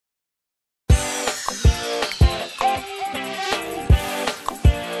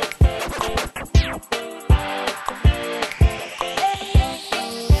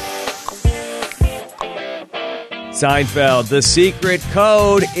Seinfeld, The Secret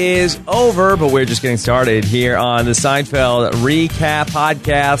Code is over, but we're just getting started here on the Seinfeld Recap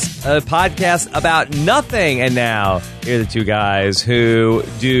Podcast, a podcast about nothing. And now, here are the two guys who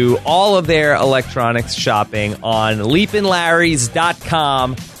do all of their electronics shopping on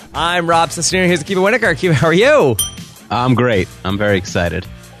leapinlarrys.com. I'm Rob Cesternino. Here's Akiva Winokur. Akiva, how are you? I'm great. I'm very excited.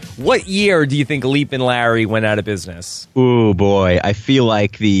 What year do you think Leap and Larry went out of business? Ooh, boy. I feel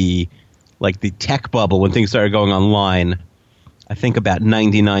like the tech bubble when things started going online. I think about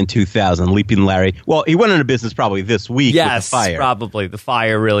 99, 2000, Leaping Larry. Well, he went out of business probably this week with the fire. Yes, probably. The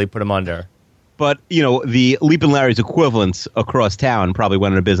fire really put him under. But, you know, the Leaping Larry's equivalents across town probably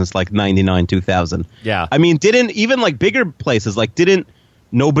went out of business like 99, 2000. Yeah. I mean, didn't bigger places, didn't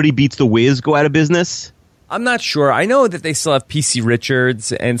Nobody Beats the Wiz go out of business? I'm not sure. I know that they still have PC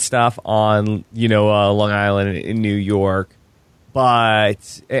Richards and stuff on, Long Island in New York.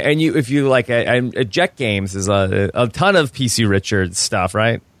 But if you like at Jet Games is a ton of PC Richards stuff,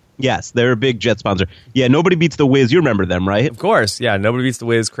 right? Yes, they're a big Jet sponsor. Yeah, Nobody Beats the Wiz. You remember them, right? Of course. Yeah, Nobody Beats the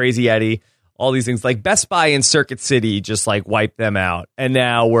Wiz, Crazy Eddie, all these things. Like Best Buy and Circuit City just wiped them out. And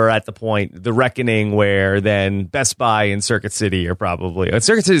now we're at the point, the reckoning, where then Best Buy and Circuit City are probably...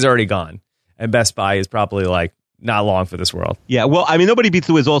 Circuit City's already gone. And Best Buy is probably not long for this world. Yeah, well, I mean, Nobody Beats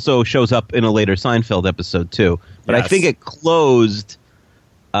the Wiz also shows up in a later Seinfeld episode, too. But yes. I think it closed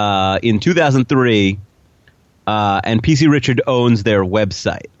in 2003, and PC Richard owns their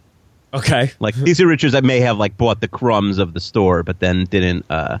website. Okay. PC Richards may have, bought the crumbs of the store, but then didn't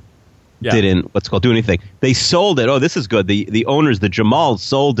do anything. They sold it. Oh, this is good. The owners, the Jamals,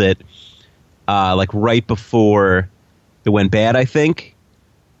 sold it, right before it went bad, I think.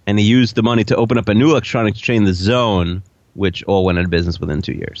 And he used the money to open up a new electronics chain, The Zone, which all went out of business within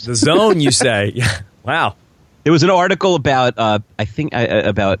 2 years. The Zone, you say? Yeah. Wow. There was an article about,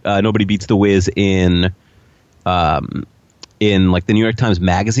 Nobody Beats the Wiz in the New York Times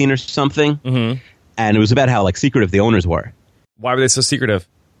Magazine or something. Mm-hmm. And it was about how secretive the owners were. Why were they so secretive?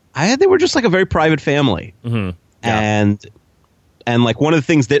 They were just a very private family. Mm-hmm. Yeah. And one of the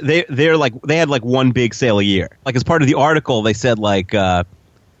things that they had one big sale a year. As part of the article, they said who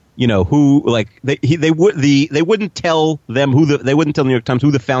they wouldn't tell them they wouldn't tell New York Times who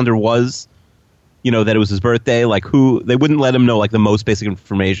the founder was, that it was his birthday, they wouldn't let him know the most basic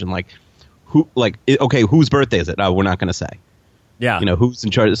information, whose birthday is it? No, we're not going to say. Yeah. Who's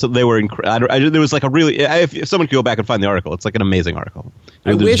in charge. So they were there was a really, if someone could go back and find the article, it's an amazing article.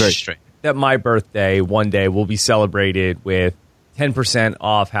 I wish that my birthday one day will be celebrated with 10%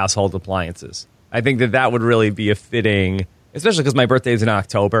 off household appliances. I think that would really be a fitting, especially because my birthday is in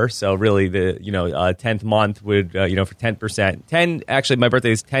October, so really the 10th month would for 10%. Actually, my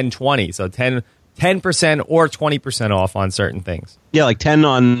birthday is 10/20, so 10% or 20% off on certain things. Yeah, 10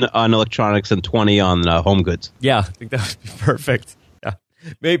 on electronics and 20 on home goods. Yeah, I think that would be perfect. Yeah,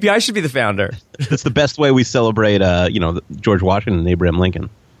 maybe I should be the founder. That's the best way we celebrate George Washington and Abraham Lincoln.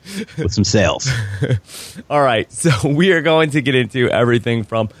 With some sales. All right, so we are going to get into everything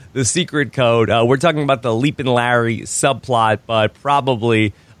from The Secret Code. We're talking about the Leap and Larry subplot, but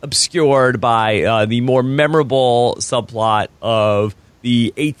probably obscured by the more memorable subplot of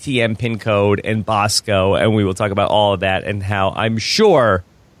the ATM pin code and Bosco, and we will talk about all of that and how I'm sure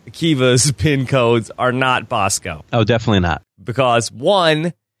Akiva's pin codes are not Bosco. Oh, definitely not. Because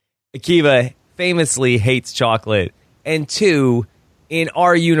one, Akiva famously hates chocolate, and two, in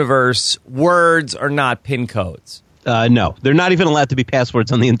our universe, words are not pin codes. No, they're not even allowed to be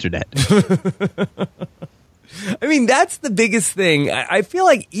passwords on the internet. I mean, that's the biggest thing. I feel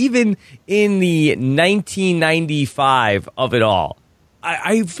like even in the 1995 of it all,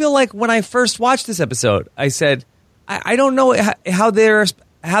 I feel like when I first watched this episode, I said, I don't know how they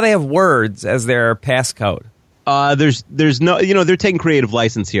have words as their passcode. There's no, they're taking creative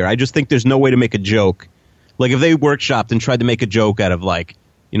license here. I just think there's no way to make a joke. If they workshopped and tried to make a joke out of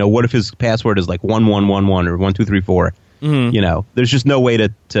what if his password is 1111 or 1234? Mm-hmm. There's just no way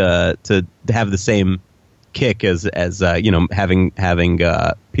to have the same kick as having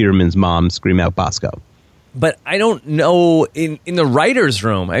Peterman's mom scream out Bosco. But I don't know in the writer's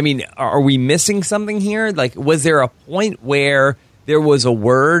room. I mean, are we missing something here? Was there a point where there was a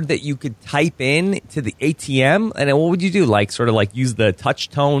word that you could type in to the ATM, and then what would you do? Use the touch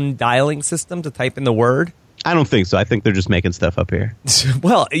tone dialing system to type in the word? I don't think so. I think they're just making stuff up here.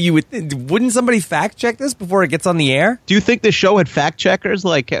 Well, wouldn't somebody fact check this before it gets on the air? Do you think the show had fact checkers?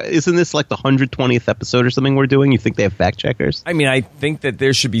 Isn't this the 120th episode or something we're doing? You think they have fact checkers? I mean, I think that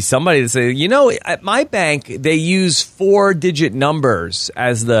there should be somebody to say, at my bank, they use 4-digit numbers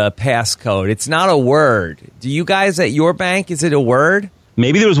as the passcode. It's not a word. Do you guys at your bank, is it a word?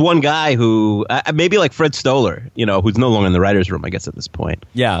 Maybe there was one guy who, maybe like Fred Stoller, who's no longer in the writer's room, I guess, at this point.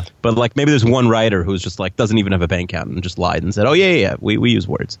 Yeah. But like maybe there's one writer who's just like doesn't even have a bank account and just lied and said, oh, yeah, we use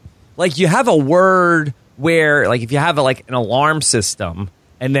words. Like you have a word where, like if you have like an alarm system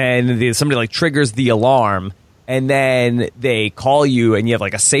and then somebody like triggers the alarm and then they call you and you have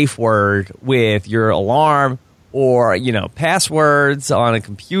like a safe word with your alarm or, passwords on a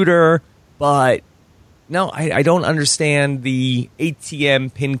computer. But no, I don't understand the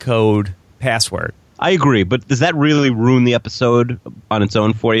ATM PIN code password. I agree, but does that really ruin the episode on its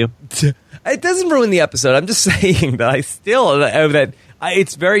own for you? It doesn't ruin the episode. I'm just saying that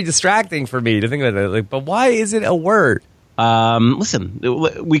it's very distracting for me to think about it. Like, but why is it a word? Listen,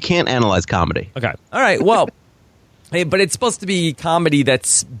 we can't analyze comedy. Okay. All right. Well, hey, but it's supposed to be comedy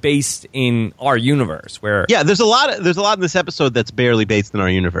that's based in our universe. Where there's a lot in this episode that's barely based in our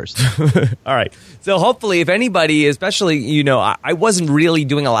universe. All right. So hopefully, if anybody, especially I wasn't really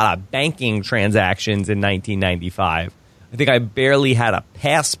doing a lot of banking transactions in 1995. I think I barely had a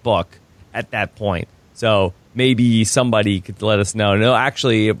passbook at that point. So maybe somebody could let us know. No,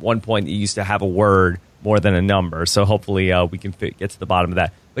 actually, at one point, you used to have a word more than a number. So hopefully we can get to the bottom of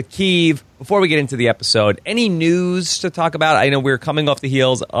that. But Keeve, before we get into the episode, any news to talk about? I know we're coming off the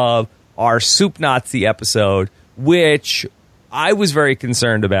heels of our Soup Nazi episode, which I was very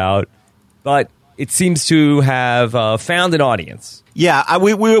concerned about, but it seems to have found an audience. Yeah,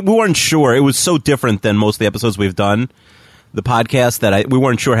 we weren't sure. It was so different than most of the episodes we've done, the podcast, that we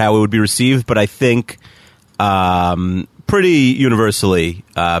weren't sure how it would be received, but I think pretty universally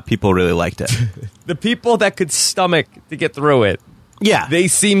people really liked it. The people that could stomach to get through it. Yeah. They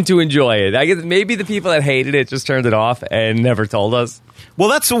seem to enjoy it. I guess maybe the people that hated it just turned it off and never told us.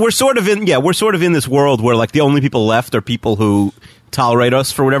 Well, we're sort of in this world where like the only people left are people who tolerate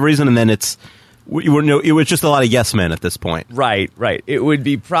us for whatever reason, and then it was just a lot of yes men at this point. Right. It would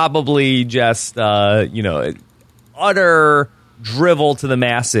be probably just utter drivel to the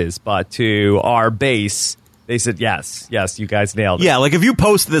masses, but to our base, they said yes, you guys nailed it. Yeah, like if you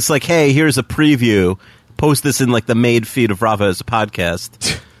post this like, hey, here's a preview, post this in like the maid feed of Rava as a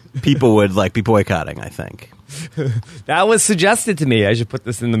podcast, people would like be boycotting, I think. That was suggested to me. I should put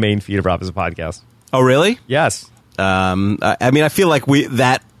this in the main feed of Rava as a podcast. Oh, really? Yes. I mean, I feel like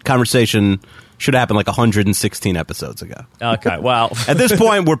that conversation should happen like 116 episodes ago. Okay, well. At this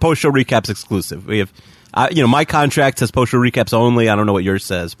point, we're post-show recaps exclusive. We have, my contract says post-show recaps only. I don't know what yours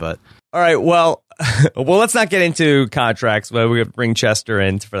says, but... All right, well, let's not get into contracts, but we're going to bring Chester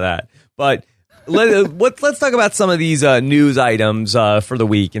in for that. But... let's talk about some of these news items for the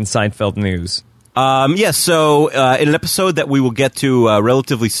week in Seinfeld news. So in an episode that we will get to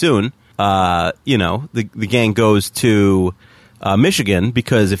relatively soon, the gang goes to Michigan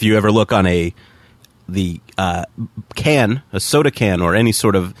because if you ever look on a soda can or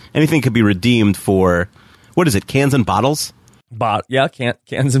anything could be redeemed for, what is it, cans and bottles?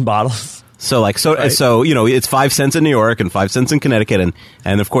 Cans and bottles. So it's 5 cents in New York and 5 cents in Connecticut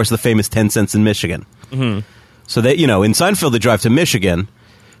and of course the famous 10 cents in Michigan. Mm-hmm. So that, in Seinfeld they drive to Michigan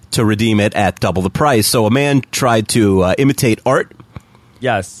to redeem it at double the price. So a man tried to imitate art.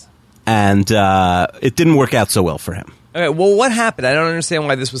 Yes. And it didn't work out so well for him. Okay, well, what happened? I don't understand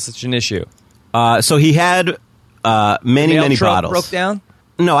why this was such an issue. So he had many bottles. Broke down?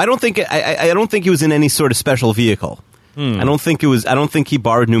 No, I don't think he was in any sort of special vehicle. I don't think he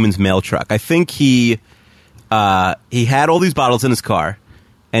borrowed Newman's mail truck. I think he had all these bottles in his car,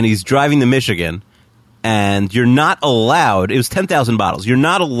 and he's driving to Michigan, and you're not allowed. It was 10,000 bottles. You're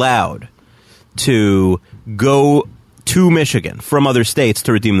not allowed to go to Michigan from other states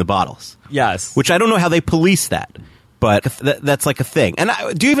to redeem the bottles. Yes, which I don't know how they police that, but that's like a thing. And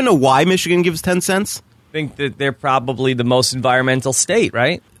do you even know why Michigan gives 10 cents? I think that they're probably the most environmental state,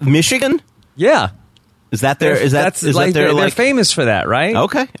 right? Michigan? Yeah. Is that their? They're famous for that, right?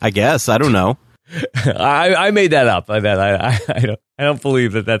 Okay, I guess I don't know. I made that up. I don't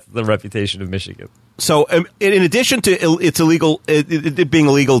believe that that's the reputation of Michigan. So, in addition to it's illegal, it being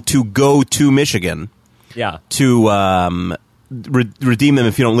illegal to go to Michigan, to redeem them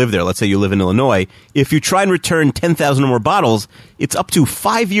if you don't live there. Let's say you live in Illinois. If you try and return 10,000 or more bottles, it's up to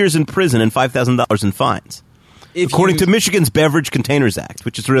 5 years in prison and $5,000 in fines. According to Michigan's Beverage Containers Act,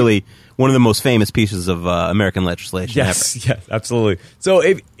 which is really one of the most famous pieces of American legislation ever. Yes, absolutely. So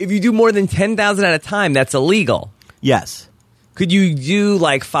if you do more than 10,000 at a time, that's illegal. Yes. Could you do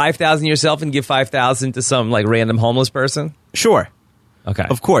like 5,000 yourself and give 5,000 to some like random homeless person? Sure. Okay.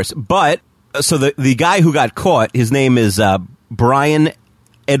 Of course. But, so the guy who got caught, his name is Brian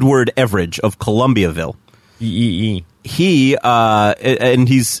Edward Everidge of Columbiaville. He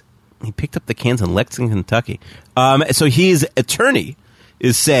picked up the cans in Lexington, Kentucky. So his attorney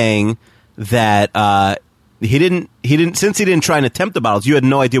is saying that he didn't since he didn't try and attempt the bottles, you had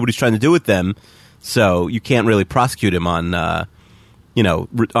no idea what he's trying to do with them, so you can't really prosecute him on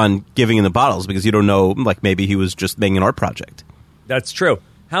on giving him the bottles because you don't know, like maybe he was just making an art project. That's true.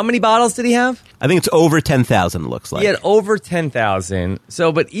 How many bottles did he have? I think it's over 10,000, it looks like. He had over 10,000.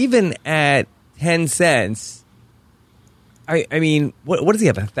 So, but even at 10 cents, I mean, what does he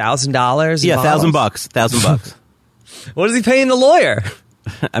have, $1,000? Yeah, $1,000. $1,000. What is he paying the lawyer?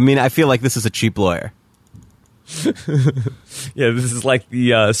 I mean, I feel like this is a cheap lawyer. Yeah, this is like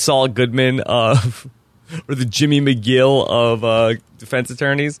the Saul Goodman of, or the Jimmy McGill of defense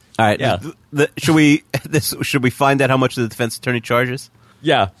attorneys. All right. Yeah. Should we find out how much the defense attorney charges?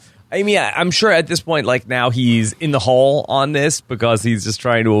 Yeah. I mean, I'm sure at this point, like now he's in the hole on this because he's just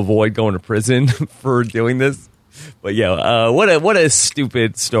trying to avoid going to prison for doing this. But yeah, what a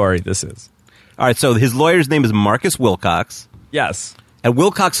stupid story this is. All right, so his lawyer's name is Marcus Wilcox. Yes. At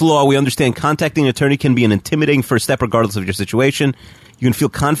Wilcox Law, we understand contacting an attorney can be an intimidating first step regardless of your situation. You can feel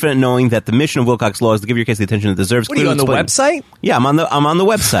confident knowing that the mission of Wilcox Law is to give your case the attention it deserves. What are you on the website? Yeah, I'm on the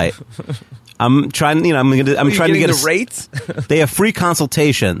website. I'm trying, I'm trying to get the rates. They have free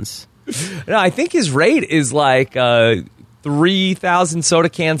consultations. No, I think his rate is like 3,000 soda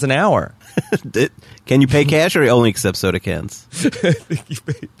cans an hour. Can you pay cash or you only accept soda cans? You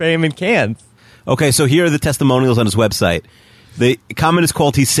pay him in cans. Okay, so here are the testimonials on his website. The comment is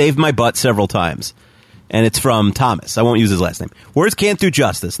called "He saved my butt several times," and it's from Thomas. I won't use his last name. Words can't do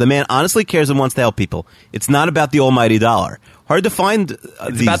justice. The man honestly cares and wants to help people. It's not about the almighty dollar. Hard to find these days.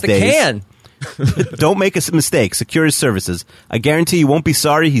 It's about the can. Don't make a mistake. Secure his services. I guarantee you won't be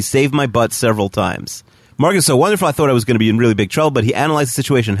sorry. He saved my butt several times. Mark is so wonderful. I thought I was going to be in really big trouble, but he analyzed the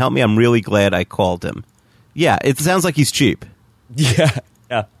situation and helped me. I'm really glad I called him. Yeah, it sounds like he's cheap. Yeah.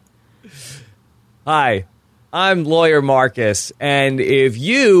 Hi, I'm lawyer Marcus, and if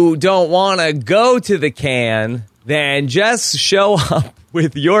you don't want to go to the can, then just show up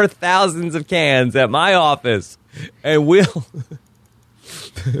with your thousands of cans at my office, and we'll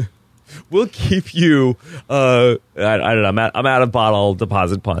keep you. I don't know. I'm out of bottle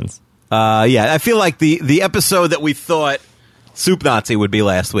deposit puns. Yeah, I feel like the episode that we thought Soup Nazi would be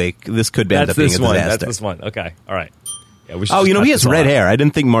last week, this could end up being a disaster. That's this one. Okay, all right. Yeah, he has red hair. I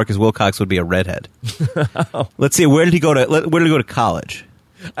didn't think Marcus Wilcox would be a redhead. Let's see. Where did he go to college?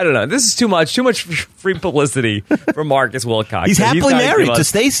 I don't know. This is too much free publicity for Marcus Wilcox. He's happily married to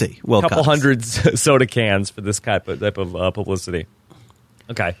Stacy Wilcox. A couple hundred soda cans for this type of publicity.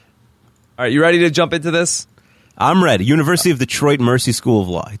 Okay. All right, you ready to jump into this? I'm ready. University of Detroit Mercy School of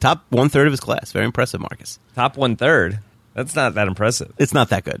Law. Top 1/3 of his class. Very impressive, Marcus. Top 1/3? That's not that impressive. It's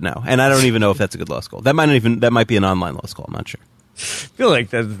not that good, no. And I don't even know if that's a good law school. That might be an online law school. I'm not sure. I feel like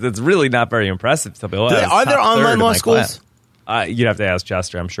that's really not very impressive. Are there online law schools? You'd have to ask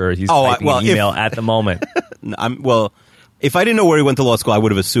Chester. I'm sure he's typing an email at the moment. If I didn't know where he went to law school, I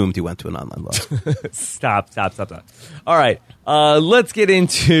would have assumed he went to an online law school. Stop. All right. Let's get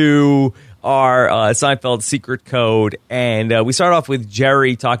into our Seinfeld secret code. And we start off with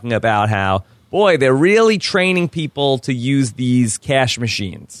Jerry talking about how, boy, they're really training people to use these cash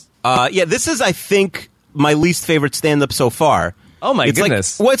machines. Yeah, this is, I think, my least favorite stand-up so far. Oh, my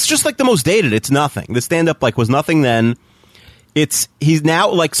goodness. It's just like the most dated. It's nothing. The stand-up was nothing then. He's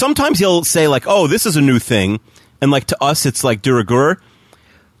now, sometimes he'll say, oh, this is a new thing. And, to us, it's de rigueur.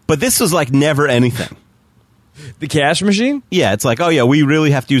 But this was, never anything. The cash machine? Yeah, it's oh, yeah, we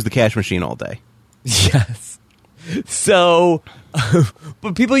really have to use the cash machine all day. Yes. So,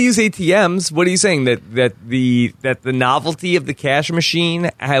 but people use ATMs. What are you saying? That the novelty of the cash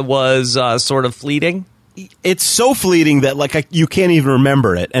machine was sort of fleeting? It's so fleeting that you can't even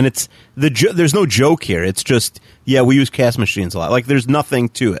remember it, and there's no joke here. It's just we use cash machines a lot. There's nothing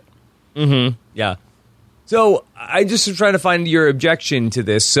to it. Mm-hmm. Yeah. So I just am trying to find your objection to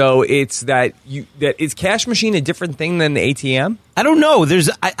this. So it's that is cash machine a different thing than the ATM? I don't know.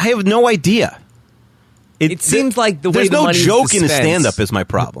 I have no idea. It seems like the way there's no joke in a stand-up is my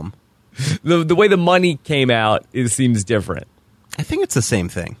problem. The way the money came out seems different. I think it's the same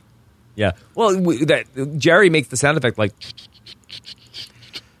thing. Yeah. Well, Jerry makes the sound effect like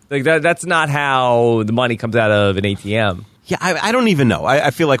that. That's not how the money comes out of an ATM. Yeah, I don't even know. I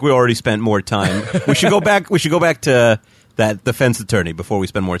feel like we already spent more time. We should go back. We should go back to that defense attorney before we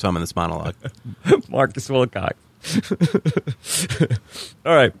spend more time on this monologue. Marcus Wilcox.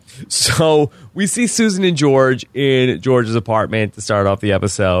 All right. So we see Susan and George in George's apartment to start off the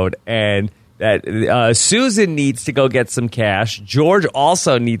episode, and that Susan needs to go get some cash. George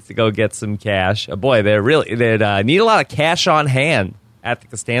also needs to go get some cash. Boy, they need a lot of cash on hand at the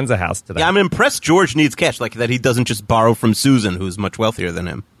Costanza house today. Yeah, I'm impressed George needs cash, like that he doesn't just borrow from Susan, who's much wealthier than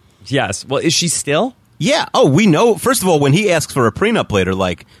him. Yes. Well, is she still? Yeah. Oh, we know. First of all, when he asks for a prenup later,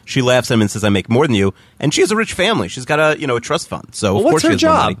 like, she laughs at him and says, I make more than you. And she has a rich family. She's got a trust fund. So, of course, what's her she has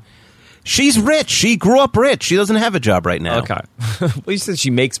more job? money. She's rich. She grew up rich. She doesn't have a job right now. Okay. Well, you said she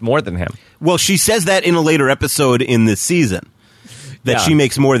makes more than him. Well, she says that in a later episode in this season, that she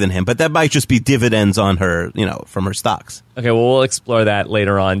makes more than him. But that might just be dividends on her, from her stocks. Okay, well, we'll explore that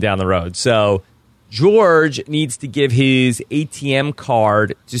later on down the road. So George needs to give his ATM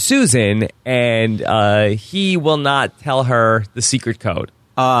card to Susan, and he will not tell her the secret code.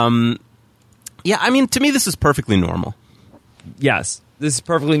 Yeah, I mean, to me, this is perfectly normal. Yes. This is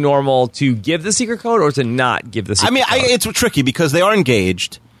perfectly normal to give the secret code or to not give the secret code. It's tricky because they are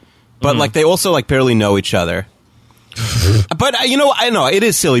engaged, but like they also like barely know each other. But I know it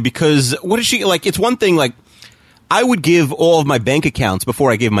is silly because what is she like? It's one thing like I would give all of my bank accounts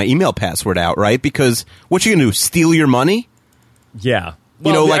before I gave my email password out, right? Because what's she gonna do? Steal your money? Yeah.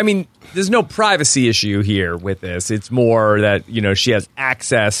 Well, I mean, there's no privacy issue here with this. It's more that, she has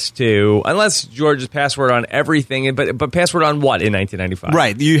access to, unless George's password on everything, but password on what in 1995?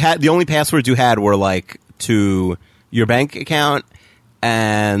 Right. You had the only passwords you had were like to your bank account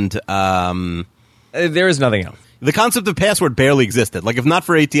and there is nothing else. The concept of password barely existed. Like if not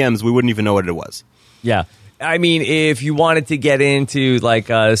for ATMs, we wouldn't even know what it was. Yeah. I mean, if you wanted to get into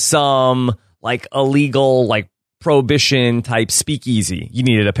like some like illegal like prohibition type speakeasy, you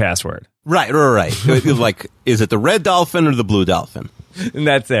needed a password. Right. It was like, is it the red dolphin or the blue dolphin? And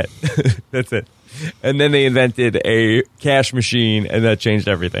that's it. That's it. And then they invented a cash machine, and that changed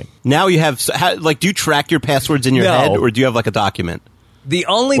everything. Now you have, do you track your passwords in your head, or do you have like a document? The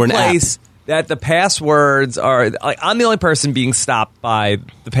only place that the passwords are, like, I'm the only person being stopped by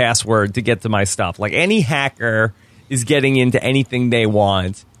the password to get to my stuff. Like any hacker is getting into anything they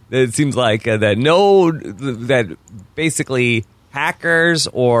want. It seems like that basically hackers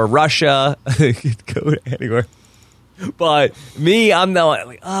or Russia could go anywhere. But me, I'm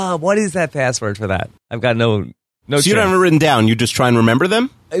like, what is that password for that? I've got no. So you don't have it written down. You just try and remember them.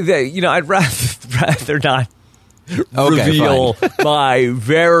 I'd rather not reveal my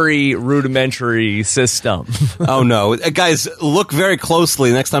very rudimentary system. Oh no, guys, look very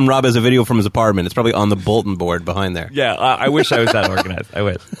closely. Next time Rob has a video from his apartment, it's probably on the bulletin board behind there. Yeah, I wish I was that organized. I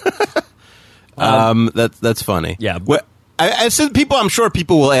wish. That's funny. Yeah. I said people. I'm sure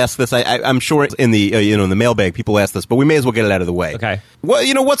people will ask this. I'm sure in the in the mailbag people ask this, but we may as well get it out of the way. Okay.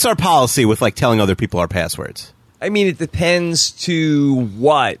 Well, what's our policy with like telling other people our passwords? I mean, it depends to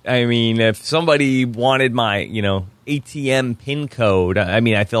what. I mean, if somebody wanted my ATM PIN code, I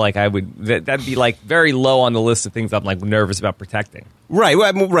mean, I feel like I would. That'd be like very low on the list of things I'm like nervous about protecting. Right.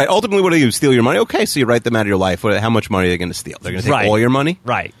 Right. Ultimately, what do you steal your money? Okay, so you write them out of your life. How much money are they going to steal? They're going to take all your money.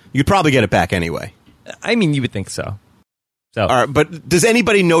 Right. You'd probably get it back anyway. I mean, you would think so. So, all right, but does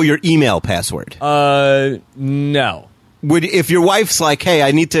anybody know your email password? No. If your wife's like, hey,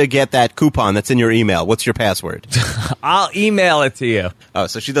 I need to get that coupon that's in your email, what's your password? I'll email it to you. Oh,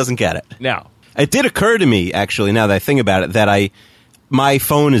 so she doesn't get it. No. It did occur to me, actually, now that I think about it, that my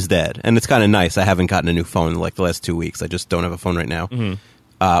phone is dead, and it's kind of nice. I haven't gotten a new phone in like the last 2 weeks. I just don't have a phone right now. Mm-hmm.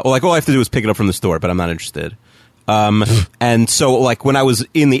 All I have to do is pick it up from the store, but I'm not interested. And so, like, when I was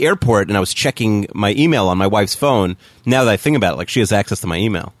in the airport and I was checking my email on my wife's phone, now that I think about it, like, she has access to my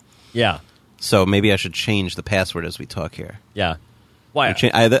email. Yeah. So maybe I should change the password as we talk here. Yeah. Why?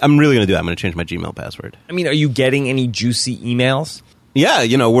 I'm really going to do that. I'm going to change my Gmail password. I mean, are you getting any juicy emails? Yeah,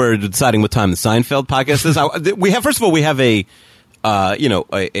 we're deciding what time the Seinfeld podcast is. We have, first of all, we have a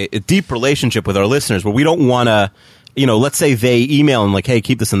deep relationship with our listeners where we don't want to, let's say they email and like, hey,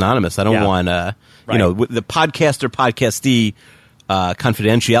 keep this anonymous. I don't want to, the podcastee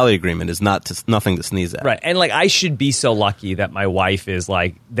confidentiality agreement is nothing to sneeze at. Right. And like, I should be so lucky that my wife is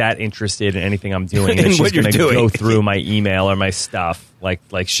like that interested in anything I'm doing. And she's going to go through my email or my stuff.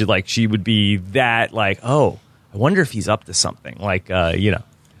 She would be that like, oh, I wonder if he's up to something. Like,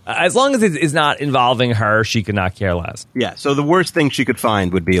 as long as it is not involving her, she could not care less. Yeah. So the worst thing she could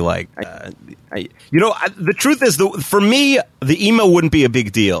find would be like, the truth is, for me, the email wouldn't be a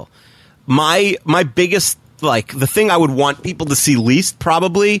big deal. My biggest, like, the thing I would want people to see least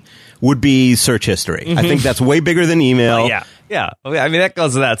probably would be search history. Mm-hmm. I think that's way bigger than email. Yeah. I mean, that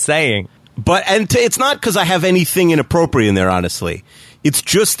goes without saying. But it's not because I have anything inappropriate in there, honestly. It's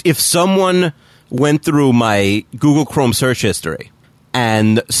just if someone went through my Google Chrome search history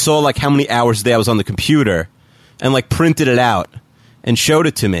and saw like how many hours a day I was on the computer and like printed it out and showed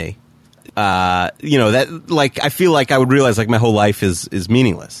it to me, that like I feel like I would realize like my whole life is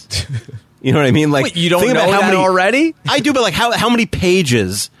meaningless. You know what I mean? Like, Wait, you don't think know about that already? I do, but like how many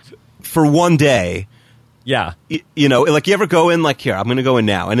pages for one day? Yeah. You know, like you ever go in like, here, I'm going to go in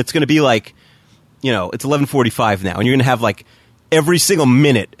now, and it's going to be like, you know, it's 11:45 now, and you're going to have like every single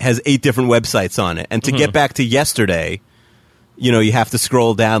minute has 8 different websites on it, and to get back to yesterday, you know, you have to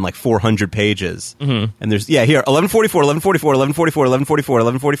scroll down like 400 pages, and there's here 11:44, 11:44, 11:44, 11:44,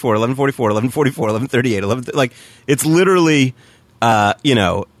 11:44, 11:44, 11:44, 11:38, 11, like it's literally, you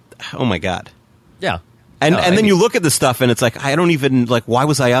know, oh my god, Yeah. and then you look at the stuff and it's like I don't even like why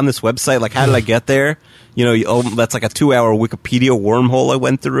was I on this website? Like how did I get there? You know, that's like a 2-hour Wikipedia wormhole I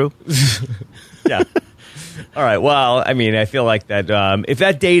went through. Yeah. All right. Well, I mean, I feel like that if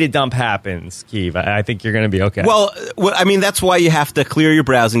that data dump happens, Keeve, I think you're going to be okay. Well, I mean, that's why you have to clear your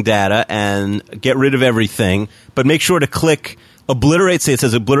browsing data and get rid of everything, but make sure to click obliterate. Say it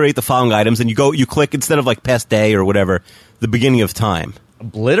says obliterate the following items, and you click instead of like past day or whatever, the beginning of time.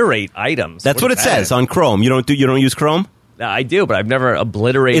 Obliterate items. That's what it says on Chrome. You don't use Chrome? I do, but I've never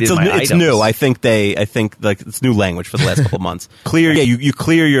obliterated my items. It's new. I think like it's new language for the last couple of months. You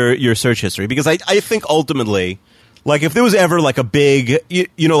clear your search history because I think ultimately, like if there was ever like a big,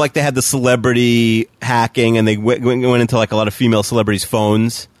 you know, like they had the celebrity hacking and they went into like a lot of female celebrities'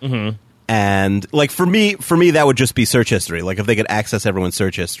 phones. Mm-hmm. And like for me, that would just be search history. Like if they could access everyone's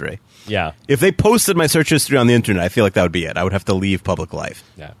search history. Yeah. If they posted my search history on the internet, I feel like that would be it. I would have to leave public life.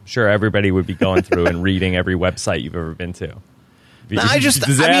 Yeah. I'm sure everybody would be going through and reading every website you've ever been to.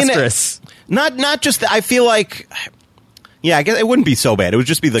 Disastrous. Not just. I feel like. Yeah, I guess it wouldn't be so bad. It would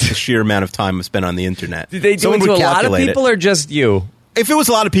just be like the sheer amount of time spent on the internet. Did they do it to a lot of people or just you? If it was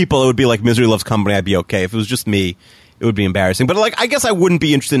a lot of people, it would be like Misery Loves Company. I'd be okay. If it was just me, it would be embarrassing. But like, I guess I wouldn't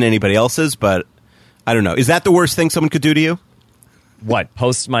be interested in anybody else's. But I don't know. Is that the worst thing someone could do to you? What,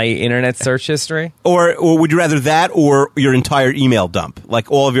 post my internet search history? Or would you rather that or your entire email dump?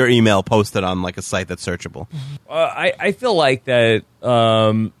 Like all of your email posted on like a site that's searchable? I feel like that, I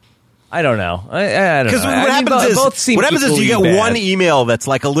don't know. I don't know. Because what happens is you get bad. one email that's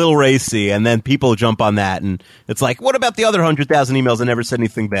like a little racy and then people jump on that and it's like, what about the other 100,000 emails that never said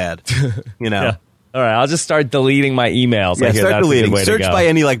anything bad? You know? Yeah. All right, I'll just start deleting my emails. Yeah, start deleting. Search by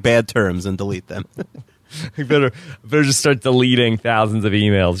any like bad terms and delete them. I better just start deleting thousands of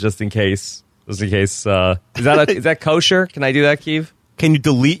emails just in case. Is that kosher? Can I do that, Keeve? Can you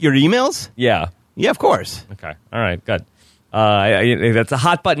delete your emails? Yeah. Yeah, of course. Okay. All right. Good. That's a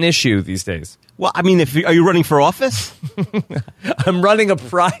hot button issue these days. Well, I mean, are you running for office? I'm running a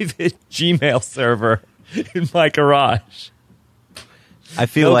private Gmail server in my garage. I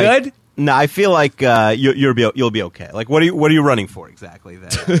feel like good. No, I feel like you'll be okay. Like, what are you running for exactly?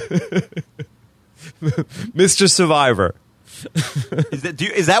 Mr. Survivor.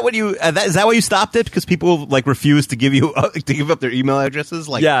 Is that why you stopped it? Because people like refuse to give you to give up their email addresses?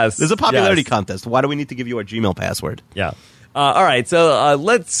 Like, yes, there's a popularity contest. Why do we need to give you our Gmail password? Yeah. All right. So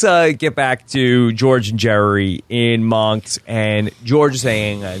let's get back to George and Jerry in Monks, and George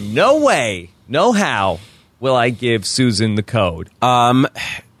saying, "No way, no how will I give Susan the code."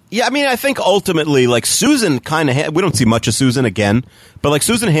 Yeah, I mean, I think ultimately, like, Susan kind of... we don't see much of Susan again, but, like,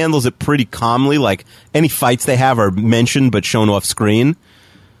 Susan handles it pretty calmly. Like, any fights they have are mentioned but shown off screen.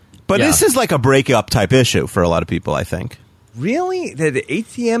 But this is, like, a breakup type issue for a lot of people, I think. Really? The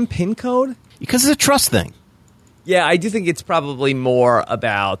ATM PIN code? Because it's a trust thing. Yeah, I do think it's probably more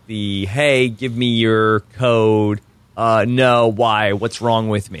about the, hey, give me your code. No, why? What's wrong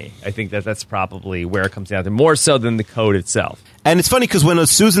with me? I think that's probably where it comes down to, more so than the code itself. And it's funny because when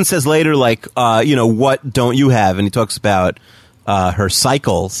Susan says later, like, what don't you have? And he talks about her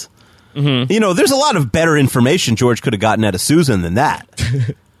cycles. Mm-hmm. You know, there's a lot of better information George could have gotten out of Susan than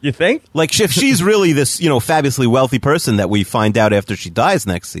that. You think? Like, if she's really this, fabulously wealthy person that we find out after she dies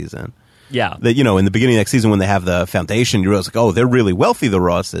next season. Yeah. That, in the beginning of next season when they have the foundation, you realize, like, oh, they're really wealthy, the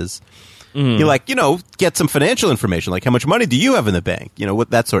Rosses. Mm. You like, get some financial information, like how much money do you have in the bank?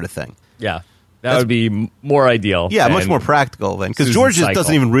 That sort of thing. Yeah, that would be more ideal. Yeah, much more practical then, because George just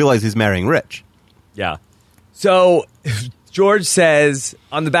doesn't even realize he's marrying rich. Yeah. So George says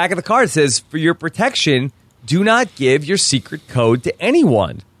on the back of the card, it says, "For your protection, do not give your secret code to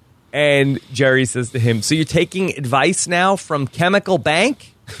anyone." And Jerry says to him, "So you're taking advice now from Chemical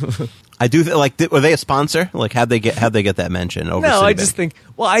Bank?" I do were they a sponsor? Like, how'd they get that mention? Over No, I Citibank? just think.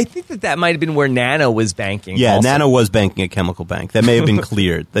 Well, I think that might have been where Nano was banking. Yeah, also. Nano was banking at Chemical Bank. That may have been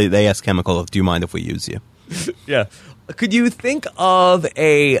cleared. They asked Chemical, "Do you mind if we use you?" Yeah. Could you think of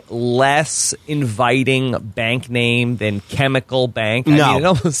a less inviting bank name than Chemical Bank? No. I mean, it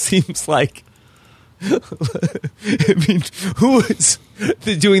almost seems like I mean, who was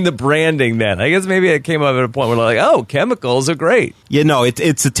doing the branding then? I guess maybe it came up at a point where like, oh, chemicals are great. Yeah, no,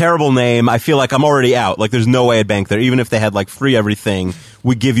 it's a terrible name. I feel like I'm already out. Like, there's no way I'd bank there. Even if they had, like, free everything,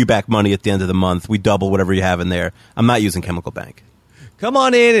 we give you back money at the end of the month. We double whatever you have in there. I'm not using Chemical Bank. Come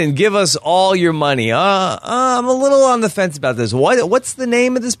on in and give us all your money. I'm a little on the fence about this. What's the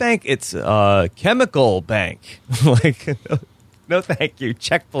name of this bank? It's Chemical Bank. Like, no, thank you.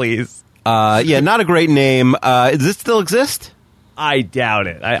 Check, please. Yeah, not a great name. Does this still exist? I doubt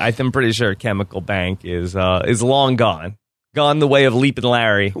it. I'm pretty sure Chemical Bank is long gone. Gone the way of Leap and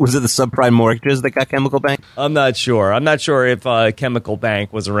Larry. Was it the subprime mortgages that got Chemical Bank? I'm not sure. I'm not sure if Chemical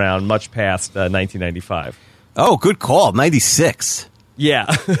Bank was around much past 1995. Oh, good call. 96.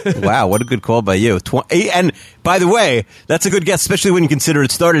 Yeah. Wow, what a good call by you. And by the way, that's a good guess, especially when you consider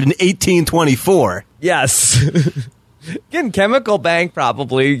it started in 1824. Yes. Again, Chemical Bank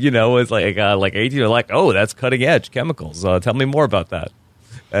probably, was like 18. Like, oh, that's cutting edge chemicals. Tell me more about that.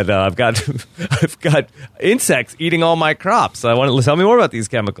 And I've got insects eating all my crops. I want to tell me more about these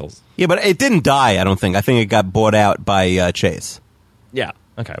chemicals. Yeah, but it didn't die. I don't think. I think it got bought out by Chase. Yeah.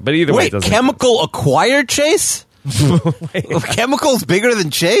 Okay, but either way, it doesn't. Chemical acquired Chase? Chemical's bigger than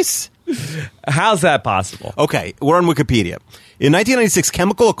Chase? How's that possible? Okay, we're on Wikipedia. In 1996,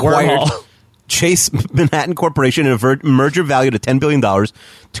 Chemical acquired Chase Manhattan Corporation in a merger valued at $10 billion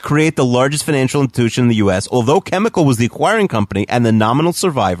to create the largest financial institution in the U.S. Although Chemical was the acquiring company and the nominal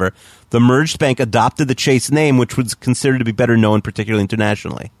survivor, the merged bank adopted the Chase name, which was considered to be better known, particularly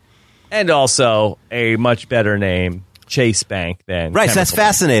internationally. And also a much better name, Chase Bank, than Right, so that's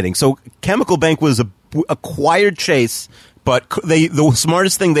fascinating. So Chemical Bank was acquired Chase, but the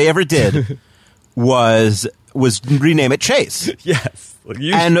smartest thing they ever did was rename it Chase. Yes.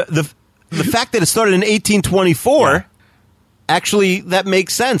 And the fact that it started in 1824, actually, that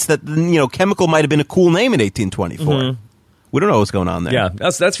makes sense. That Chemical might have been a cool name in 1824. Mm-hmm. We don't know what's going on there. Yeah,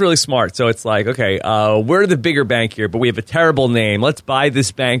 that's really smart. So it's like, okay, we're the bigger bank here, but we have a terrible name. Let's buy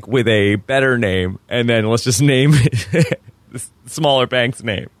this bank with a better name, and then let's just name it the smaller bank's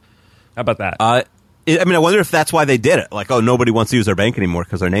name. How about that? I wonder if that's why they did it. Like, oh, nobody wants to use our bank anymore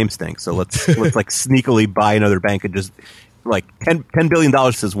because our name stinks. So let's like sneakily buy another bank and just like $10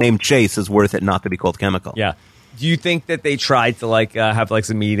 billion says name Chase is worth it not to be called Chemical. Yeah. Do you think that they tried to like have like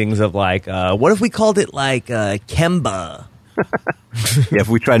some meetings of like, what if we called it like Kemba? Yeah, if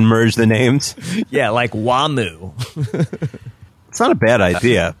we try and merge the names. Yeah, like WAMU. It's not a bad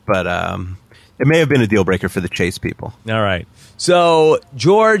idea, but it may have been a deal breaker for the Chase people. All right. So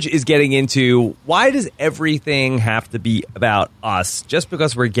George is getting into, why does everything have to be about us just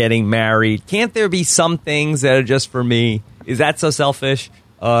because we're getting married? Can't there be some things that are just for me? Is that so selfish?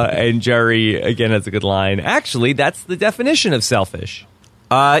 And Jerry, again, has a good line. Actually, that's the definition of selfish.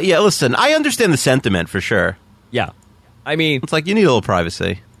 Yeah, listen, I understand the sentiment for sure. Yeah. I mean, it's like you need a little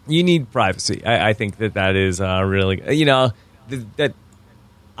privacy. You need privacy. I think that is really, that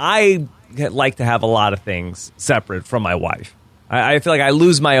I like to have a lot of things separate from my wife. I feel like I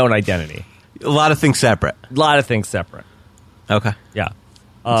lose my own identity. A lot of things separate. A lot of things separate. Okay. Yeah.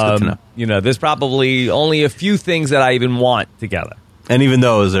 That's good to know. There's probably only a few things that I even want together. And even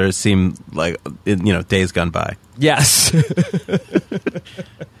those seem like, days gone by. Yes.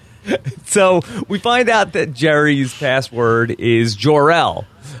 So we find out that Jerry's password is Jor-El.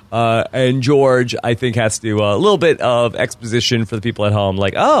 And George, I think, has to do a little bit of exposition for the people at home.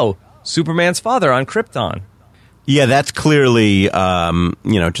 Like, oh, Superman's father on Krypton. Yeah, that's clearly,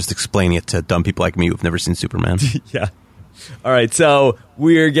 just explaining it to dumb people like me who've never seen Superman. Yeah. All right, so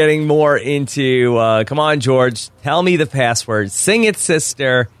we're getting more into, come on, George, tell me the password. Sing it,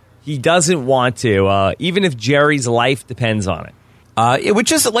 sister. He doesn't want to, even if Jerry's life depends on it. It would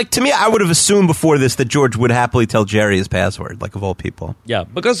just, like, to me, I would have assumed before this that George would happily tell Jerry his password, like, of all people. Yeah,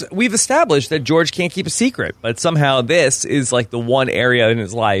 because we've established that George can't keep a secret, but somehow this is, like, the one area in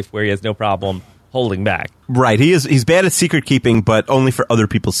his life where he has no problem holding back. Right, he's bad at secret keeping, but only for other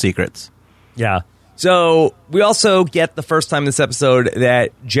people's secrets. Yeah. So we also get the first time in this episode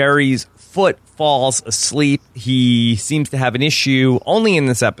that Jerry's foot falls asleep. He seems to have an issue only in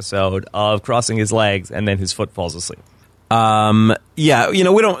this episode of crossing his legs, and then his foot falls asleep. Yeah, we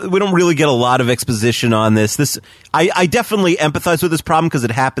don't really get a lot of exposition on this. I definitely empathize with this problem because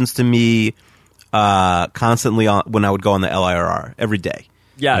it happens to me constantly when I would go on the LIRR every day.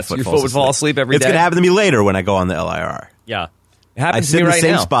 Yes, your foot would fall asleep every day. It's going to happen to me later when I go on the LIRR. Yeah, it happens to me right now. I sit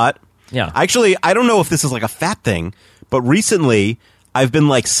in the same spot. Yeah. Actually, I don't know if this is like a fat thing, but recently I've been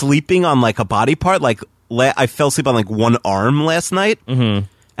like sleeping on like a body part. Like I fell asleep on like one arm last night. Mm-hmm.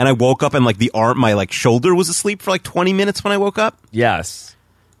 And I woke up and like my like shoulder was asleep for like 20 minutes when I woke up. Yes.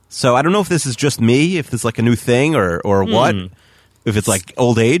 So I don't know if this is just me, if it's like a new thing or what. If it's like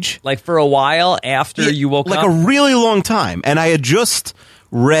old age. Like for a while after you woke up? Like a really long time. And I had just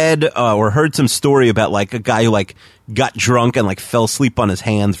read or heard some story about like a guy who like got drunk and like fell asleep on his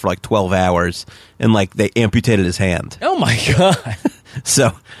hands for like 12 hours and like they amputated his hand. Oh my God.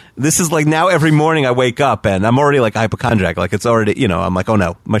 So this is like now every morning I wake up and I'm already like a hypochondriac. Like it's already, I'm like, oh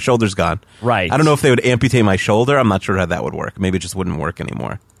no, my shoulder's gone. Right. I don't know if they would amputate my shoulder. I'm not sure how that would work. Maybe it just wouldn't work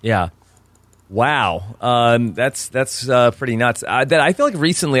anymore. Yeah. Wow. That's pretty nuts. That I feel like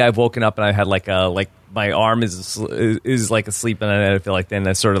recently I've woken up and I had like my arm is like asleep and I feel like then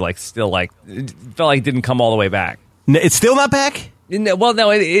I sort of like still like it felt like it didn't come all the way back. It's still not back? Well, no,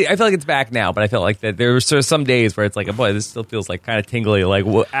 I feel like it's back now, but I felt like that there were sort of some days where it's like, boy, this still feels like kind of tingly, like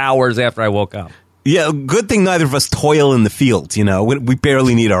hours after I woke up. Yeah, good thing neither of us toil in the fields, We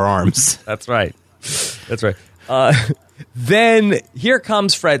barely need our arms. That's right. That's right. Then here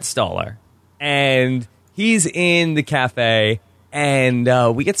comes Fred Stoller, and he's in the cafe,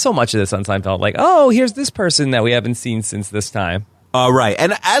 and we get so much of this on Seinfeld, like, oh, here's this person that we haven't seen since this time. Right.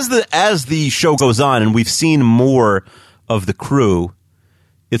 And as the show goes on and we've seen more of the crew,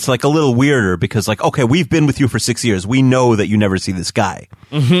 it's like a little weirder because like, okay, we've been with you for 6 years. We know that you never see this guy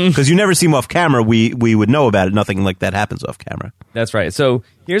because you never see him off camera. We would know about it. Nothing like that happens off camera. That's right. So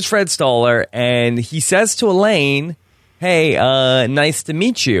here's Fred Stoller, and he says to Elaine, hey, nice to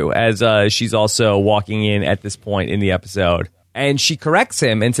meet you, as she's also walking in at this point in the episode. And she corrects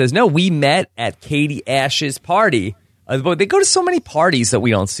him and says, no, we met at Katie Ash's party. But they go to so many parties that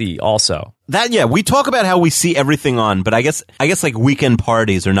we don't see also. We talk about how we see everything on, but I guess like weekend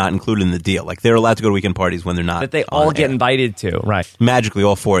parties are not included in the deal. Like they're allowed to go to weekend parties when they're not. That they all get invited to, right? Magically,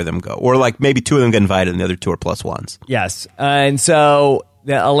 all 4 of them go. Or like maybe 2 of them get invited and the other 2 are plus ones. Yes. And so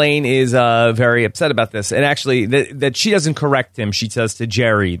Elaine is very upset about this. And actually, that she doesn't correct him. She says to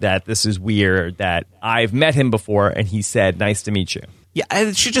Jerry that this is weird, that I've met him before, and he said, nice to meet you.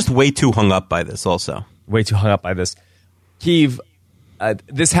 Yeah, she's just way too hung up by this also. Way too hung up by this. Keeve,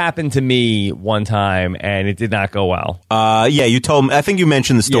 this happened to me one time, and it did not go well. You told me. I think you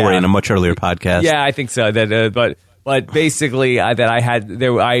mentioned the story in a much earlier podcast. Yeah, I think so. That, but basically, that I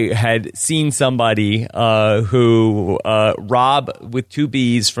had seen somebody who Rob with 2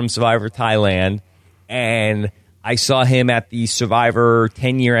 B's from Survivor Thailand, and I saw him at the Survivor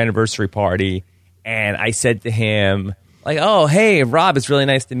 10-year anniversary party, and I said to him, like, "Oh, hey, Rob, it's really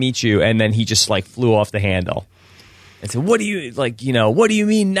nice to meet you," and then he just like flew off the handle. And said, what do you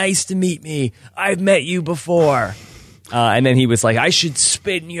mean nice to meet me? I've met you before. And then he was like, I should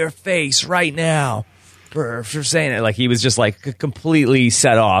spit in your face right now for saying it. Like he was just like completely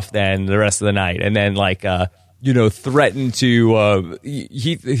set off then the rest of the night. And then like, threatened to,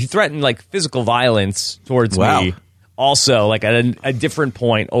 he threatened like physical violence towards me. Also, like at a different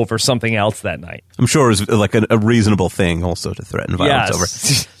point over something else that night. I'm sure it was like a reasonable thing also to threaten violence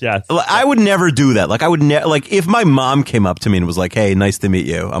over. Yes. I would never do that. Like I would like if my mom came up to me and was like, hey, nice to meet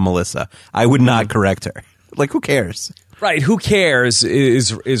you, I'm Melissa, I would not correct her. Like, who cares? Right. Who cares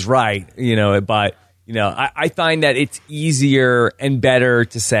is right. But, I find that it's easier and better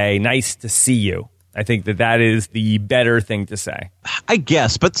to say nice to see you. I think that is the better thing to say. I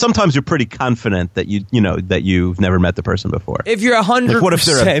guess, but sometimes you're pretty confident that that you've never met the person before. If you're 100%, like, what if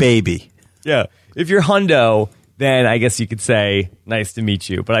they're a baby? Yeah, if you're hundo, then I guess you could say nice to meet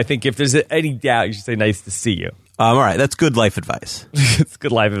you. But I think if there's any doubt, you should say nice to see you. All right, that's good life advice. It's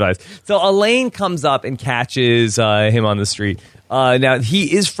good life advice. So Elaine comes up and catches him on the street. Now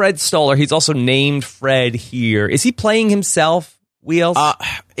he is Fred Stoller. He's also named Fred here. Is he playing himself? Wheels?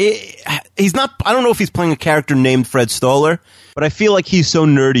 He's not. I don't know if he's playing a character named Fred Stoller, but I feel like he's so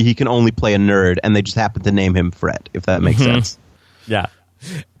nerdy he can only play a nerd, and they just happen to name him Fred, if that makes sense. Yeah.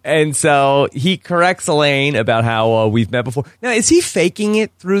 And so he corrects Elaine about how we've met before. Now, is he faking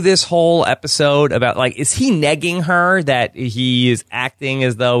it through this whole episode about, like, is he negging her that he is acting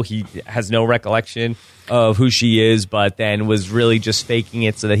as though he has no recollection of who she is, but then was really just faking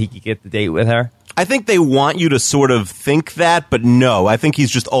it so that he could get the date with her? I think they want you to sort of think that, but no. I think he's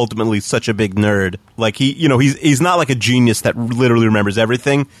just ultimately such a big nerd. Like he's not like a genius that literally remembers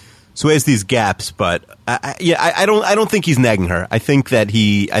everything. So he has these gaps, but I don't think he's nagging her. I think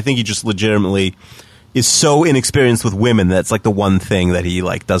he just legitimately is so inexperienced with women that's like the one thing that he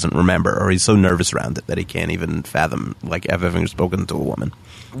like doesn't remember, or he's so nervous around it that he can't even fathom like having spoken to a woman.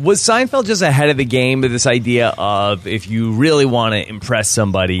 Was Seinfeld just ahead of the game with this idea of if you really want to impress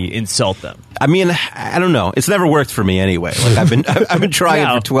somebody, insult them? I mean, I don't know. It's never worked for me anyway. Like I've been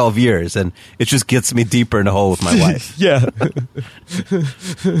trying for 12 years, and it just gets me deeper in a hole with my wife. Yeah.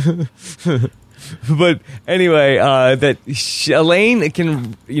 But anyway, that Elaine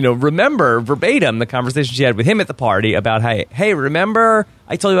can, remember verbatim the conversation she had with him at the party about, hey, remember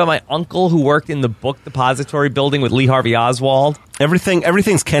I told you about my uncle who worked in the book depository building with Lee Harvey Oswald?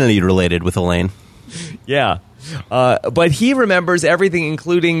 Everything's Kennedy related with Elaine. Yeah. But he remembers everything,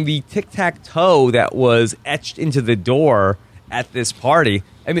 including the tic-tac-toe that was etched into the door at this party.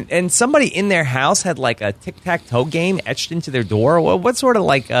 I mean, and somebody in their house had like a tic-tac-toe game etched into their door. What sort of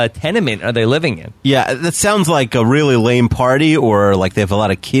like tenement are they living in? Yeah, that sounds like a really lame party, or like they have a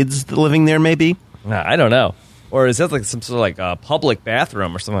lot of kids living there, maybe. I don't know. Or is that like some sort of like a public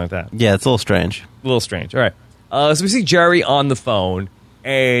bathroom or something like that? Yeah, it's a little strange. A little strange. All right. So we see Jerry on the phone,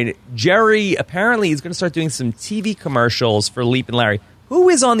 and Jerry apparently is going to start doing some TV commercials for Leap and Larry. Who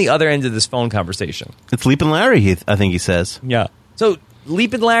is on the other end of this phone conversation? It's Leap and Larry, I think he says. Yeah. So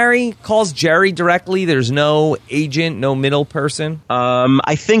Leap and Larry calls Jerry directly. There's no agent, no middle person.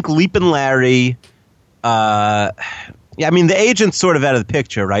 I think Leap and Larry. Yeah, I mean the agent's sort of out of the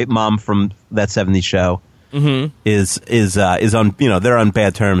picture, right? Mom from that '70s show is on. They're on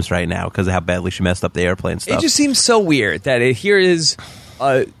bad terms right now because of how badly she messed up the airplane stuff. It just seems so weird that here is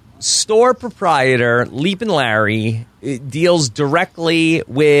a store proprietor, Leap and Larry, deals directly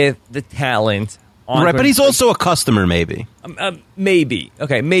with the talent. Right, but he's also a customer, maybe. Maybe.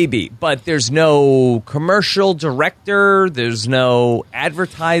 Okay, maybe. But there's no commercial director. There's no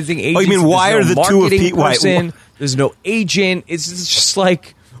advertising agent. Oh, you mean why are the two of people? There's no agent. It's just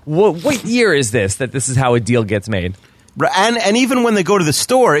like, what year is this that this is how a deal gets made? And even when they go to the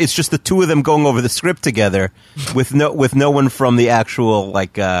store, it's just the two of them going over the script together with no one from the actual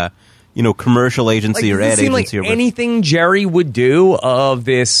commercial agency or ad agency. Like anything Jerry would do of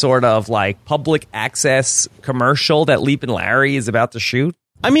this sort of like public access commercial that Leap and Larry is about to shoot?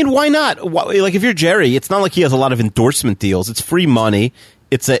 I mean, why not? Like if you're Jerry, it's not like he has a lot of endorsement deals. It's free money.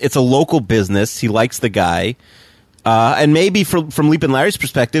 It's a local business. He likes the guy. And maybe from Leap and Larry's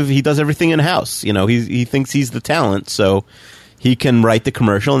perspective, he does everything in-house. He thinks he's the talent, so he can write the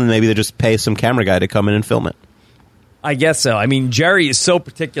commercial, and maybe they just pay some camera guy to come in and film it. I guess so. I mean, Jerry is so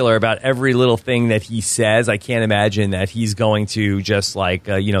particular about every little thing that he says. I can't imagine that he's going to just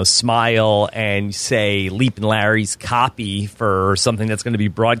smile and say Leap and Larry's copy for something that's going to be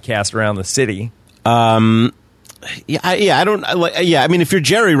broadcast around the city. I mean, if you're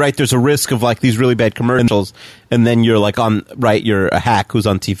Jerry, right, there's a risk of like these really bad commercials, and then you're you're a hack who's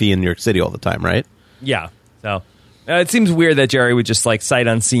on TV in New York City all the time, right? Yeah. So it seems weird that Jerry would just like sight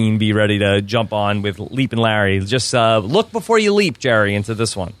unseen be ready to jump on with Leap and Larry. Just look before you leap, Jerry, into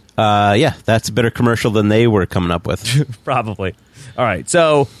this one. Yeah, that's a better commercial than they were coming up with. Probably. All right.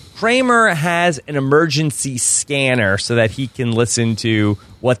 So Kramer has an emergency scanner so that he can listen to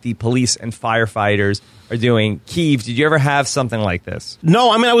what the police and firefighters are doing. Keeve, did you ever have something like this?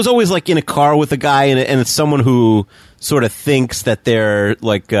 No, I mean, I was always like in a car with a guy, and it's someone who sort of thinks that they're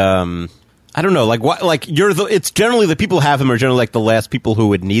like, I don't know, like what, like it's generally the people who have them are generally like the last people who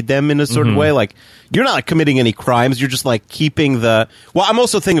would need them in a sort of way. Like you're not committing any crimes. You're just like keeping well, I'm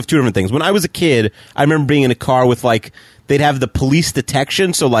also thinking of two different things. When I was a kid, I remember being in a car with like, they'd have the police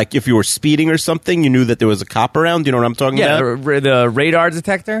detection. So like if you were speeding or something, you knew that there was a cop around. You know what I'm talking about? Yeah, the radar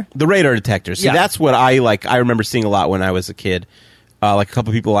detector? The radar detector. See, that's what I remember seeing a lot when I was a kid. Like a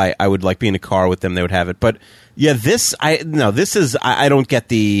couple of people I would like be in a car with them, they would have it. But yeah, I don't get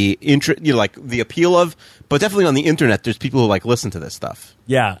the interest, like the appeal of, but definitely on the internet, there's people who like listen to this stuff.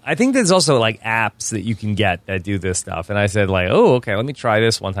 Yeah, I think there's also like apps that you can get that do this stuff. And I said like, oh, okay, let me try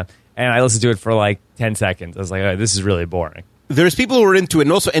this one time. And I listened to it for like 10 seconds. I was like, oh, this is really boring. There's people who are into it.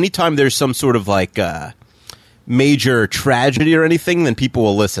 And also anytime there's some sort of like, major tragedy or anything, then people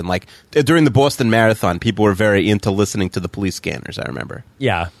will listen. Like during the Boston Marathon, people were very into listening to the police scanners, I remember.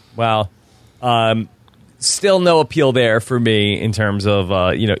 Yeah, well, still no appeal there for me in terms of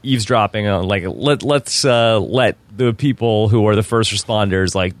eavesdropping on like let's let the people who are the first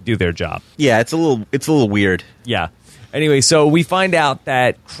responders like do their job. Yeah, it's a little weird. Yeah. Anyway, so we find out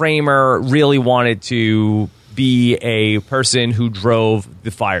that Kramer really wanted to be a person who drove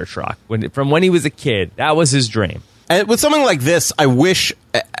the fire truck from when he was a kid. That was his dream. And with something like this, I wish,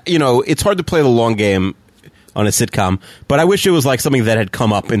 it's hard to play the long game on a sitcom, but I wish it was like something that had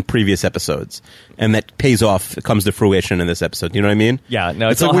come up in previous episodes and that pays off, comes to fruition in this episode. You know what I mean? Yeah, no,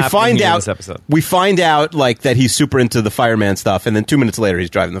 it's all like happening in this episode. We find out like that he's super into the fireman stuff, and then 2 minutes later he's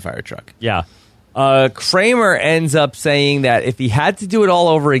driving the fire truck. Yeah. Kramer ends up saying that if he had to do it all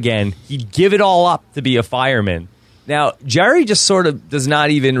over again, he'd give it all up to be a fireman. Now, Jerry just sort of does not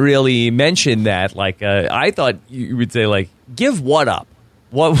even really mention that. Like, I thought you would say, like, give what up?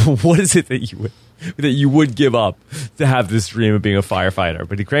 What is it that you would? that you would give up to have this dream of being a firefighter.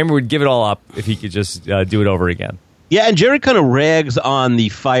 But Kramer would give it all up if he could just do it over again. Yeah, and Jerry kind of rags on the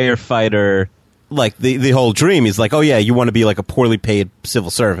firefighter, like the whole dream. He's like, oh, yeah, you want to be like a poorly paid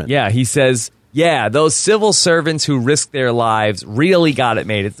civil servant. Yeah, he says, yeah, those civil servants who risk their lives really got it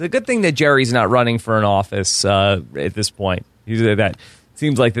made. It's a good thing that Jerry's not running for an office at this point. That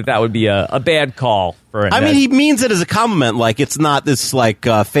seems like that would be a bad call for him. I mean, he means it as a compliment. Like, it's not this, like,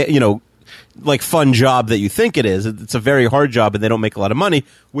 like fun job that you think it is. It's a very hard job, and they don't make a lot of money,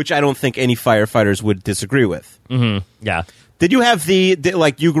 which I don't think any firefighters would disagree with. Mm-hmm. Yeah. Did you have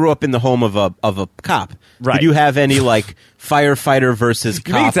like you grew up in the home of a cop? Right. Did you have any like firefighter versus cop?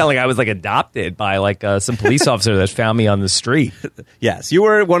 You make it sound like I was like adopted by like some police officer that found me on the street. Yes, you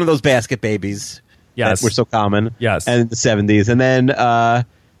were one of those basket babies. Yes, that were so common. Yes, and in the 70s, and then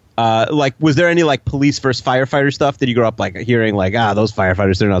like, was there any like police versus firefighter stuff? Did you grow up like hearing like, those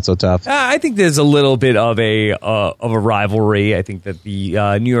firefighters, they're not so tough? I think there's a little bit of a rivalry. I think that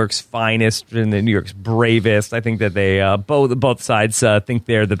the New York's finest and the New York's bravest, I think that they both sides think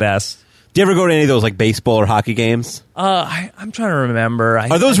they're the best. Do you ever go to any of those like baseball or hockey games? I'm trying to remember.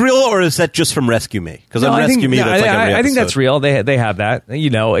 Are those real, or is that just from Rescue Me? Because on Rescue Me, that's like every I think that's real. They have that. You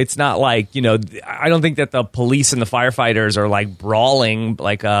know, it's not like, I don't think that the police and the firefighters are like brawling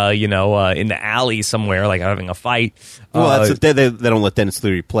like in the alley somewhere, like having a fight. Well, they don't let Dennis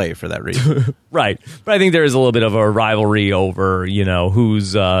Leary play for that reason, right? But I think there is a little bit of a rivalry over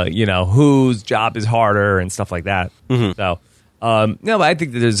whose job is harder and stuff like that. Mm-hmm. So. No, but I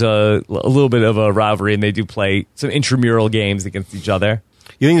think that there's a little bit of a rivalry, and they do play some intramural games against each other.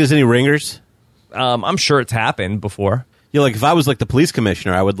 You think there's any ringers? I'm sure it's happened before. Yeah, like if I was like the police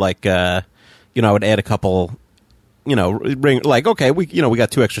commissioner, I would like, I would add a couple, ring. Like, okay, we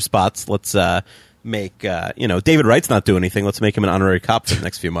got 2 extra spots. Let's make, David Wright's not doing anything. Let's make him an honorary cop for the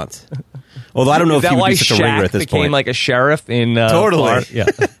next few months. Although I don't know if he would be such a ringer at this point. Became like a sheriff in totally. Yeah,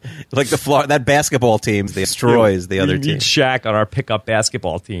 like that basketball team destroys the other team. We need Shaq on our pickup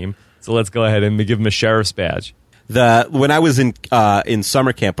basketball team, so let's go ahead and give him a sheriff's badge. When I was in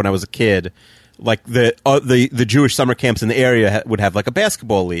summer camp when I was a kid, like the Jewish summer camps in the area would have like a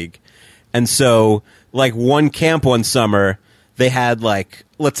basketball league, and so like one camp one summer they had like,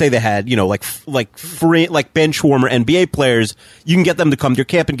 let's say they had, like free, like bench warmer NBA players. You can get them to come to your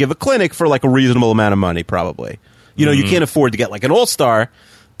camp and give a clinic for like a reasonable amount of money, probably. You can't afford to get like an all-star,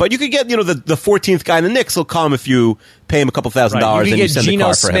 but you could get, the 14th guy in the Knicks will come if you pay him a couple $1,000 and you send a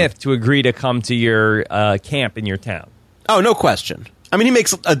car for him. Geno Smith to agree to come to your camp in your town. Oh, no question. I mean, he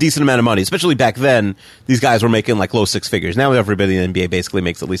makes a decent amount of money, especially back then. These guys were making like low 6 figures. Now everybody in the NBA basically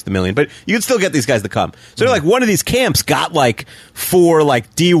makes at least $1 million, but you can still get these guys to come. So like one of these camps got like 4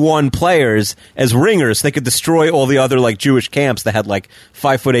 like D1 players as ringers. So they could destroy all the other like Jewish camps that had like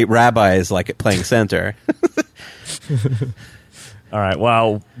 5'8" rabbis like playing center. All right.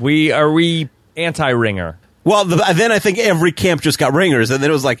 Well, are we anti-ringer? Well, then I think every camp just got ringers, and then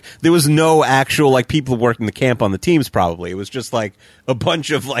it was like there was no actual like people working the camp on the teams. Probably it was just like a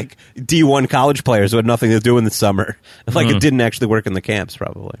bunch of like D1 college players who had nothing to do in the summer. Like it didn't actually work in the camps,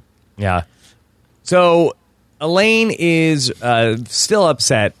 probably. Yeah. So Elaine is still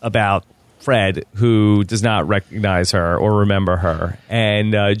upset about Fred, who does not recognize her or remember her,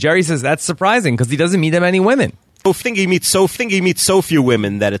 and Jerry says that's surprising because he doesn't meet that many women. I think he meets so few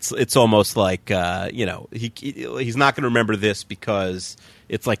women that it's almost like he's not going to remember this because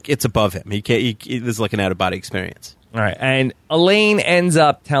it's like it's above him. This is like an out of body experience. All right, and Elaine ends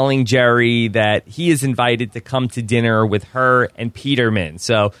up telling Jerry that he is invited to come to dinner with her and Peterman.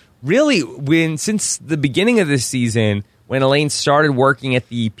 So really, since the beginning of this season, when Elaine started working at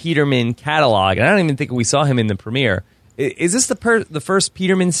the Peterman catalog, and I don't even think we saw him in the premiere. Is this the first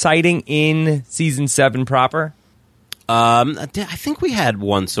Peterman sighting in season 7 proper? I think we had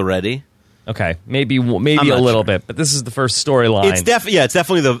once already. Okay, maybe a little bit, but this is the first storyline. It's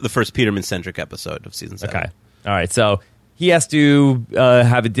definitely the first Peterman-centric episode of season 7. Okay, all right. So he has to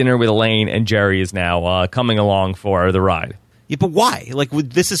have a dinner with Elaine, and Jerry is now coming along for the ride. Yeah, but why? Like,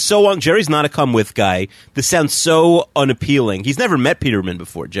 this is so Jerry's not a come-with guy. This sounds so unappealing. He's never met Peterman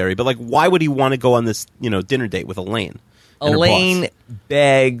before, Jerry. But like, why would he want to go on this dinner date with Elaine? Elaine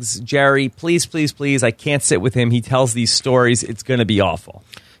begs Jerry, please, please, please, I can't sit with him. He tells these stories. It's going to be awful.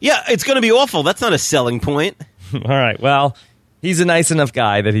 Yeah, it's going to be awful. That's not a selling point. All right, well, he's a nice enough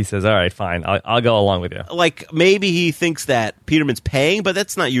guy that he says, all right, fine, I'll go along with you. Like, maybe he thinks that Peterman's paying, but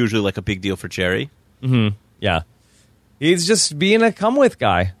that's not usually like a big deal for Jerry. Mm-hmm, yeah. He's just being a come-with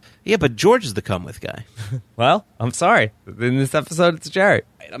guy. Yeah, but George is the come-with guy. Well, I'm sorry. In this episode, it's Jerry.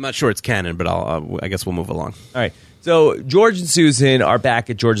 I'm not sure it's canon, but I guess we'll move along. All right. So George and Susan are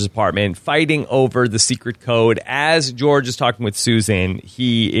back at George's apartment fighting over the secret code. As George is talking with Susan,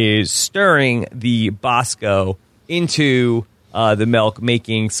 he is stirring the Bosco into the milk,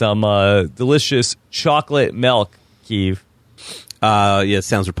 making some delicious chocolate milk, Keeve. Yeah, it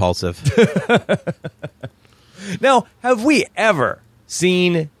sounds repulsive. Now, have we ever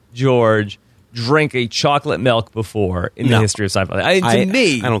seen George drink a chocolate milk before in the history of sci-fi?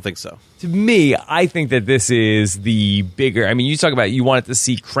 I don't think so. To me, I think that this is the bigger. I mean, you talk about you wanted to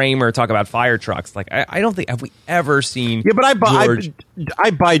see Kramer talk about fire trucks. Like, I don't think have we ever seen? Yeah, but George?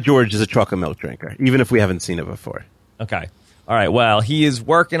 I buy George as a chocolate milk drinker, even if we haven't seen it before. Okay, all right. Well, he is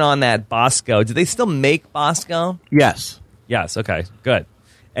working on that Bosco. Do they still make Bosco? Yes. Yes. Okay. Good.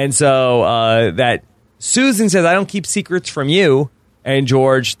 And so that Susan says, "I don't keep secrets from you." And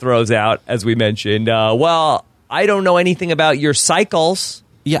George throws out, as we mentioned, well, I don't know anything about your cycles.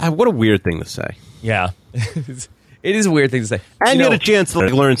 Yeah, what a weird thing to say. Yeah. It is a weird thing to say. And you had a chance to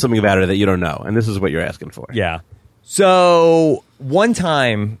learn something about her that you don't know, and this is what you're asking for. Yeah. So one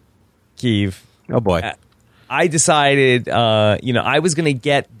time, Keeve. Oh, boy. I decided, I was going to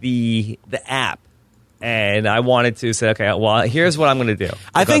get the app. And I wanted to say, okay, well, here's what I'm going to do.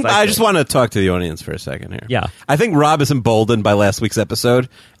 I just want to talk to the audience for a second here. Yeah. I think Rob is emboldened by last week's episode,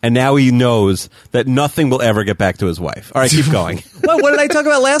 and now he knows that nothing will ever get back to his wife. All right, keep going. What did I talk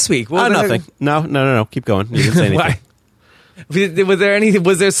about last week? Nothing. No. Keep going. You didn't say anything.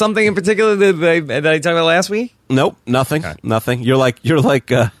 Was there something in particular that I talked about last week? Nope, nothing. Okay. Nothing. You're like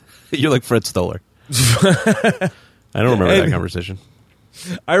Fred Stoller. I don't remember that conversation.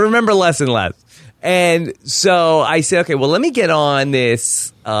 I remember less and less. And so I said, okay, well, let me get on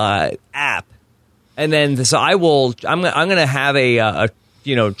this app, and then so I'm going to have a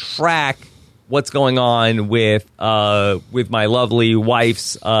track what's going on with my lovely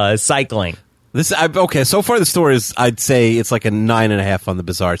wife's cycling. Okay, so far the story is, I'd say it's like a 9.5 on the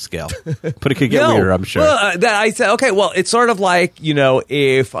bizarre scale, but it could get weirder, I'm sure. Well, I said, okay, well, it's sort of like,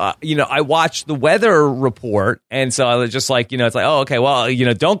 if, I watched the weather report, and so I was just like, it's like, oh, okay, well,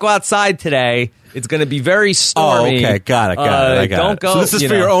 don't go outside today. It's going to be very stormy. Oh, okay, got it. I got don't it. go. So this is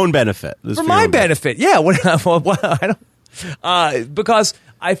for your own benefit. For my benefit, yeah. I don't, because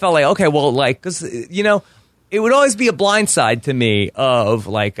I felt like, okay, well, like, because, it would always be a blindside to me of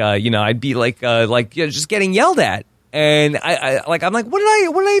like, I'd be just getting yelled at, and I'm like, what did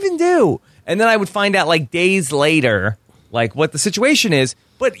I even do? And then I would find out like days later, like what the situation is.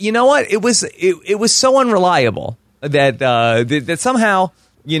 But you know what? It was so unreliable that that somehow,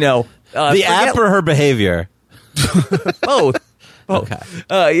 the app or her behavior, both. Okay.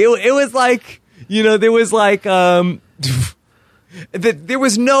 It was like, there was like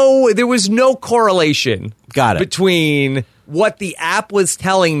there was no correlation. Got it. Between what the app was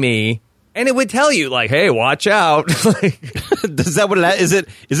telling me, and it would tell you like, "Hey, watch out!" Is that what it is? Is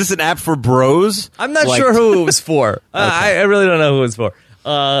this an app for bros? I'm not sure who it was for. Okay. I really don't know who it was for.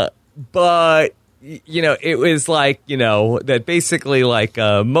 But it was like that basically like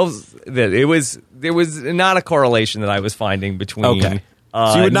there was not a correlation that I was finding between okay.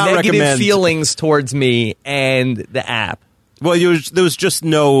 So you would not negative recommend feelings towards me and the app. Well, there was just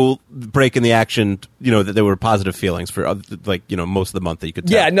no break in the action, that there were positive feelings for, most of the month that you could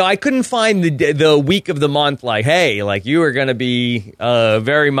tell. Yeah, no, I couldn't find the week of the month, like, hey, like, you are going to be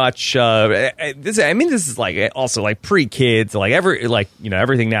very much, this is, like, also, like, pre-kids, like,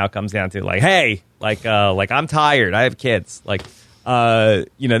 everything now comes down to, like, hey, like, I'm tired, I have kids, like,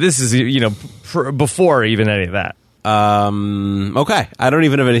 this is, before even any of that. Okay, I don't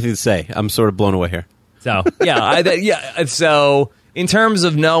even have anything to say. I'm sort of blown away here. So So in terms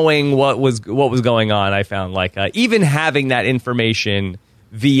of knowing what was going on, I found like even having that information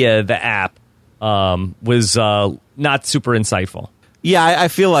via the app was not super insightful. Yeah, I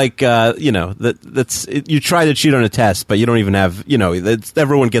feel like that's you try to cheat on a test, but you don't even have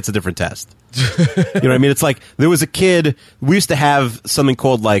everyone gets a different test. You know what I mean? It's like there was a kid. We used to have something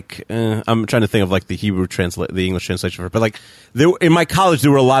called like I'm trying to think of like the English translation for it, but like in my college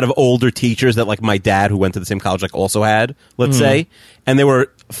there were a lot of older teachers that like my dad who went to the same college like also had, let's say, and they were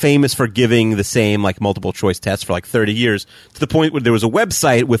famous for giving the same like multiple choice tests for like 30 years to the point where there was a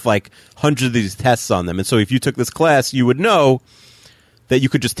website with like hundreds of these tests on them, and so if you took this class, you would know that you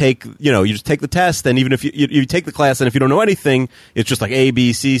could just take, you just take the test, and even if you take the class, and if you don't know anything, it's just like A,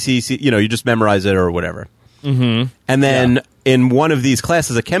 B, C, C, C, you just memorize it or whatever. Mm-hmm. And then in one of these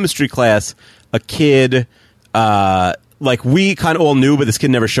classes, a chemistry class, a kid, like we kind of all knew, but this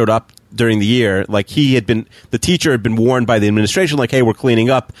kid never showed up during the year. Like the teacher had been warned by the administration, like, hey, we're cleaning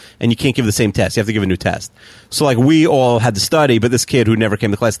up, and you can't give the same test. You have to give a new test. So like we all had to study, but this kid who never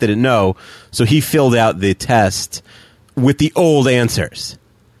came to class didn't know, so he filled out the test with the old answers.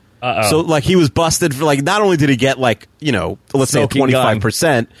 Uh-oh. So like he was busted for like, not only did he get like, let's say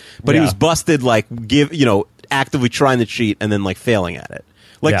 25%, but he was busted like actively trying to cheat and then like failing at it.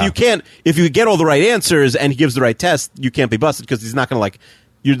 Like you can't, if you get all the right answers and he gives the right test, you can't be busted because he's not going to like,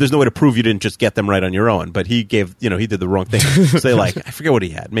 there's no way to prove you didn't just get them right on your own. But he gave, he did the wrong thing. So like, I forget what he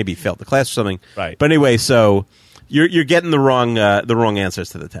had. Maybe he failed the class or something. Right. But anyway, so you're getting the wrong answers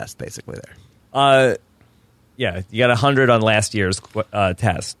to the test basically there. Yeah, you got 100 on last year's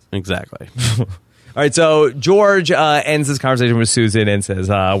test. Exactly. All right, so George ends this conversation with Susan and says,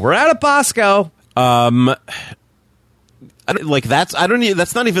 "We're out of Bosco."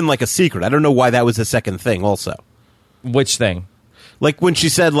 That's not even like a secret. I don't know why that was the second thing. Also, which thing? Like when she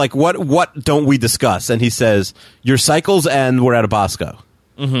said, like, what don't we discuss? And he says, your cycles and we're out of Bosco.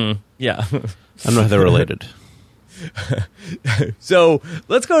 Mm-hmm. Yeah. I don't know how they're related. So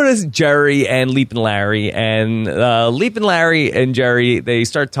let's go to Jerry and Leap and Larry. And Leap and Larry and Jerry, they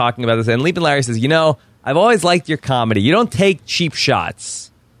start talking about this. And Leap and Larry says, I've always liked your comedy. You don't take cheap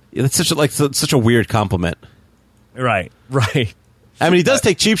shots. Yeah, that's such a weird compliment. Right. I mean, he does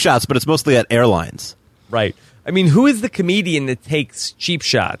take cheap shots, but it's mostly at airlines. Right. I mean, who is the comedian that takes cheap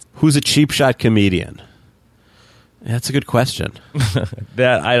shots? Who's a cheap shot comedian? Yeah, that's a good question.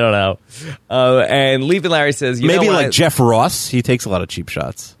 That I don't know. And Leap and Larry says, maybe like Jeff Ross. He takes a lot of cheap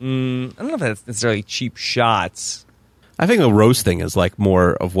shots. I don't know if that's necessarily cheap shots. I think the roasting is like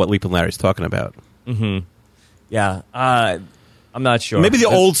more of what Leap and Larry's talking about. Mm-hmm. Yeah. I'm not sure. Maybe the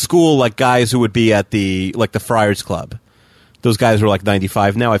old school like guys who would be at the Friars Club. Those guys were like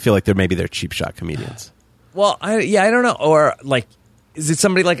 95 now. I feel like they're cheap shot comedians. Well, I don't know. Or like, is it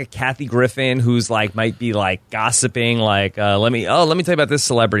somebody like a Kathy Griffin who's like might be like gossiping? Like, let me tell you about this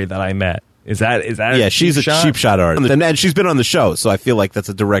celebrity that I met. Is that? Yeah, she's a cheap shot artist, and she's been on the show, so I feel like that's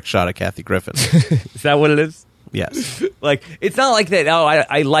a direct shot at Kathy Griffin. Is that what it is? Yes. Like, it's not like that. Oh,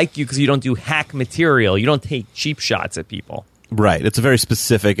 I like you because you don't do hack material. You don't take cheap shots at people. Right. It's a very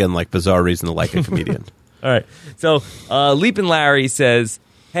specific and like bizarre reason to like a comedian. All right. So Leap and Larry says,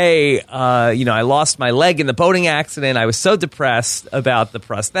 hey, I lost my leg in the boating accident. I was so depressed about the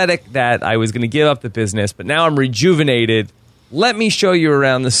prosthetic that I was going to give up the business, but now I'm rejuvenated. Let me show you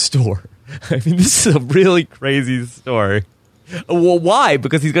around the store. I mean, this is a really crazy story. Well, why?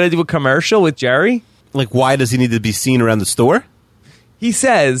 Because he's going to do a commercial with Jerry? Like, why does he need to be seen around the store? He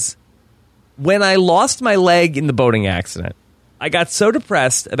says, when I lost my leg in the boating accident, I got so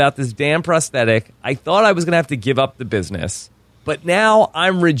depressed about this damn prosthetic, I thought I was going to have to give up the business. But now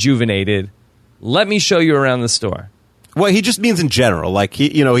I'm rejuvenated. Let me show you around the store. Well, he just means in general. Like,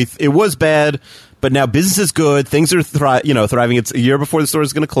 it was bad, but now business is good. Things are thriving. It's a year before the store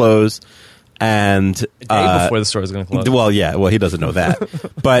is going to close. And a day before the store is going to close. Well, yeah. Well, he doesn't know that.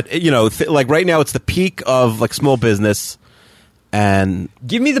 But, like right now it's the peak of like small business. And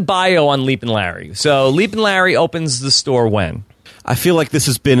give me the bio on Leap and Larry. So Leap and Larry opens the store when? I feel like this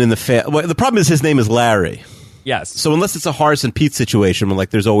has been in the problem is his name is Larry. Yes. So unless it's a Horace and Pete situation, where like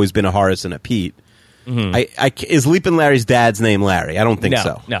there's always been a Horace and a Pete, is Leap and Larry's dad's name Larry? I don't think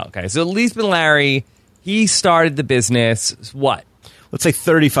so. No. Okay. So Leap and Larry, he started the business. What? Let's say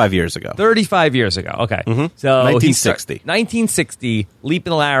 35 years ago. 35 years ago. Okay. Mm-hmm. So 1960. 1960. Leap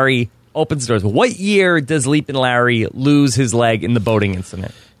and Larry opens doors. What year does Leap and Larry lose his leg in the boating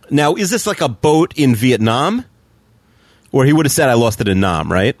incident? Now, is this like a boat in Vietnam? Or he would have said, I lost it in Nam,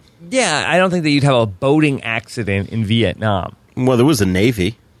 right? Yeah, I don't think that you'd have a boating accident in Vietnam. Well, there was a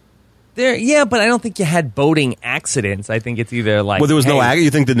Navy. Yeah, but I don't think you had boating accidents. I think it's either like... Well, there was no... You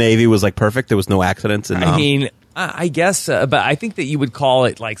think the Navy was like perfect? There was no accidents in Nam? I mean, I guess, but I think that you would call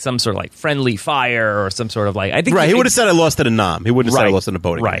it like some sort of like friendly fire or some sort of like... I think right, he would have said I lost it in Nam. He wouldn't have said I lost it in a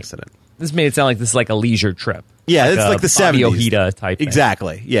boating accident. This made it sound like this is like a leisure trip. Yeah, it's like the 70s. Ojeda type thing.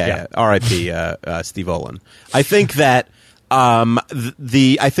 Exactly. Yeah. R.I.P. Steve Olin. I think that...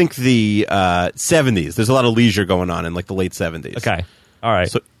 the 70s. There's a lot of leisure going on in like the late 70s. Okay, all right.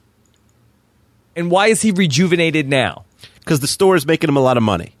 So, and why is he rejuvenated now? Because the store is making him a lot of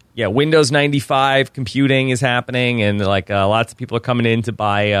money. Yeah, Windows 95 computing is happening, and like lots of people are coming in to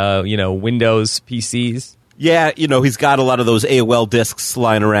buy Windows PCs. Yeah, he's got a lot of those AOL discs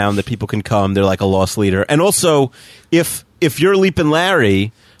lying around that people can come. They're like a loss leader. And also, if you're Leap and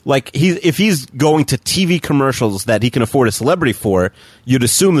Larry. Like, if he's going to TV commercials that he can afford a celebrity for, you'd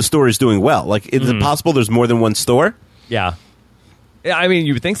assume the store is doing well. Like, is it possible there's more than one store? Yeah. I mean,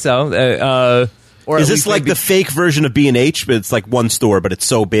 you would think so. Or is this like the fake version of B&H, but it's like one store, but it's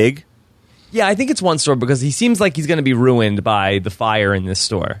so big? Yeah, I think it's one store because he seems like he's going to be ruined by the fire in this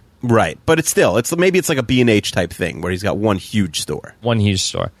store. Right, but maybe it's like a B&H type thing where he's got one huge store. One huge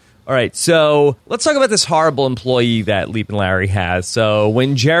store. All right, so let's talk about this horrible employee that Leap and Larry has. So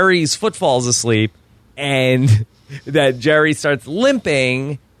when Jerry's foot falls asleep and that Jerry starts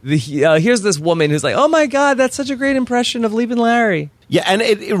limping, here's this woman who's like, oh my God, that's such a great impression of Leap and Larry. Yeah, and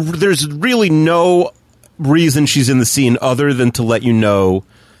there's really no reason she's in the scene other than to let you know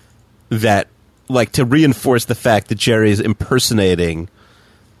that, like, to reinforce the fact that Jerry is impersonating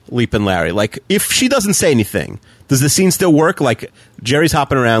Leap and Larry. Like, if she doesn't say anything, does the scene still work? Like, Jerry's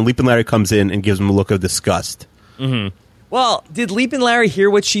hopping around, Leap and Larry comes in and gives him a look of disgust. Mm-hmm. Well, did Leap and Larry hear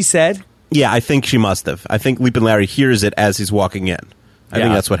what she said? Yeah, I think she must have. I think Leap and Larry hears it as he's walking in. I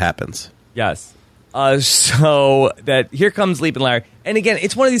think that's what happens. Yes. So that here comes Leap and Larry. And again,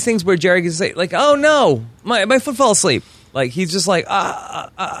 it's one of these things where Jerry can say, like, oh no, my foot fell asleep. Like, he's just like,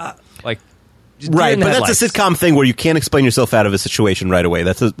 like, right, but that's a sitcom thing where you can't explain yourself out of a situation right away.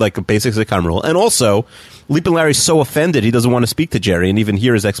 That's like a basic sitcom rule. And also, Leap and Larry's so offended he doesn't want to speak to Jerry and even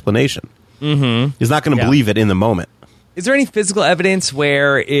hear his explanation. Mm-hmm. He's not going to believe it in the moment. Is there any physical evidence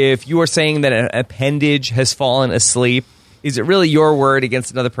where if you are saying that an appendage has fallen asleep, is it really your word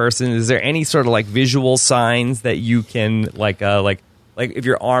against another person? Is there any sort of like visual signs that you can like if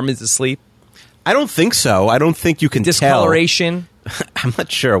your arm is asleep? I don't think so. I don't think you can discoloration. I'm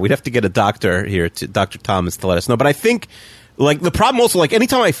not sure. We'd have to get a doctor here, Dr. Thomas, to let us know. But I think, like, the problem also, like,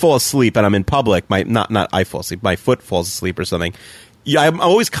 anytime I fall asleep and I'm in public, not I fall asleep, my foot falls asleep or something. Yeah, I'm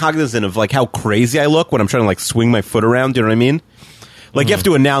always cognizant of like how crazy I look when I'm trying to like swing my foot around. Do you know what I mean? Like, you have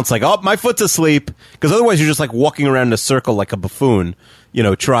to announce, like, oh, my foot's asleep, because otherwise you're just like walking around in a circle like a buffoon,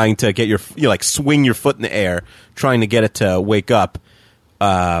 trying to get like swing your foot in the air, trying to get it to wake up.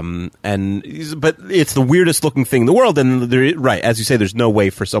 But it's the weirdest looking thing in the world, and right, as you say, there's no way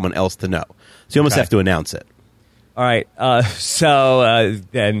for someone else to know, so you almost have to announce it. All right,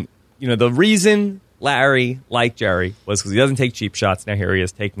 then the reason Larry liked Jerry was because he doesn't take cheap shots. Now here he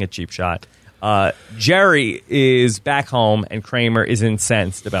is taking a cheap shot. Jerry is back home, and Kramer is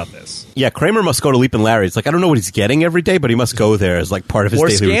incensed about this. Yeah, Kramer must go to Leap and Larry. It's like, I don't know what he's getting every day, but he must go there as like part of his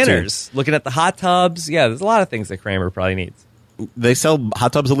daily scanners, routine. Looking at the hot tubs. Yeah, there's a lot of things that Kramer probably needs. They sell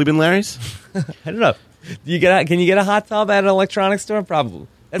hot tubs at Leap and Larry's? I don't know. Can you get a hot tub at an electronics store? Probably.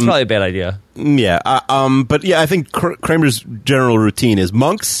 That's probably a bad idea. Yeah. But yeah, I think Kramer's general routine is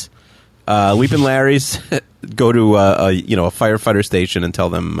Monks, Leap and Larry's, go to a firefighter station and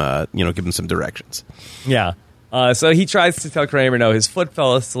tell them, give them some directions. Yeah. So he tries to tell Kramer, no, his foot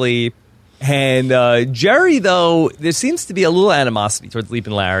fell asleep. And Jerry, though, there seems to be a little animosity towards Leap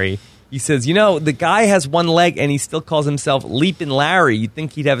and Larry. He says, the guy has one leg and he still calls himself Leap and Larry. You'd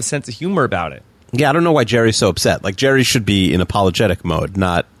think he'd have a sense of humor about it. Yeah, I don't know why Jerry's so upset. Like, Jerry should be in apologetic mode,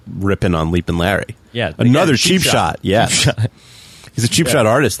 not ripping on Leap and Larry. Yeah. Another cheap shot. Yes. He's a cheap shot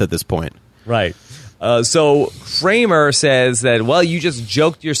artist at this point. Right. So Kramer says that, well, you just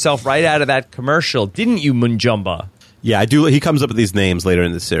joked yourself right out of that commercial, didn't you, Munjumba? Yeah, I do. He comes up with these names later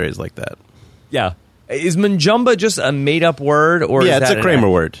in the series like that. Yeah. Is Munjumba just a made-up word? Or yeah, it's a Kramer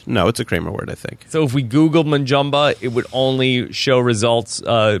word. No, it's a Kramer word, I think. So if we Google Munjumba, it would only show results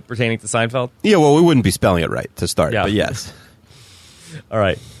pertaining to Seinfeld? Yeah, well, we wouldn't be spelling it right to start, but yes. All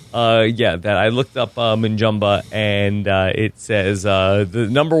right. That I looked up Munjumba, and it says the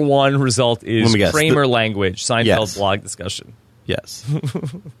number one result is Kramer language, Seinfeld blog discussion. Yes.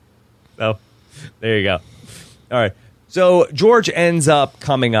 So, there you go. All right. So George ends up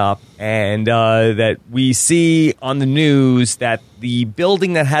coming up, and that we see on the news that the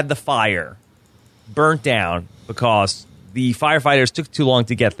building that had the fire burnt down because the firefighters took too long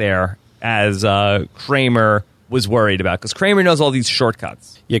to get there, as Kramer was worried about, because Kramer knows all these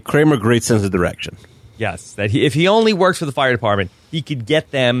shortcuts. Yeah, Kramer, great sense of direction. Yes, that if he only works for the fire department, he could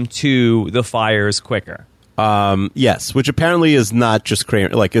get them to the fires quicker. Yes, which apparently is not just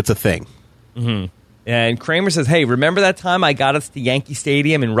Kramer, like, it's a thing. Mm-hmm. And Kramer says, hey, remember that time I got us to Yankee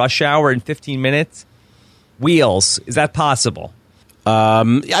Stadium in rush hour in 15 minutes? Wheels. Is that possible? I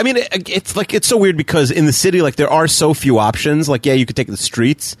mean, it's so weird because in the city, like, there are so few options. Like, yeah, you could take the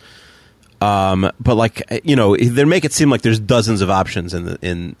streets. But like, they make it seem like there's dozens of options in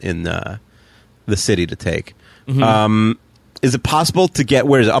the city to take. Mm-hmm. Is it possible to get,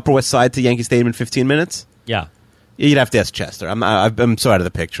 where is it, Upper West Side to Yankee Stadium in 15 minutes? Yeah. You'd have to ask Chester. I'm so out of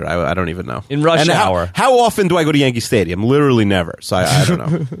the picture. I don't even know. In rush hour. How often do I go to Yankee Stadium? Literally never. So I don't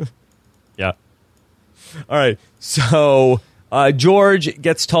know. Yeah. All right. So George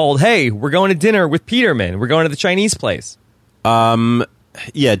gets told, hey, we're going to dinner with Peterman. We're going to the Chinese place.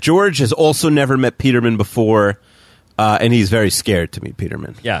 Yeah, George has also never met Peterman before. And he's very scared to meet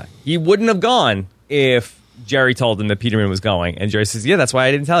Peterman. Yeah, he wouldn't have gone if Jerry told him that Peterman was going. And Jerry says, yeah, that's why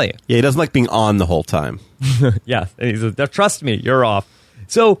I didn't tell you. Yeah, he doesn't like being on the whole time. Yeah, and he says, trust me, you're off.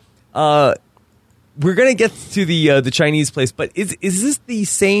 So we're going to get to the Chinese place, but is this the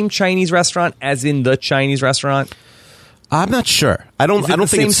same Chinese restaurant as in the Chinese restaurant? I'm not sure. I don't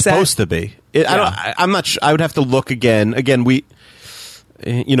think it's supposed to be. I'm not sure. I would have to look again. Again, we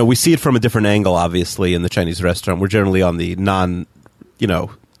see it from a different angle, obviously, in the Chinese restaurant. We're generally on the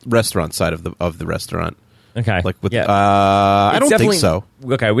restaurant side of the restaurant. Okay. I don't think so.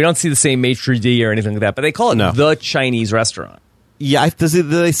 Okay, we don't see the same maitre d' or anything like that, but they call it the Chinese restaurant. Yeah, do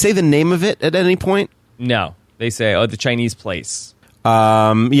they say the name of it at any point? No, they say the Chinese place.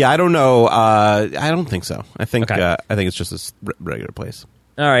 Yeah, I don't know. I don't think so. I think it's just a regular place.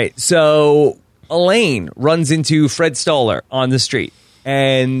 All right, so Elaine runs into Fred Stoller on the street,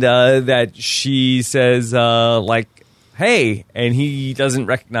 and that she says hey, and he doesn't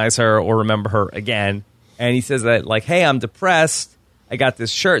recognize her or remember her again. And he says that, hey, I'm depressed. I got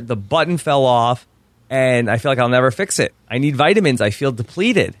this shirt. The button fell off, and I feel like I'll never fix it. I need vitamins. I feel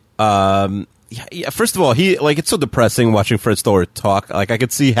depleted. Yeah, first of all, it's so depressing watching Fred Stoller talk. I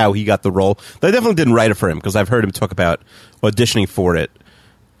could see how he got the role. They definitely didn't write it for him because I've heard him talk about auditioning for it.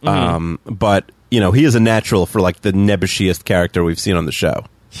 Mm-hmm. But, he is a natural for, the nebbishiest character we've seen on the show.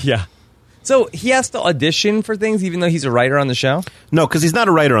 Yeah. So he has to audition for things even though he's a writer on the show? No, because he's not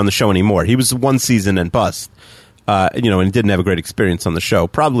a writer on the show anymore. He was one season and bust, and he didn't have a great experience on the show,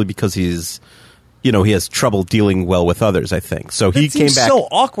 probably because he's, he has trouble dealing well with others, I think. So he came back. So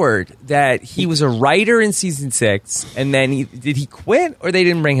awkward that he was a writer in season 6, and then did he quit or they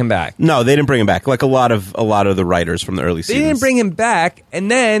didn't bring him back? No, they didn't bring him back. Like a lot of the writers from the early seasons. They didn't bring him back,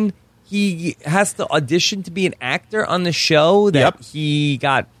 and then he has to audition to be an actor on the show that he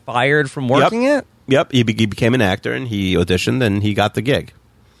got fired from working at? Yep, he became an actor, and he auditioned, and he got the gig.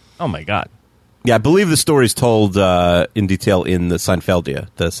 Oh, my God. Yeah, I believe the story's told in detail in the Seinfeldia,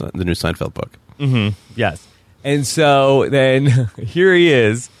 the new Seinfeld book. Mm-hmm. Yes. And so then here he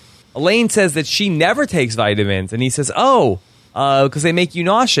is. Elaine says that she never takes vitamins, and he says, because they make you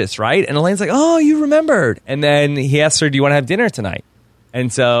nauseous, right? And Elaine's like, oh, you remembered. And then he asks her, do you want to have dinner tonight?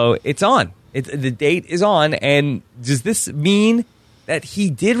 And so it's on. The date is on. And does this mean that he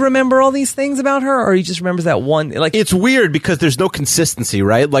did remember all these things about her, or he just remembers that one? It's weird because there's no consistency,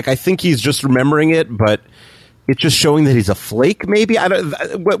 right? I think he's just remembering it, but it's just showing that he's a flake, maybe?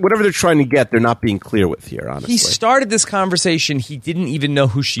 Whatever they're trying to get, they're not being clear with here, honestly. He started this conversation, he didn't even know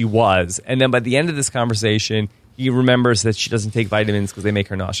who she was. And then by the end of this conversation, he remembers that she doesn't take vitamins because they make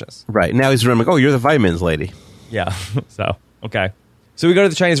her nauseous. Right. Now he's remembering, you're the vitamins lady. Yeah. So, okay. So we go to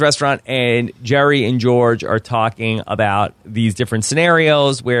the Chinese restaurant, and Jerry and George are talking about these different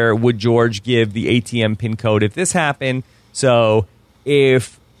scenarios. Where would George give the ATM PIN code if this happened? So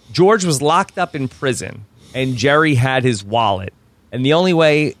if George was locked up in prison and Jerry had his wallet, and the only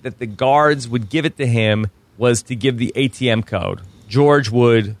way that the guards would give it to him was to give the ATM code, George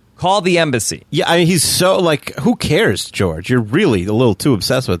would call the embassy. Yeah, he's so, who cares, George? You're really a little too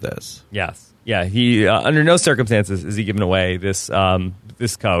obsessed with this. Yes. Yeah, he under no circumstances is he giving away this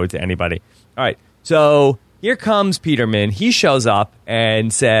code to anybody. All right, so here comes Peterman. He shows up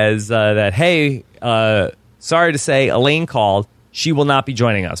and says that, hey, sorry to say, Elaine called. She will not be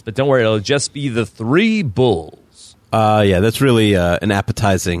joining us, but don't worry, it'll just be the 3 bulls. Yeah, that's really an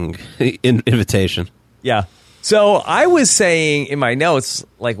appetizing invitation. Yeah. So I was saying in my notes,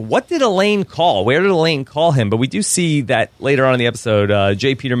 what did Elaine call? Where did Elaine call him? But we do see that later on in the episode,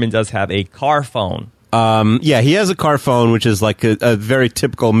 Jay Peterman does have a car phone. Yeah, he has a car phone, which is a very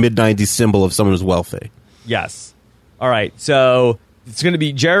typical mid-90s symbol of someone who's wealthy. Yes. All right, so it's going to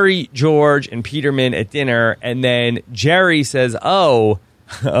be Jerry, George, and Peterman at dinner, and then Jerry says,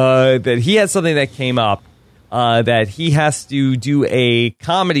 that he has something that came up, that he has to do a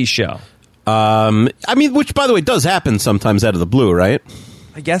comedy show. Which, by the way, does happen sometimes out of the blue, right?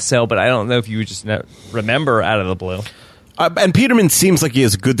 I guess so, but I don't know if you would just remember out of the blue. And Peterman seems like he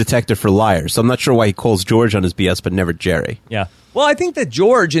is a good detective for liars, so I'm not sure why he calls George on his BS, but never Jerry. Yeah. Well, I think that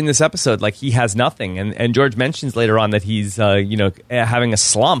George in this episode, he has nothing. And George mentions later on that he's, having a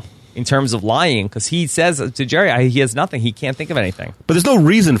slump in terms of lying, because he says to Jerry, he has nothing. He can't think of anything. But there's no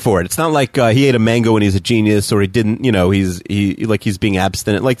reason for it. It's not like he ate a mango and he's a genius, or he didn't, he's being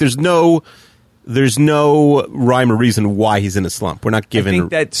abstinent. There's no rhyme or reason why he's in a slump. We're not given. I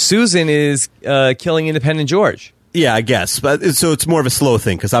think that Susan is killing Independent George. Yeah, I guess. But so it's more of a slow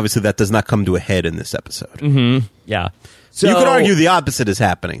thing, because obviously that does not come to a head in this episode. Mm-hmm. Yeah. So you could argue the opposite is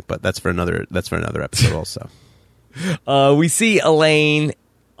happening, but that's for another episode also. We see Elaine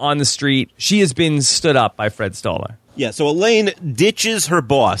on the street. She has been stood up by Fred Stoller. Yeah, so Elaine ditches her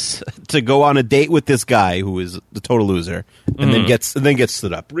boss to go on a date with this guy who is the total loser, and then gets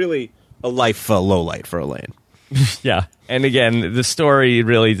stood up. Really, a life low light for Elaine. Yeah, and again, the story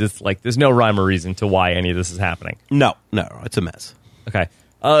really just like there's no rhyme or reason to why any of this is happening. No, it's a mess. Okay.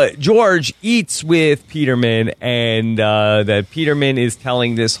 George eats with Peterman, and that Peterman is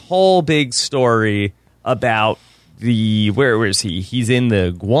telling this whole big story about where is he? He's in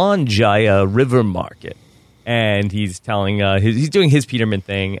the Guanjaya River Market, and he's telling he's doing his Peterman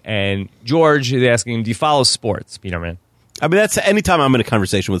thing, and George is asking him, "Do you follow sports, Peterman?" I mean, that's anytime I'm in a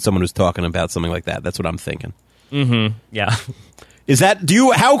conversation with someone who's talking about something like that. That's what I'm thinking. Mm-hmm. Yeah.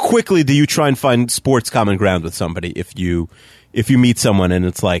 How quickly do you try and find sports common ground with somebody if you meet someone and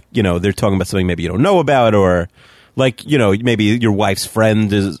it's like, they're talking about something maybe you don't know about, or like, maybe your wife's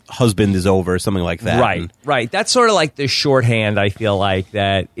husband is over or something like that. Right. That's sort of like the shorthand, I feel like,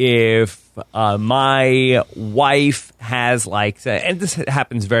 that if my wife has like, and this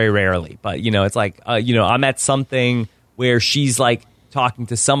happens very rarely, but it's like, I'm at something where she's like talking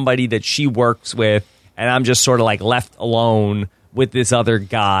to somebody that she works with, and I'm just sort of like left alone with this other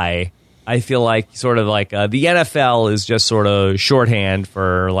guy. I feel like sort of like the NFL is just sort of shorthand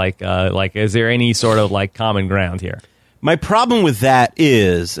for like is there any sort of like common ground here? My problem with that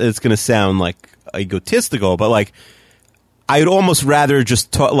is, it's going to sound like egotistical, but like I'd almost rather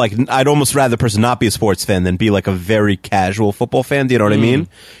the person not be a sports fan than be like a very casual football fan. Do you know what I mean?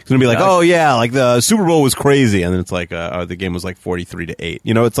 It's going to be like, oh yeah, like the Super Bowl was crazy, and then it's like the game was like 43-8.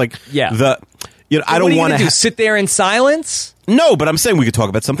 It's like I don't want to sit there in silence. No, but I'm saying we could talk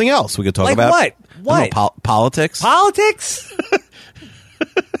about something else. We could talk about what? What? Politics. Politics?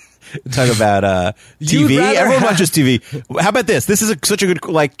 Talk about TV. Everyone watches TV. How about this? This is such a good,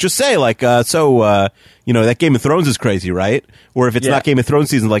 just say, that Game of Thrones is crazy, right? Or if it's not Game of Thrones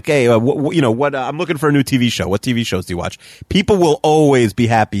season, like, hey, what? I'm looking for a new TV show. What TV shows do you watch? People will always be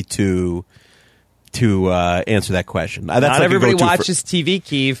happy to answer that question. That's Not everybody watches TV,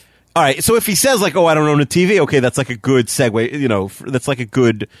 Keeve. All right, so if he says like, "Oh, I don't own a TV," okay, that's like a good segue. That's like a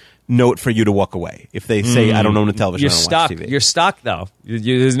good note for you to walk away. If they say, "I don't own a television," you're I don't stuck. watch TV. You're stuck, though.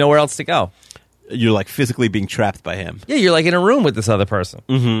 There's nowhere else to go. You're like physically being trapped by him. Yeah, you're like in a room with this other person.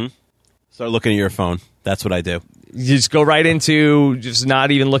 Mm-hmm. Start looking at your phone. That's what I do. You just go right into just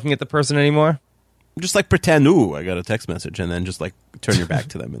not even looking at the person anymore. Just like pretend, I got a text message, and then just like turn your back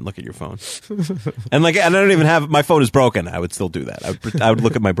to them and look at your phone. And I don't even have my phone is broken. I would still do that. I would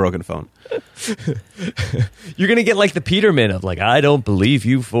look at my broken phone. You're gonna get like the Peterman of like, I don't believe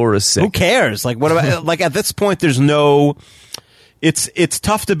you for a second. Who cares? Like, what about like at this point? There's no. It's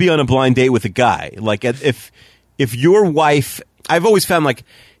tough to be on a blind date with a guy. Like if your wife, I've always found like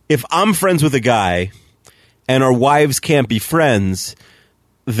if I'm friends with a guy, and our wives can't be friends,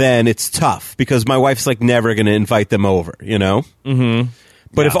 then it's tough because my wife's like never going to invite them over, Mm-hmm.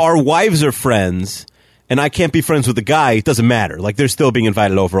 But if our wives are friends and I can't be friends with the guy, it doesn't matter. Like they're still being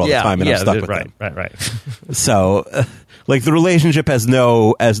invited over all the time, and I'm stuck with them. Right. So, like the relationship has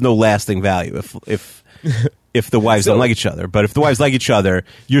no lasting value if the wives don't like each other. But if the wives like each other,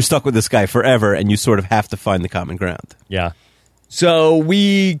 you're stuck with this guy forever, and you sort of have to find the common ground. Yeah. So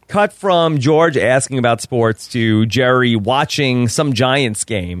we cut from George asking about sports to Jerry watching some Giants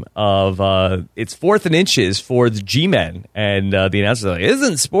game of it's 4th and inches for the G-Men. And the announcer's like,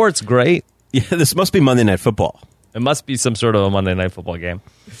 isn't sports great? Yeah, this must be Monday Night Football. It must be some sort of a Monday Night Football game.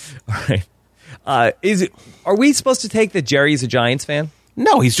 All right. Are we supposed to take that Jerry's a Giants fan?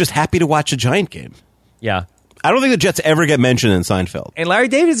 No, he's just happy to watch a Giant game. Yeah. I don't think the Jets ever get mentioned in Seinfeld. And Larry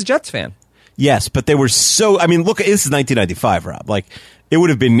David is a Jets fan. Yes, but they were so... I mean, look, this is 1995, Rob. Like, it would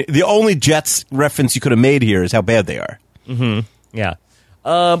have been... The only Jets reference you could have made here is how bad they are. Mm-hmm. Yeah.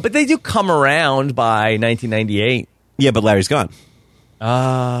 But they do come around by 1998. Yeah, but Larry's gone.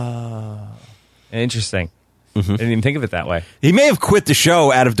 Interesting. Mm-hmm. I didn't even think of it that way. He may have quit the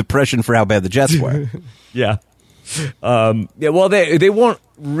show out of depression for how bad the Jets were. Yeah. Well, they won't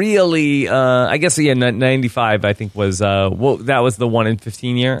really. I guess 95. I think was that was the 1 in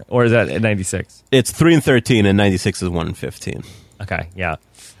 15 year, or is that 96? It's 3 and 13, and 96 is 1 in 15. Okay, yeah.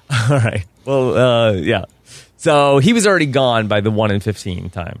 All right. Well, yeah. So he was already gone by the 1 in 15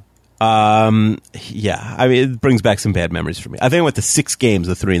 time. Yeah. I mean, it brings back some bad memories for me. I think I went to 6 games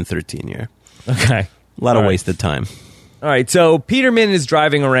the 3 and 13 year. Okay. A lot of wasted time. All right, so Peterman is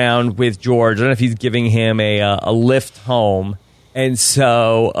driving around with George. I don't know if he's giving him a lift home. And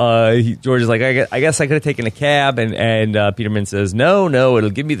so George is like, I guess I could have taken a cab. And Peterman says, no,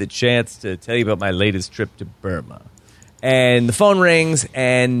 it'll give me the chance to tell you about my latest trip to Burma. And the phone rings,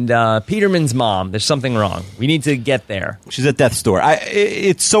 and Peterman's mom, there's something wrong. We need to get there. She's at death's door.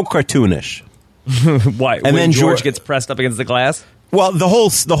 It's so cartoonish. Why? And then George gets pressed up against the glass? Well, the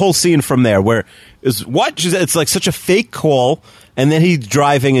whole scene from there where it's like such a fake call, and then he's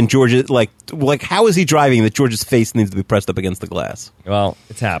driving and George is like how is he driving that George's face needs to be pressed up against the glass? Well,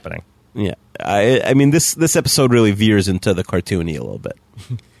 it's happening. Yeah. I mean, this episode really veers into the cartoony a little bit.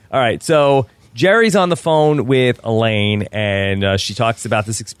 All right, so Jerry's on the phone with Elaine, and she talks about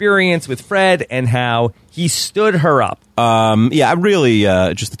this experience with Fred and how he stood her up. Yeah, really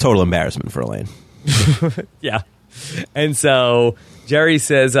just a total embarrassment for Elaine. Yeah. And so Jerry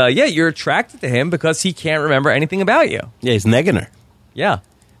says, yeah, you're attracted to him because he can't remember anything about you. Yeah, he's negging her. Yeah.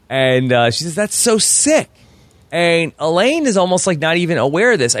 And she says, that's so sick. And Elaine is almost like not even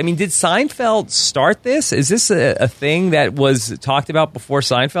aware of this. I mean, did Seinfeld start this? Is this a thing that was talked about before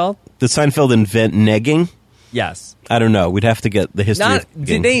Seinfeld? Did Seinfeld invent negging? Yes. I don't know. We'd have to get the history.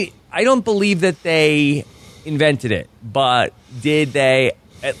 Did they? I don't believe that they invented it, but did they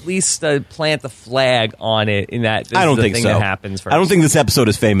at least plant the flag on it in that this I don't is the think thing so. that happens first? I don't think this episode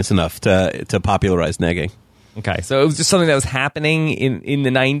is famous enough to popularize negging. Okay, so it was just something that was happening in the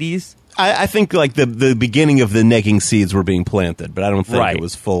 90s? I think like the beginning of the negging seeds were being planted, but I don't think it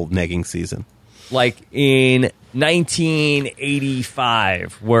was full negging season. Like in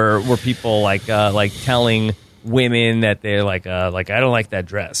 1985, were people like telling women that they're like I don't like that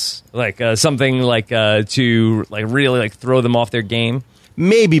dress, like something like to like really like throw them off their game?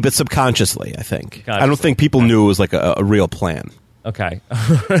 Maybe, but subconsciously, I think. I don't think people knew it was like a real plan. Okay.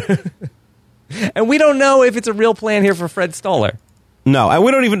 And we don't know if it's a real plan here for Fred Stoller. No, and we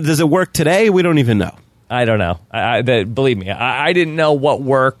don't even. Does it work today? We don't even know. I don't know. Believe me, I didn't know what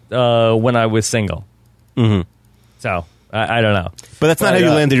worked when I was single. Mm-hmm. So I don't know. But that's not how you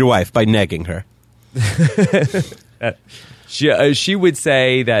landed your wife, by negging her. She would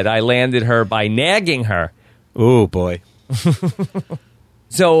say that I landed her by nagging her. Oh boy.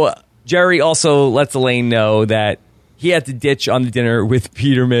 So Jerry also lets Elaine know that he had to ditch on the dinner with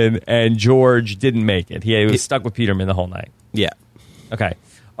Peterman, and George didn't make it. He was stuck with Peterman the whole night. Yeah. Okay.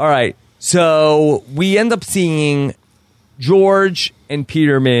 All right. So we end up seeing George and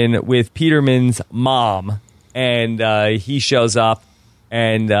Peterman with Peterman's mom, and he shows up,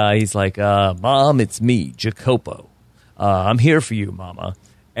 and he's like, Mom, it's me, Jacopo. I'm here for you, Mama.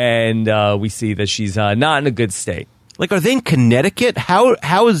 And we see that she's not in a good state. Like, are they in Connecticut?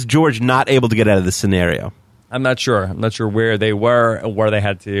 How is George not able to get out of this scenario? I'm not sure. I'm not sure where they were or where they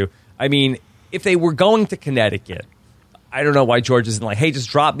had to. I mean, if they were going to Connecticut, I don't know why George isn't like, hey, just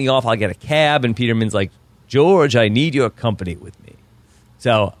drop me off. I'll get a cab. And Peterman's like, George, I need your company with me.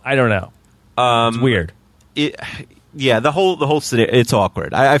 So I don't know. It's weird. Yeah, the whole scenario, it's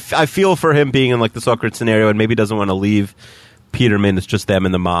awkward. I feel for him being in like this awkward scenario and maybe doesn't want to leave Peterman. It's just them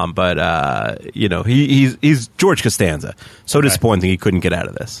and the mom. But, he's George Costanza. So disappointing he couldn't get out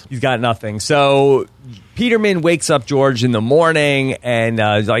of this. He's got nothing. So Peterman wakes up George in the morning and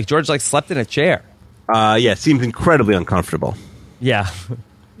George slept in a chair. Yeah, seems incredibly uncomfortable. Yeah.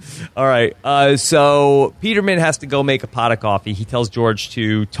 All right. So Peterman has to go make a pot of coffee. He tells George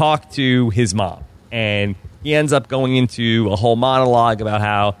to talk to his mom. And he ends up going into a whole monologue about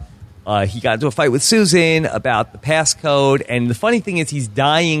how he got into a fight with Susan about the passcode. And the funny thing is he's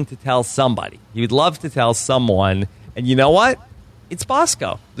dying to tell somebody. He would love to tell someone. And you know what? It's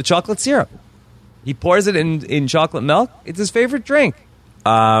Bosco, the chocolate syrup. He pours it in chocolate milk. It's his favorite drink.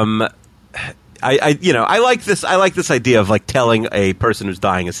 I like this. I like this idea of like telling a person who's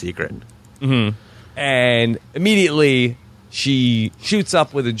dying a secret. Mm-hmm. And immediately she shoots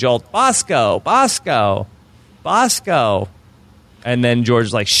up with a jolt. Bosco, Bosco, Bosco. And then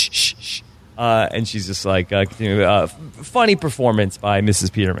George's like, shh, shh, shh. And she's just like, funny performance by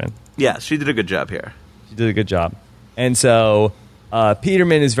Mrs. Peterman. Yeah, she did a good job here. She did a good job. And so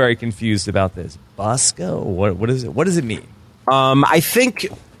Peterman is very confused about this. Bosco? What is it? What does it mean? I think,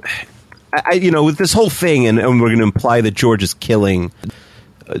 with this whole thing, and we're going to imply that George is killing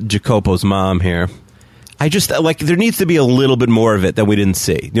Jacopo's mom here. I just, there needs to be a little bit more of it that we didn't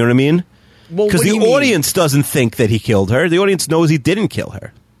see. You know what I mean? Because the audience doesn't think that he killed her. The audience knows he didn't kill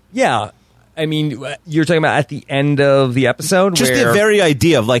her. Yeah. I mean, you're talking about at the end of the episode? Just the very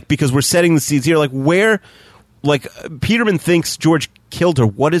idea of, because we're setting the seeds here, where, Peterman thinks George killed her.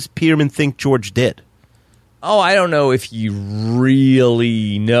 What does Peterman think George did? Oh, I don't know if he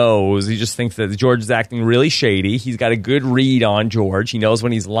really knows. He just thinks that George is acting really shady. He's got a good read on George. He knows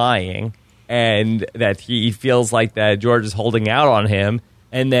when he's lying. And that he feels like that George is holding out on him.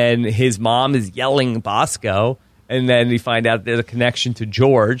 And then his mom is yelling Bosco. And then we find out there's a connection to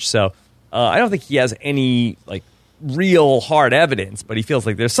George. So I don't think he has any, real hard evidence. But he feels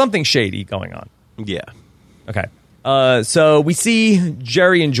like there's something shady going on. Yeah. Okay. So we see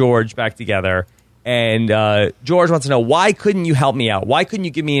Jerry and George back together, and George wants to know, why couldn't you help me out? Why couldn't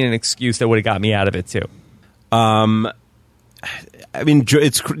you give me an excuse that would have got me out of it, too? I mean,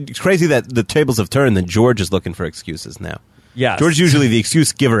 it's crazy that the tables have turned and George is looking for excuses now. Yes. George is usually the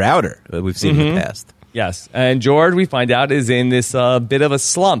excuse giver-outer that we've seen in the past. Yes, and George, we find out, is in this bit of a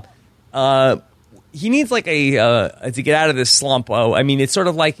slump. He needs like to get out of this slump. Oh, I mean, it's sort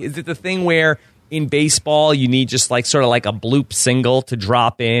of like, is it the thing where in baseball you need just like sort of like a bloop single to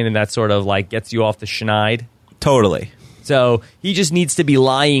drop in, and that sort of like gets you off the schneid? Totally. So he just needs to be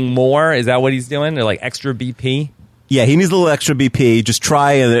lying more. Is that what he's doing? Or like extra BP? Yeah, he needs a little extra BP. Just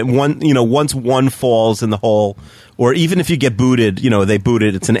try, and once one falls in the hole, or even if you get booted, they boot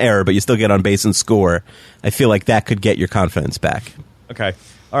it, it's an error, but you still get on base and score. I feel like that could get your confidence back. Okay.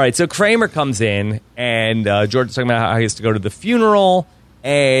 All right, so Kramer comes in, and George is talking about how he has to go to the funeral,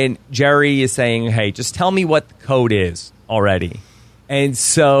 and Jerry is saying, hey, just tell me what the code is already. And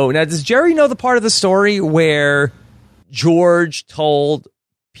so, now, does Jerry know the part of the story where George told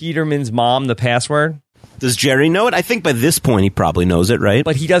Peterman's mom the password? Does Jerry know it? I think by this point he probably knows it, right?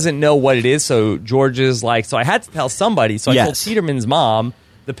 But he doesn't know what it is, so George is like, so I had to tell somebody, so I told Peterman's mom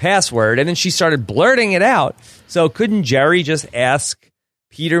the password, and then she started blurting it out. So couldn't Jerry just ask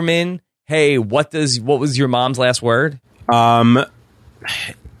Peterman, hey, what was your mom's last word?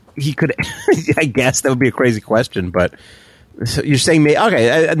 He could, I guess that would be a crazy question, but so you're saying,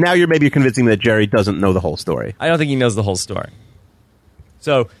 okay, now you're convincing me that Jerry doesn't know the whole story. I don't think he knows the whole story.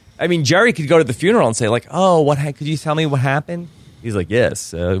 So, I mean, Jerry could go to the funeral and say, like, oh, could you tell me what happened? He's like,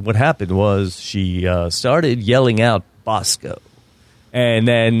 yes, what happened was she started yelling out Bosco. And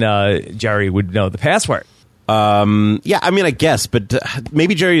then Jerry would know the password. Yeah, I mean, I guess, but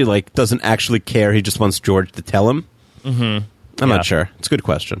maybe Jerry doesn't actually care. He just wants George to tell him. Mm-hmm. I'm not sure. It's a good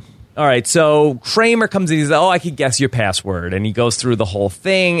question. All right, so Kramer comes in. He's like, I could guess your password. And he goes through the whole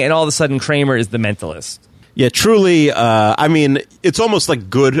thing, and all of a sudden Kramer is the mentalist. Yeah, truly, I mean, it's almost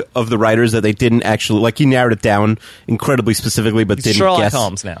good of the writers that they didn't actually, he narrowed it down incredibly specifically, but didn't Sherlock guess.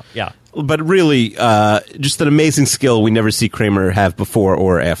 Holmes now, yeah. But really, just an amazing skill we never see Kramer have before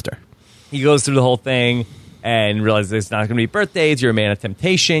or after. He goes through the whole thing and realizes it's not going to be birthdays. You're a man of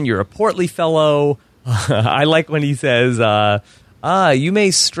temptation. You're a portly fellow. I like when he says, you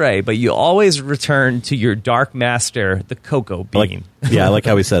may stray, but you always return to your dark master, the cocoa bean. I like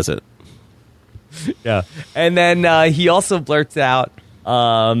how he says it. Yeah. And then he also blurts out,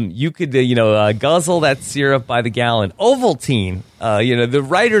 you could, guzzle that syrup by the gallon. Ovaltine. The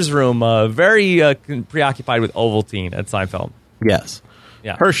writer's room, very preoccupied with Ovaltine at Seinfeld. Yes.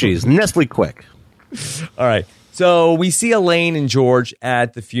 Yeah. Hershey's, Nestle Quick. All right. So we see Elaine and George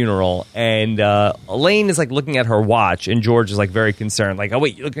at the funeral, and Elaine is looking at her watch, and George is very concerned. Oh,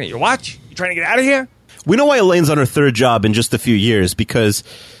 wait, you looking at your watch? You trying to get out of here? We know why Elaine's on her third job in just a few years, because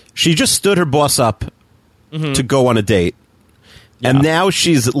she just stood her boss up to go on a date, and now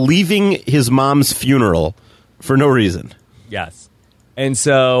she's leaving his mom's funeral for no reason. Yes. And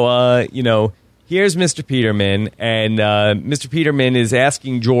so, here's Mr. Peterman, and Mr. Peterman is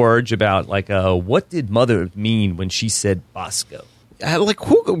asking George about, what did Mother mean when she said Bosco?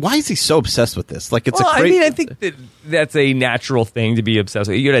 Why is he so obsessed with this? I think that's a natural thing to be obsessed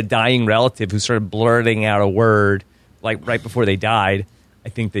with. You had a dying relative who started blurting out a word, right before they died. I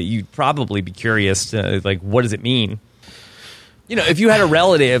think that you'd probably be curious to, what does it mean? If you had a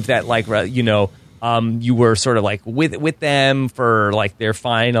relative that, you were sort of with them for their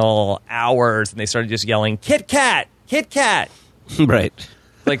final hours, and they started just yelling Kit Kat, Kit Kat. Right.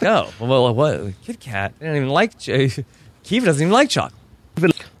 Oh, well, what Kit Kat? I don't even like. Kiva doesn't even like chocolate. I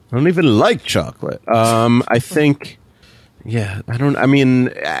don't even like chocolate. I think. Yeah, I don't. I mean,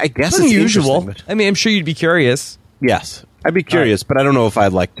 I guess it's unusual. But I mean, I'm sure you'd be curious. Yes, I'd be curious, but I don't know if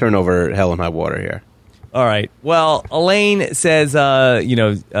I'd turn over hell and high water here. All right. Well, Elaine says,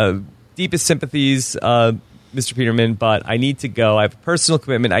 deepest sympathies, Mr. Peterman, but I need to go. I have a personal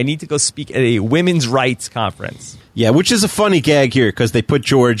commitment. I need to go speak at a women's rights conference. Yeah, which is a funny gag here because they put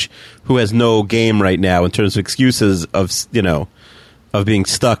George, who has no game right now in terms of excuses of being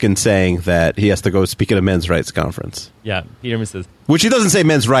stuck in saying that he has to go speak at a men's rights conference. Yeah, Peterman says. Which he doesn't say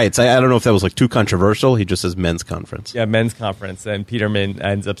men's rights. I don't know if that was too controversial. He just says men's conference. Yeah, men's conference. And Peterman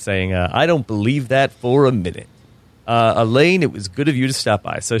ends up saying, I don't believe that for a minute. Elaine, it was good of you to stop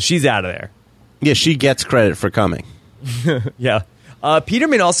by. So she's out of there. Yeah, she gets credit for coming. Yeah.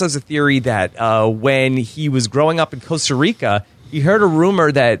 Peterman also has a theory that when he was growing up in Costa Rica, he heard a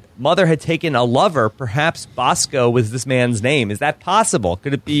rumor that Mother had taken a lover. Perhaps Bosco was this man's name. Is that possible?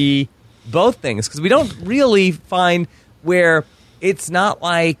 Could it be both things? Because we don't really find where it's not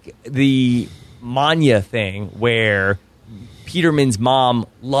like the Manya thing where Peterman's mom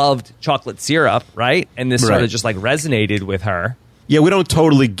loved chocolate syrup, right? And this sort of just like resonated with her. Yeah, we don't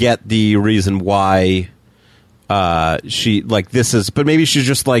totally get the reason why she like this is, but maybe she's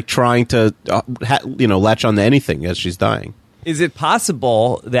just like trying to latch on to anything as she's dying. Is it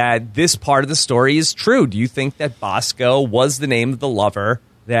possible that this part of the story is true? Do you think that Bosco was the name of the lover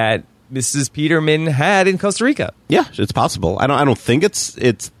that Mrs. Peterman had in Costa Rica? Yeah, it's possible. I don't think I'd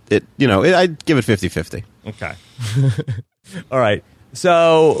give it 50-50. Okay. All right.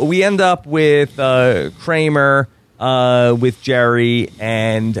 So we end up with Kramer with Jerry,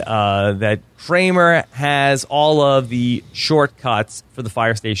 and that Kramer has all of the shortcuts for the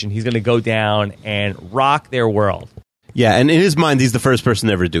fire station. He's going to go down and rock their world. Yeah, and in his mind, he's the first person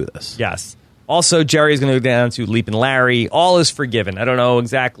to ever do this. Yes. Also, Jerry is going to go down to Leap and Larry. All is forgiven. I don't know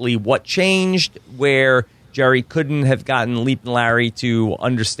exactly what changed, where Jerry couldn't have gotten Leap and Larry to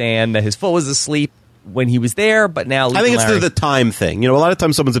understand that his foot was asleep when he was there, but now Leap I think and Larry... it's the time thing. A lot of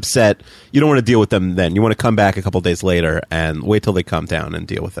times someone's upset. You don't want to deal with them then. You want to come back a couple days later and wait till they calm down and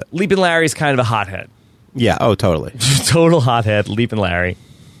deal with it. Leap and Larry is kind of a hothead. Yeah, oh, totally. Total hothead, Leap and Larry.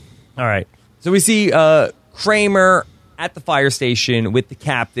 All right. So we see Kramer at the fire station with the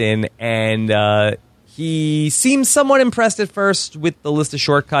captain, and he seems somewhat impressed at first with the list of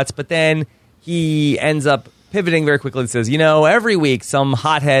shortcuts, but then he ends up pivoting very quickly and says, every week some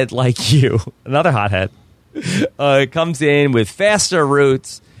hothead like you, another hothead, comes in with faster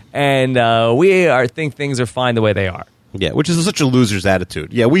routes, and we think things are fine the way they are. Yeah, which is such a loser's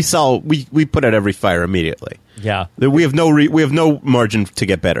attitude. Yeah, we put out every fire immediately. Yeah. We have no margin to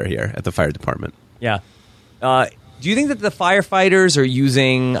get better here at the fire department. Yeah. Do you think that the firefighters are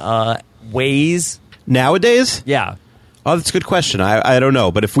using Waze nowadays? Yeah. Oh, that's a good question. I don't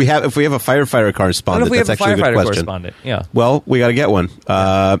know, but if we have a firefighter correspondent, that's actually a good question. Yeah. Well, we got to get one.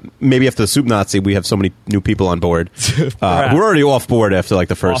 Maybe after the Soup Nazi, we have so many new people on board. We're already off board after like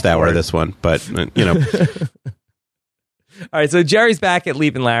the first hour of this one, but All right, so Jerry's back at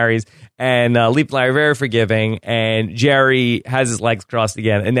Leap and Larry's, and Leap and Larry very forgiving, and Jerry has his legs crossed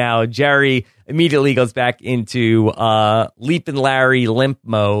again, and now Jerry immediately goes back into Leap and Larry limp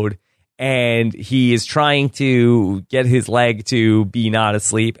mode, and he is trying to get his leg to be not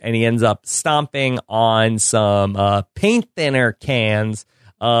asleep, and he ends up stomping on some paint thinner cans,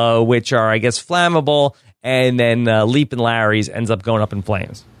 which are, I guess, flammable, and then Leap and Larry's ends up going up in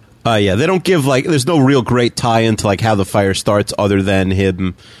flames. Yeah, they don't give there's no real great tie-in to how the fire starts other than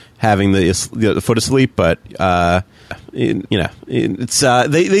him having the foot asleep, but it's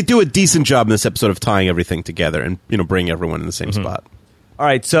they do a decent job in this episode of tying everything together and bring everyone in the same spot. All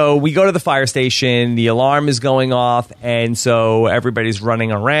right, so we go to the fire station, the alarm is going off, and so everybody's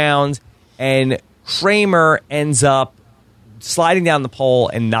running around, and Kramer ends up sliding down the pole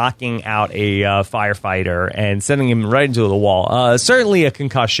and knocking out a firefighter and sending him right into the wall. Certainly a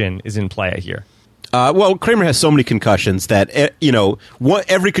concussion is in play here. Well, Kramer has so many concussions that,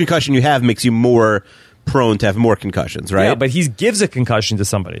 every concussion you have makes you more prone to have more concussions, right? Yeah, but he gives a concussion to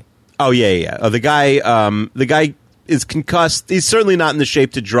somebody. Oh, yeah. The guy is concussed. He's certainly not in the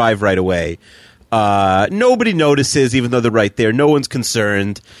shape to drive right away. Nobody notices, even though they're right there. No one's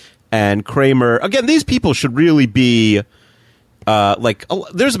concerned. And Kramer, again, these people should really be...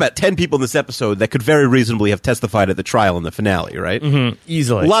 there's about 10 people in this episode that could very reasonably have testified at the trial in the finale, right? Mm-hmm.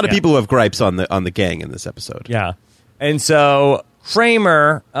 Easily. A lot of people who have gripes on the gang in this episode. Yeah. And so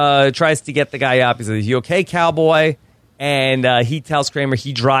Kramer tries to get the guy up. He says, "You okay, cowboy?" And he tells Kramer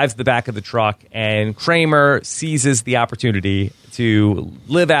he drives the back of the truck, and Kramer seizes the opportunity to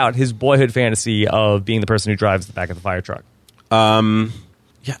live out his boyhood fantasy of being the person who drives the back of the fire truck.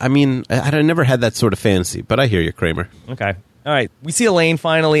 Yeah, I mean, I never had that sort of fantasy, but I hear you, Kramer. Okay. All right, we see Elaine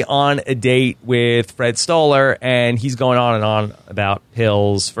finally on a date with Fred Stoller, and he's going on and on about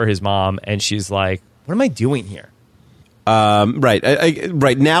pills for his mom, and she's like, "What am I doing here?" Right.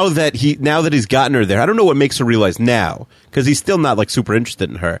 Right now that he's gotten her there, I don't know what makes her realize now, because he's still not super interested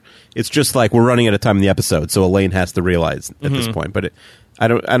in her. It's just we're running out of time in the episode, so Elaine has to realize at this point. But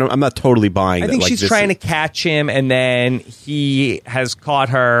I'm not totally buying. I think she's trying to catch him, and then he has caught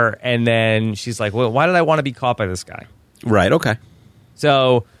her, and then she's like, "Well, why did I want to be caught by this guy?" Right, okay.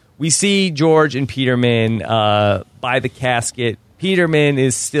 So we see George and Peterman by the casket. Peterman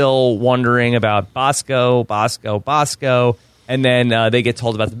is still wondering about Bosco, and then they get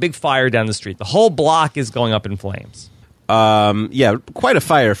told about the big fire down the street. The whole block is going up in flames. Yeah, quite a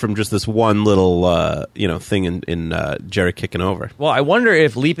fire from just this one little thing in Jerry kicking over. Well, I wonder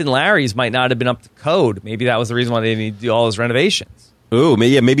if Leap and Larry's might not have been up to code. Maybe that was the reason why they need to do all those renovations. Ooh,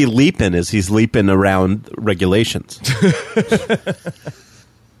 maybe leaping is he's leaping around regulations.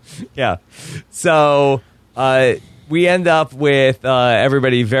 Yeah. So we end up with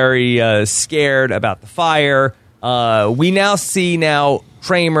everybody very scared about the fire. We now see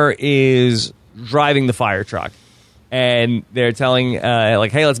Kramer is driving the fire truck. And they're telling,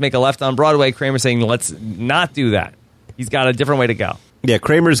 hey, let's make a left on Broadway. Kramer's saying, let's not do that. He's got a different way to go. Yeah,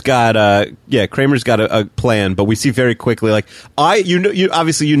 Kramer's got a plan, but we see very quickly, like,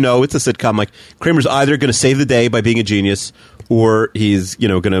 obviously it's a sitcom. Like, Kramer's either going to save the day by being a genius, or he's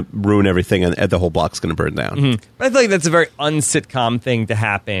going to ruin everything, and the whole block's going to burn down. Mm-hmm. But I feel like that's a very unsitcom thing to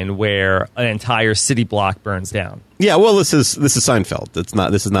happen, where an entire city block burns down. Yeah, well, this is Seinfeld.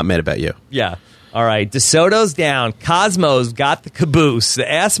 This is not made about you. Yeah. All right, DeSoto's down. Cosmo's got the caboose. The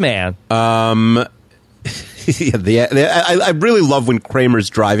ass man. I really love when Kramer's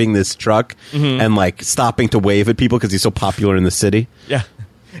driving this truck and like stopping to wave at people because he's so popular in the city. Yeah,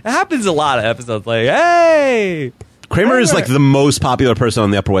 it happens a lot of episodes. Like, hey, Kramer is like the most popular person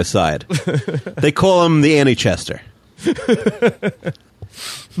on the Upper West Side. They call him the Annie Chester.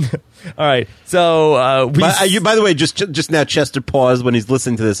 All right, so by the way, just now, Chester paused when he's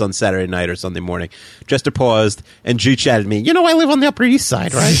listening to this on Saturday night or Sunday morning. Chester paused and G chatted me. I live on the Upper East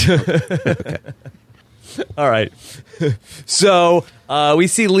Side, right? Okay. All right. So we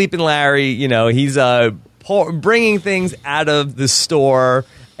see Leapin' Larry. He's bringing things out of the store,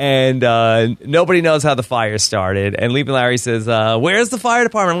 and nobody knows how the fire started. And Leapin' Larry says, "Where's the fire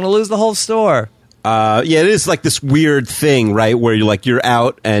department? I'm going to lose the whole store." It is like this weird thing, right? Where you're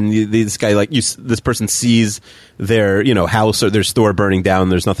out, and this guy, this person sees their, house or their store burning down.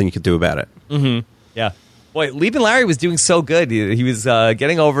 There's nothing you can do about it. Mm-hmm. Yeah. Boy, Leapin' Larry was doing so good. He was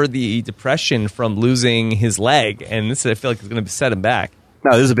getting over the depression from losing his leg, and this, I feel like, is going to set him back.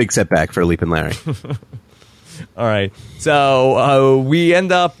 No, this is a big setback for Leapin' Larry. All right. So we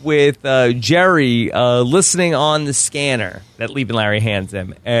end up with Jerry listening on the scanner that Leapin' Larry hands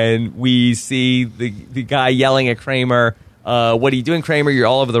him. And we see the guy yelling at Kramer, what are you doing, Kramer? You're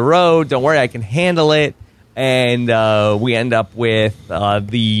all over the road. Don't worry, I can handle it. And we end up with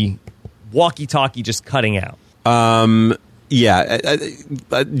the walkie-talkie just cutting out.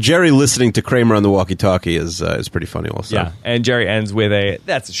 Jerry listening to Kramer on the walkie-talkie is pretty funny also. Yeah, and Jerry ends with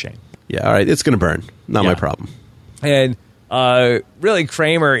that's a shame. Yeah, all right, it's going to burn. Not my problem. And really,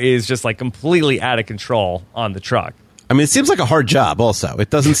 Kramer is just like completely out of control on the truck. I mean, it seems like a hard job also.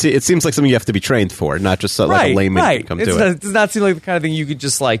 It seems like something you have to be trained for, not just like a layman can come to it. It does not seem like the kind of thing you could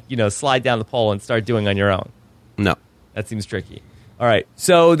just slide down the pole and start doing on your own. No. That seems tricky. All right,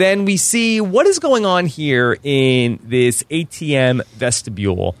 so then we see what is going on here in this ATM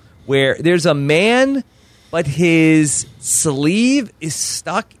vestibule where there's a man, but his sleeve is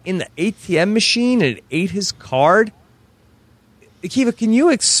stuck in the ATM machine and it ate his card. Akiva, can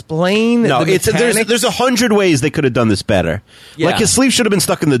you explain the mechanics? There's 100 ways they could have done this better. Yeah. Like his sleeve should have been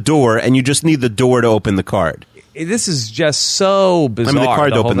stuck in the door, and you just need the door to open the card. This is just so bizarre. I mean, the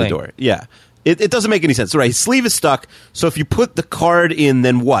card to open the door. Yeah. It doesn't make any sense. Right, his sleeve is stuck, so if you put the card in,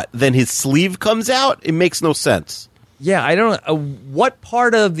 then what? Then his sleeve comes out? It makes no sense. Yeah, I don't know. What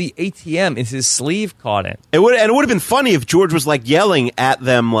part of the ATM is his sleeve caught in? It would have been funny if George was yelling at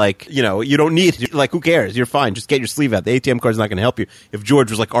them you don't need it. Who cares? You're fine. Just get your sleeve out. The ATM card's not going to help you. If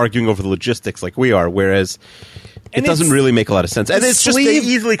George was arguing over the logistics like we are, whereas it doesn't really make a lot of sense. And it's just they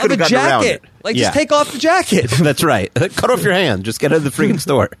easily could have gotten around it. Just take off the jacket. That's right. Cut off your hand. Just get out of the freaking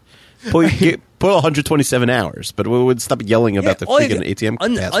store. Pull 127 hours, but we would stop yelling about the freaking ATM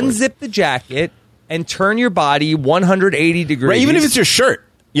password. Unzip the jacket and turn your body 180 degrees. Right, even if it's your shirt.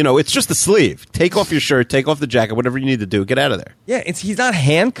 It's just the sleeve. Take off your shirt, take off the jacket, whatever you need to do. Get out of there. Yeah, he's not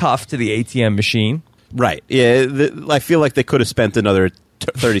handcuffed to the ATM machine. Right. Yeah, I feel like they could have spent another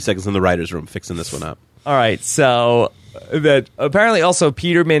 30 seconds in the writer's room fixing this one up. All right, so that apparently also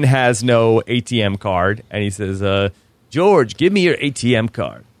Peterman has no ATM card, and he says, George, give me your ATM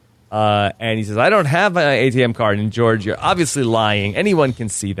card. And he says, I don't have an ATM card. And George, you're obviously lying. Anyone can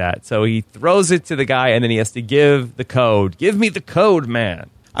see that. So he throws it to the guy, and then he has to give the code. Give me the code, man.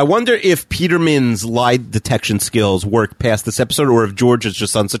 I wonder if Peterman's lie detection skills work past this episode, or if George is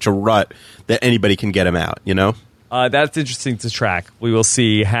just on such a rut that anybody can get him out, That's interesting to track. We will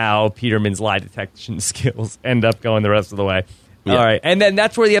see how Peterman's lie detection skills end up going the rest of the way. Yeah. All right. And then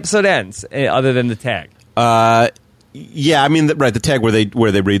that's where the episode ends, other than the tag. Yeah, I mean, the tag where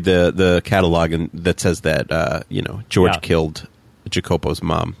they read the catalog and that says that George killed Jacopo's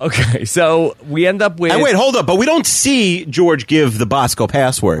mom. Okay, so we end up with. And wait, hold up, but we don't see George give the Bosco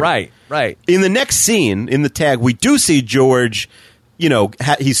password. Right. In the next scene in the tag, we do see George.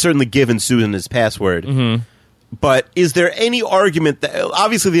 He's certainly given Susan his password. Mm-hmm. But is there any argument that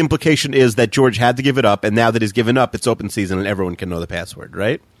obviously the implication is that George had to give it up, and now that he's given up, it's open season and everyone can know the password,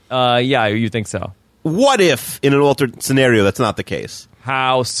 right? Yeah, you think so. What if, in an altered scenario, that's not the case?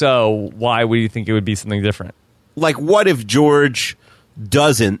 How so? Why would you think it would be something different? Like, what if George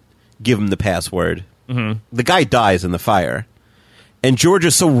doesn't give him the password? Mm-hmm. The guy dies in the fire. And George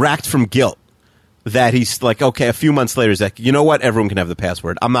is so racked from guilt that he's like, okay, a few months later, he's like, you know what? Everyone can have the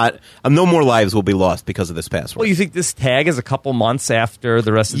password. No more lives will be lost because of this password. Well, you think this tag is a couple months after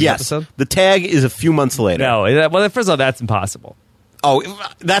the rest of the episode? The tag is a few months later. No, well, first of all, that's impossible. Oh,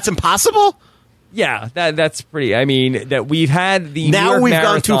 that's impossible? Yeah, that's pretty. I mean, that we've had the now New York we've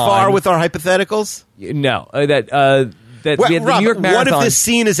Marathon. Gone too far with our hypotheticals. No, we had the New York Marathon. What if this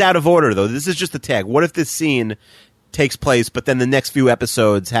scene is out of order though? This is just a tag. What if this scene takes place, but then the next few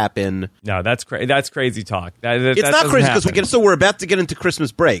episodes happen? No, that's That's crazy talk. It's not crazy because we're about to get into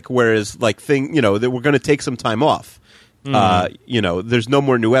Christmas break, whereas that we're going to take some time off. There's no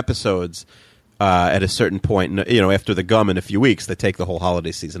more new episodes at a certain point. After the gum in a few weeks, they take the whole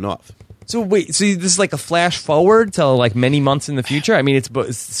holiday season off. So wait, so this is like a flash forward to like many months in the future? I mean,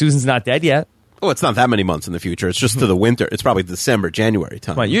 Susan's not dead yet. Oh, it's not that many months in the future. It's just to the winter. It's probably December, January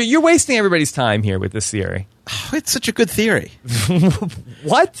time. Come on, you're wasting everybody's time here with this theory. Oh, it's such a good theory.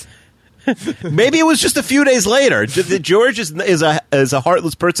 What? Maybe it was just a few days later. George is a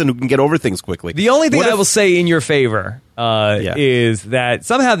heartless person who can get over things quickly. The only thing I will say in your favor is that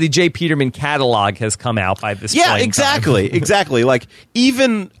somehow the J. Peterman catalog has come out by this point. Yeah, exactly. Like,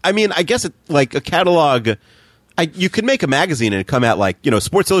 even, I mean, I guess like a catalog, you could make a magazine and come out like,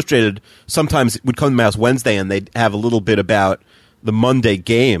 Sports Illustrated sometimes would come out Wednesday and they'd have a little bit about the Monday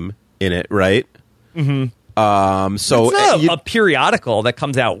game in it, right? Mm-hmm. So it's not a periodical that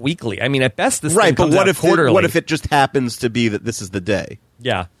comes out weekly. I mean, at best, this thing comes out quarterly. What if it just happens to be that this is the day?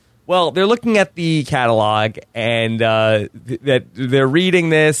 Yeah. Well, they're looking at the catalog and that they're reading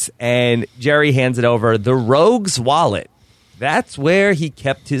this, and Jerry hands it over. The Rogue's wallet. That's where he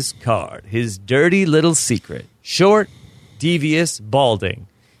kept his card. His dirty little secret. Short, devious, balding.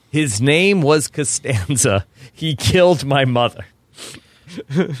 His name was Costanza. He killed my mother.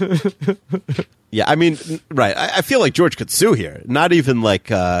 Yeah, I mean, right. I feel like George could sue here. Not even like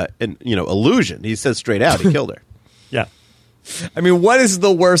illusion. He says straight out he killed her. Yeah. I mean, what is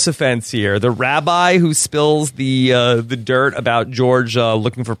the worst offense here? The rabbi who spills the dirt about George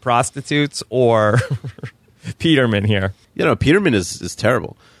looking for prostitutes, or Peterman here? Peterman is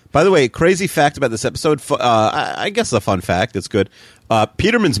terrible. By the way, crazy fact about this episode. I guess a fun fact. It's good.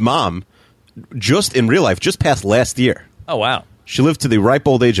 Peterman's mom, just in real life, just passed last year. Oh wow. She lived to the ripe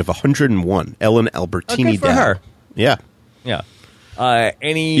old age of 101. Ellen Albertini. Okay, for her. Yeah. Yeah.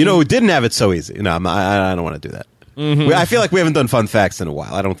 Who didn't have it so easy? No, I don't want to do that. Mm-hmm. I feel like we haven't done fun facts in a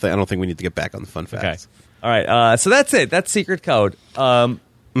while. I don't think we need to get back on the fun facts. Okay. All right. So that's it. That's Secret Code.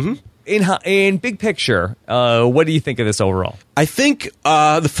 In big picture, what do you think of this overall? I think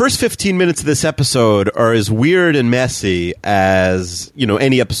the first 15 minutes of this episode are as weird and messy as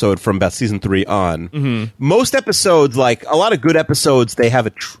any episode from about season 3 on. Mm-hmm. Most episodes, like a lot of good episodes, they have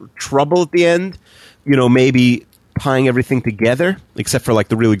a trouble at the end. Maybe tying everything together, except for like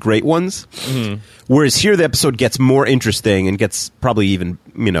the really great ones. Mm-hmm. Whereas here, the episode gets more interesting and gets probably even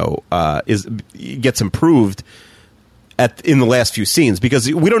gets improved in the last few scenes,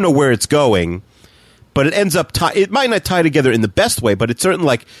 because we don't know where it's going, but it ends up it might not tie together in the best way, but it's certainly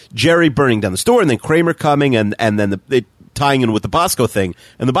like Jerry burning down the store and then Kramer coming and then the tying in with the Bosco thing,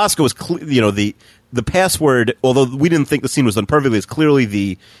 and the Bosco is the password, although we didn't think the scene was done perfectly, is clearly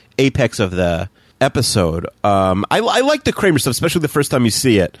the apex of the episode. I like the Kramer stuff, especially the first time you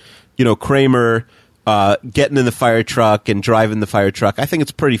see it. Kramer getting in the fire truck and driving the fire truck. I think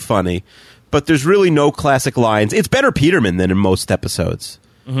it's pretty funny. But there's really no classic lines. It's better Peterman than in most episodes.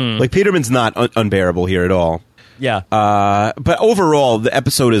 Mm-hmm. Like, Peterman's not unbearable here at all. Yeah. But overall, the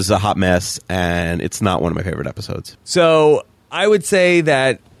episode is a hot mess, and it's not one of my favorite episodes. So I would say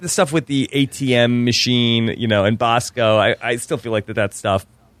that the stuff with the ATM machine, and Bosco, I still feel like that stuff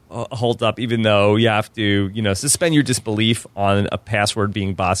holds up, even though you have to, suspend your disbelief on a password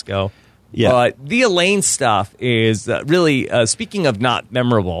being Bosco. Yeah. But the Elaine stuff is really, speaking of not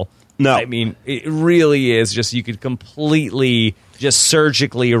memorable... No. I mean, it really is just, you could completely just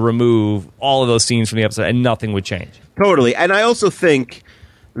surgically remove all of those scenes from the episode and nothing would change. Totally. And I also think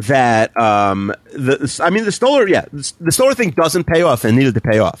that the Stoller thing doesn't pay off and needed to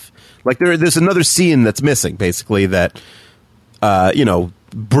pay off. Like, there's another scene that's missing, basically, that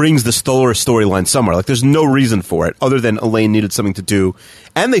brings the Stoller storyline somewhere. Like, there's no reason for it other than Elaine needed something to do,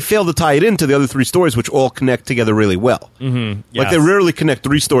 and they failed to tie it into the other 3 stories, which all connect together really well. Mm-hmm. Yes. Like, they rarely connect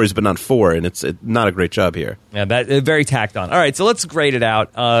 3 stories but not 4, and it's not a great job here. Yeah, that very tacked on. All right, so let's grade it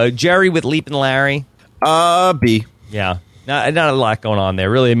out. Jerry with Leap and Larry. B. Yeah. Not a lot going on there.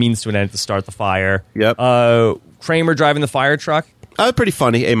 Really a means to an end to start the fire. Yep. Kramer driving the fire truck. Pretty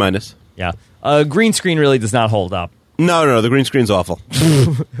funny. A-. Yeah. Green screen really does not hold up. No, the green screen's awful.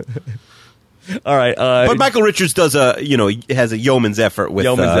 All right. But Michael Richards has a yeoman's effort with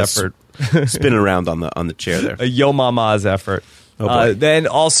spinning around on the chair there. A yo mama's effort. Then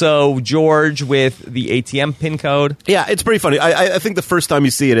also George with the ATM pin code. Yeah, it's pretty funny. I think the first time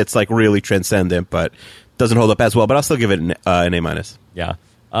you see it, it's like really transcendent, but doesn't hold up as well. But I'll still give it an A-. Yeah.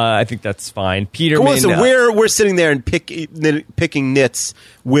 I think that's fine. Peterman. Well, listen, we're sitting there and picking nits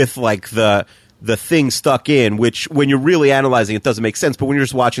with like the thing stuck in, which when you're really analyzing it doesn't make sense. But when you're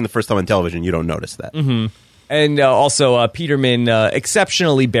just watching the first time on television, you don't notice that. Mm-hmm. And also Peterman,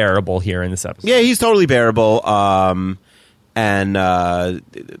 exceptionally bearable here in this episode. Yeah, he's totally bearable. And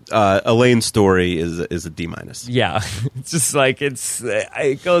Elaine's story is a D-. Yeah, it's just like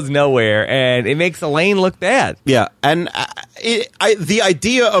it goes nowhere, and it makes Elaine look bad. Yeah, and the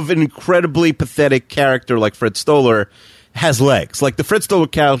idea of an incredibly pathetic character like Fred Stoller has legs. Like the Fred Stoller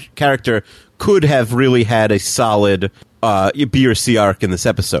character could have really had a solid B or C arc in this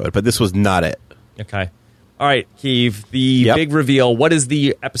episode, but this was not it. Okay. All right, Keeve, the big reveal. What is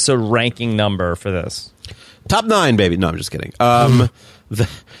the episode ranking number for this? Top 9, baby. No, I'm just kidding. All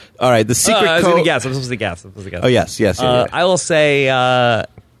right, the secret code. I'm supposed to guess. Oh, yes. Yeah. I will say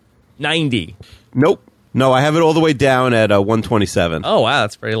 90. Nope. No, I have it all the way down at 127. Oh, wow,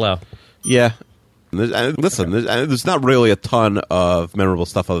 that's pretty low. Yeah. There's not really a ton of memorable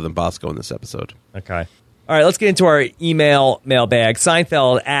stuff other than Bosco in this episode. Okay. All right, let's get into our email mailbag.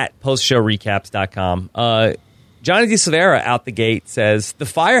 Seinfeld at postshowrecaps.com. Johnny DeSilvera out the gate says, the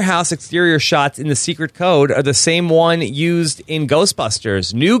firehouse exterior shots in The Secret Code are the same one used in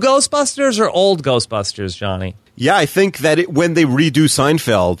Ghostbusters. New Ghostbusters or old Ghostbusters, Johnny? Yeah, I think that when they redo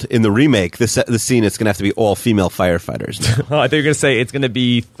Seinfeld in the remake, the scene is going to have to be all female firefighters now. I think you're going to say it's going to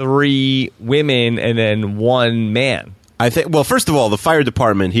be 3 women and then 1 man. I think. Well, first of all, the fire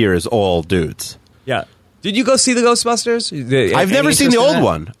department here is all dudes. Yeah. Did you go see the Ghostbusters? I've never seen the old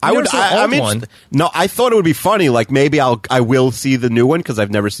one. No, I thought it would be funny. Like maybe I will see the new one because I've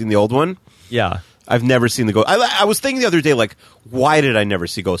never seen the old one. Yeah, I've never seen the I was thinking the other day, like, why did I never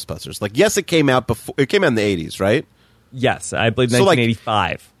see Ghostbusters? Like, yes, it came out before. It came out in the 80s, right? Yes, I believe 1985.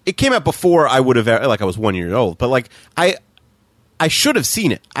 Like, it came out before I would have. Like, I was 1 year old, but like I should have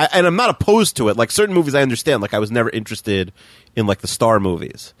seen it, and I'm not opposed to it. Like certain movies, I understand. Like I was never interested in like the Star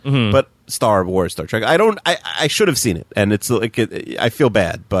movies, but Star Wars, Star Trek. I should have seen it, and it's like I feel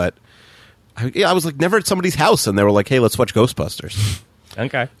bad, but I was like never at somebody's house, and they were like, "Hey, let's watch Ghostbusters."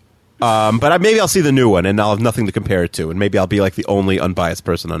 Okay. But maybe I'll see the new one, and I'll have nothing to compare it to, and maybe I'll be like the only unbiased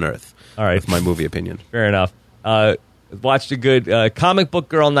person on earth. All right, with my movie opinion. Fair enough. Watched a good Comic Book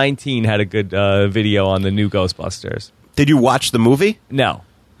Girl 19 had a good video on the new Ghostbusters. Did you watch the movie? No.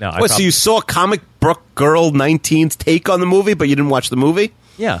 So you saw Comic Book Girl 19's take on the movie, but you didn't watch the movie?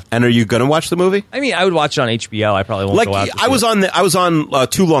 Yeah. And are you going to watch the movie? I mean, I would watch it on HBO. I probably won't go out. I was on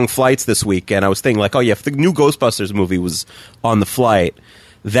 2 long flights this week, and I was thinking like, oh yeah, if the new Ghostbusters movie was on the flight,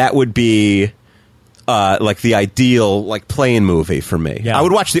 that would be like the ideal like plane movie for me. Yeah. I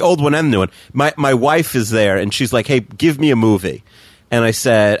would watch the old one and the new one. My wife is there, and she's like, hey, give me a movie. And I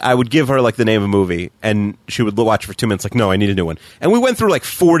said, I would give her, like, the name of a movie, and she would watch it for 2 minutes, like, no, I need a new one. And we went through, like,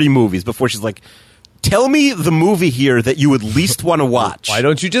 40 movies before she's like, tell me the movie here that you would least want to watch. Why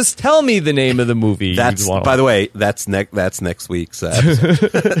don't you just tell me the name of the movie? By the way, that's next week's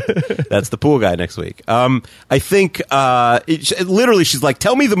episode. That's the pool guy next week. I think, literally, she's like,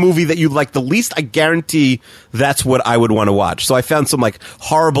 tell me the movie that you like the least. I guarantee that's what I would want to watch. So I found some, like,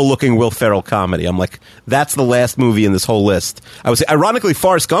 horrible-looking Will Ferrell comedy. I'm like, that's the last movie in this whole list. Ironically,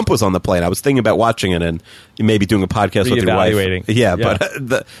 Forrest Gump was on the plane. I was thinking about watching it and maybe doing a podcast with your wife. Yeah,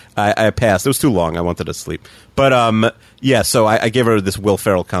 but I passed. It was too long. I wanted to sleep. But, yeah, so I gave her this Will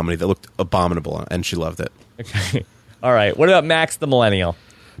Ferrell comedy that looked abominable, and she loved it. Okay. All right. What about Max the Millennial?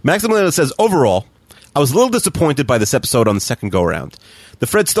 Max the Millennial says, overall, I was a little disappointed by this episode on the second go-around. The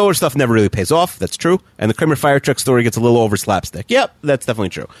Fred Stoller stuff never really pays off, that's true, and the Kramer fire truck story gets a little over slapstick. Yep, that's definitely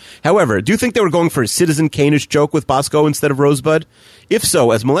true. However, do you think they were going for a Citizen Kane-ish joke with Bosco instead of Rosebud? If so,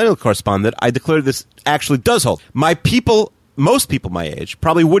 as Millennial correspondent, I declare this actually does hold. Most people my age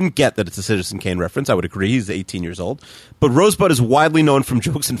probably wouldn't get that it's a Citizen Kane reference. I would agree, he's 18 years old. But Rosebud is widely known from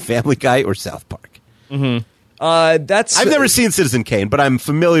jokes in Family Guy or South Park. Mm-hmm. I've never seen Citizen Kane, but I'm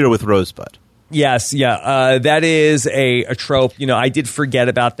familiar with Rosebud. Yes, yeah. That is a trope. You know, I did forget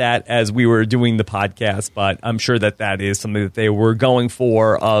about that as we were doing the podcast, but I'm sure that is something that they were going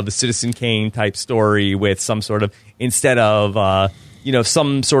for, of a Citizen Kane type story with some sort of, instead of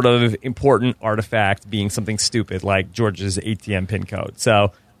some sort of important artifact being something stupid like George's ATM pin code.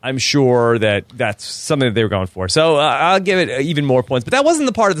 So I'm sure that's something that they were going for. So I'll give it even more points. But that wasn't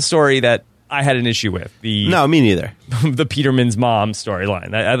the part of the story that I had an issue with. No, me neither. The Peterman's mom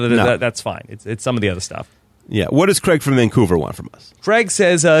storyline. That's fine. It's some of the other stuff. Yeah. What does Craig from Vancouver want from us? Craig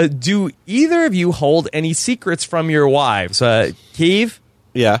says, do either of you hold any secrets from your wives? Keeve?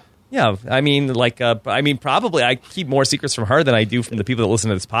 Yeah. Yeah, probably I keep more secrets from her than I do from the people that listen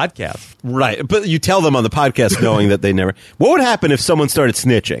to this podcast. Right, but you tell them on the podcast knowing that they never... What would happen if someone started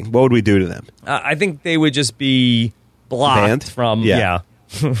snitching? What would we do to them? I think they would just be blocked banned from... Yeah.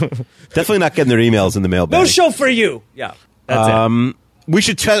 Definitely not getting their emails in the mailbag. No show for you! Yeah, that's it. We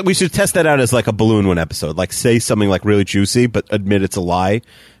should test that out as like a balloon one episode. Like say something like really juicy, but admit it's a lie.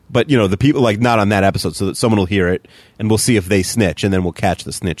 But, the people, like, not on that episode, so that someone will hear it, and we'll see if they snitch, and then we'll catch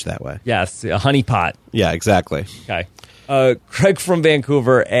the snitch that way. Yes, a honeypot. Yeah, exactly. Okay. Craig from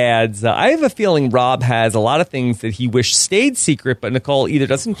Vancouver adds, I have a feeling Rob has a lot of things that he wished stayed secret, but Nicole either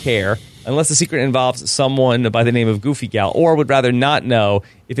doesn't care, unless the secret involves someone by the name of Goofy Gal, or would rather not know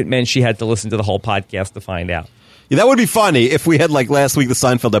if it meant she had to listen to the whole podcast to find out. Yeah, that would be funny if we had, like, last week, the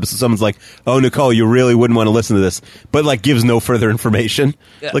Seinfeld episode, someone's like, oh, Nicole, you really wouldn't want to listen to this, but, like, gives no further information.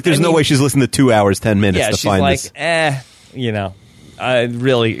 Like, there's no way she's listening to 2 hours, 10 minutes to find this. Yeah, she's like,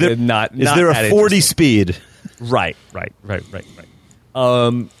 really, not Is there a 40 speed? Right.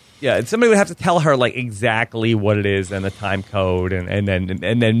 Yeah, somebody would have to tell her, like, exactly what it is and the time code, and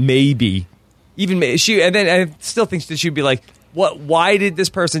then maybe, I still think that she'd be like, why did this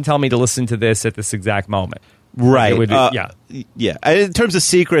person tell me to listen to this at this exact moment? Right. Yeah. In terms of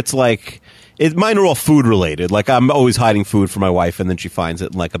secrets, like, mine are all food related. Like, I'm always hiding food from my wife, and then she finds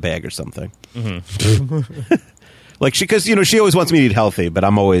it in, like, a bag or something. Mm-hmm. Like, because, she always wants me to eat healthy, but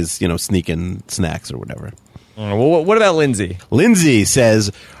I'm always, sneaking snacks or whatever. Well, what about Lindsay? Lindsay says,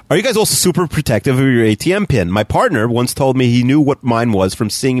 are you guys also super protective of your ATM pin? My partner once told me he knew what mine was from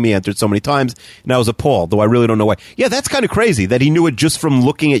seeing me enter it so many times, and I was appalled, though I really don't know why. Yeah, that's kind of crazy that he knew it just from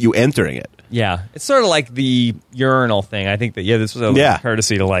looking at you entering it. Yeah, it's sort of like the urinal thing. I think that, this was a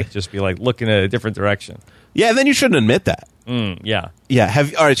courtesy to, just be, look in a different direction. Yeah, and then you shouldn't admit that. Yeah. Yeah.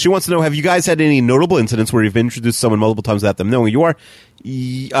 All right, she wants to know, have you guys had any notable incidents where you've introduced someone multiple times without them knowing you are?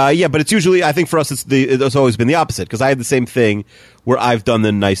 Yeah, but it's usually, I think for us, it's always been the opposite, because I had the same thing where I've done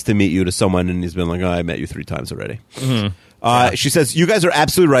the nice to meet you to someone, and he's been like, I met you 3 times already. Mm-hmm. She says, you guys are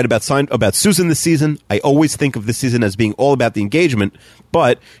absolutely right about Susan this season. I always think of this season as being all about the engagement,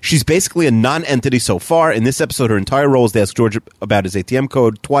 but she's basically a non-entity so far. In this episode, her entire role is to ask George about his ATM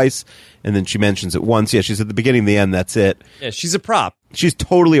code twice, and then she mentions it once. Yeah, she's at the beginning and the end, that's it. Yeah, she's a prop. She's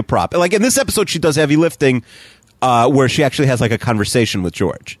totally a prop. Like, in this episode, she does heavy lifting, where she actually has, like, a conversation with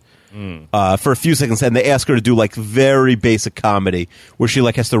George. For a few seconds, and they ask her to do like very basic comedy where she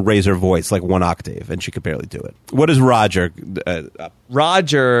like has to raise her voice like 1 octave, and she could barely do it. What is Roger?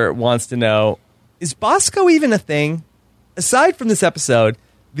 Roger wants to know, is Bosco even a thing? Aside from this episode,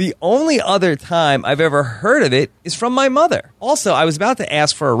 the only other time I've ever heard of it is from my mother. Also, I was about to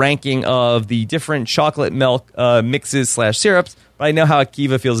ask for a ranking of the different chocolate milk mixes/syrups, but I know how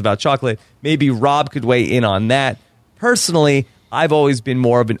Akiva feels about chocolate. Maybe Rob could weigh in on that. Personally, I've always been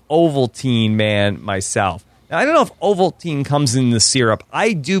more of an Ovaltine man myself. Now, I don't know if Ovaltine comes in the syrup.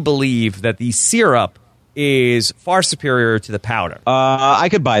 I do believe that the syrup is far superior to the powder. I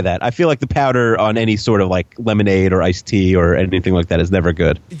could buy that. I feel like the powder on any sort of like lemonade or iced tea or anything like that is never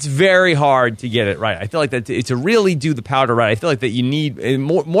good. It's very hard to get it right. I feel like that to really do the powder right, I feel like that you need,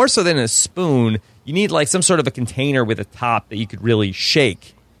 more so than a spoon, you need like some sort of a container with a top that you could really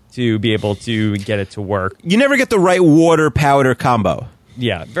shake to be able to get it to work. You never get the right water-powder combo.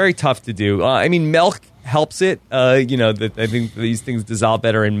 Yeah, very tough to do. I mean, milk helps it. I think these things dissolve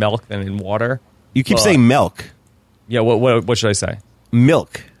better in milk than in water. You keep saying milk. Yeah, what should I say?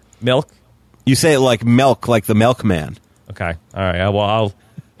 Milk. Milk? You say it like milk, like the milkman. Okay, all right. Well,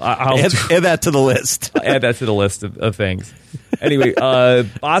 I'll add that to the list. I'll add that to the list of things. Anyway,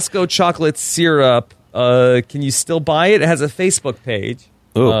 Bosco chocolate syrup, can you still buy it? It has a Facebook page.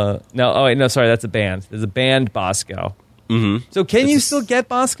 No, sorry, that's a band. There's a band Bosco. Mm-hmm. So can you still get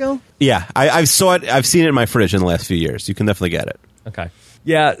Bosco? Yeah, I've seen it in my fridge in the last few years. You can definitely get it. Okay.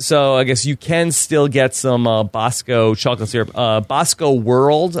 Yeah, so I guess you can still get some Bosco chocolate syrup. Bosco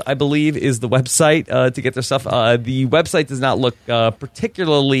World, I believe, is the website to get their stuff. The website does not look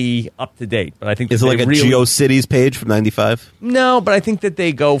particularly up to date, but I think is it like a GeoCities page from '95? No, but I think that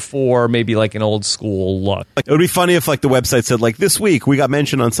they go for maybe like an old school look. It would be funny if like the website said like this week we got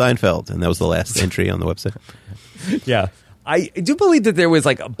mentioned on Seinfeld, and that was the last entry on the website. Yeah. I do believe that there was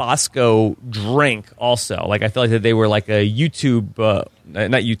like a Bosco drink also. Like I feel like that they were like a YouTube,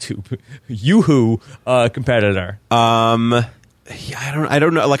 not YouTube, Yoo-hoo competitor. Yeah, I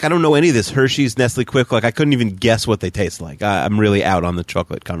don't know. Like I don't know any of this. Hershey's, Nestle Quik. Like I couldn't even guess what they taste like. I'm really out on the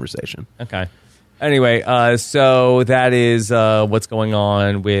chocolate conversation. Okay. Anyway, so that is what's going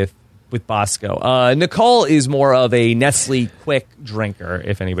on with Bosco. Nicole is more of a Nestle Quik drinker.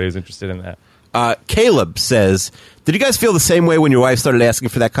 If anybody's interested in that. Caleb says, did you guys feel the same way when your wife started asking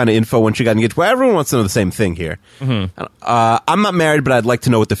for that kind of info when she got engaged? Well, everyone wants to know the same thing here. Mm-hmm. I'm not married, but I'd like to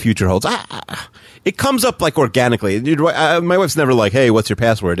know what the future holds. It comes up like organically. My wife's never like, hey, what's your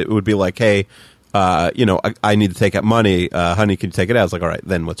password? It would be like, hey, I need to take out money. Honey, can you take it out? I was like, all right,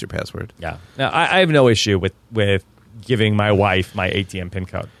 then what's your password? Yeah. Now, I have no issue with giving my wife my ATM PIN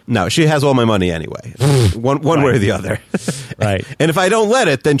code. No, she has all my money anyway. one right. way or the other. Right. And if I don't let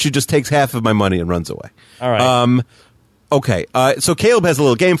it, then she just takes half of my money and runs away. All right. Okay. So Caleb has a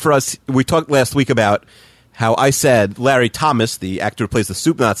little game for us. We talked last week about how I said Larry Thomas, the actor who plays the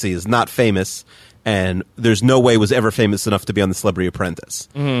Soup Nazi, is not famous, and there's no way was ever famous enough to be on The Celebrity Apprentice.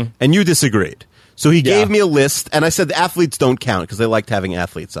 Mm-hmm. And you disagreed. So he gave me a list, and I said the athletes don't count because they liked having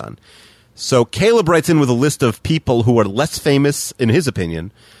athletes on. So Caleb writes in with a list of people who are less famous, in his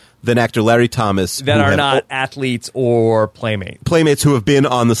opinion, than actor Larry Thomas. That are not athletes or playmates. Playmates who have been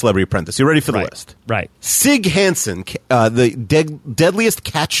on The Celebrity Apprentice. You ready for the list? Right. Sig Hansen, the deadliest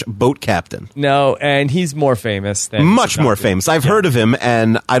catch boat captain. No, and he's more famous than... Much more famous. I've heard of him,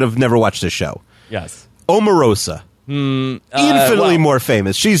 and I'd have never watched his show. Yes. Omarosa. Infinitely more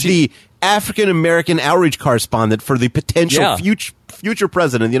famous. She's the African-American outreach correspondent for the potential future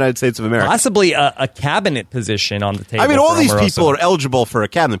president of the United States of America. Possibly a cabinet position on the table. I mean, all these people are eligible for a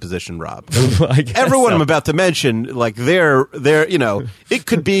cabinet position, Rob. Everyone I'm about to mention, like, they're it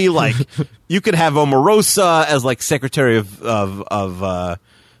could be like, you could have Omarosa as, like, Secretary of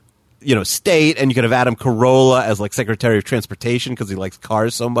State, and you could have Adam Carolla as, like, Secretary of Transportation because he likes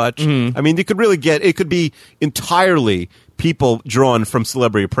cars so much. Mm-hmm. I mean, you could really it could be entirely people drawn from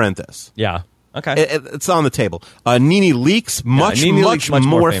Celebrity Apprentice. Yeah. Okay. It's on the table. Nene Leakes, much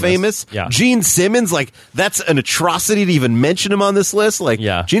more famous. Yeah. Gene Simmons, like, that's an atrocity to even mention him on this list. Like,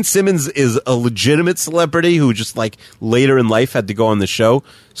 Gene Simmons is a legitimate celebrity who just, like, later in life had to go on the show.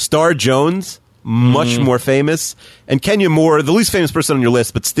 Star Jones, much more famous. And Kenya Moore, the least famous person on your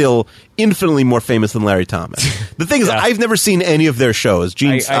list, but still infinitely more famous than Larry Thomas. The thing is, I've never seen any of their shows.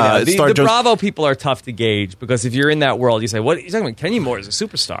 Star Jones. Bravo people are tough to gauge because if you're in that world, you say, what are you talking about? Kenya Moore is a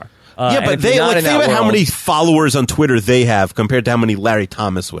superstar. But think about how many followers on Twitter they have compared to how many Larry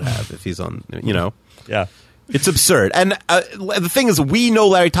Thomas would have if he's on, Yeah. It's absurd. And the thing is, we know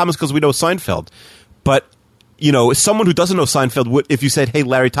Larry Thomas because we know Seinfeld. But, someone who doesn't know Seinfeld, if you said, hey,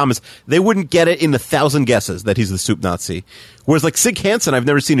 Larry Thomas, they wouldn't get it in 1,000 guesses that he's the Soup Nazi. Whereas, like, Sig Hansen, I've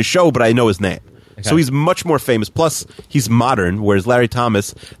never seen a show, but I know his name. Okay. So he's much more famous. Plus, he's modern, whereas Larry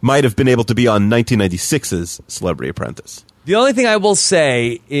Thomas might have been able to be on 1996's Celebrity Apprentice. The only thing I will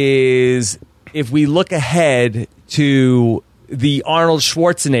say is if we look ahead to the Arnold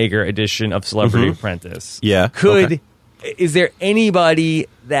Schwarzenegger edition of Celebrity Apprentice, is there anybody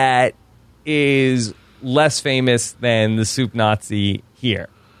that is less famous than the Soup Nazi here?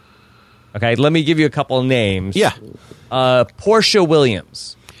 Okay, let me give you a couple of names. Yeah. Portia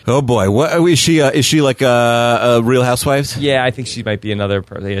Williams. Oh boy, what is she? Is she like a Real Housewives? Yeah, I think she might be another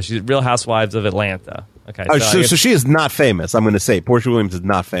person. Yeah, she's Real Housewives of Atlanta. Okay, so she is not famous. I'm going to say Portia Williams is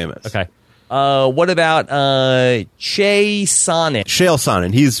not famous. Okay, what about Chael Sonnen? Chael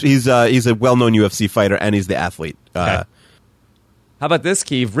Sonnen. He's a well-known UFC fighter and he's the athlete. Okay. How about this,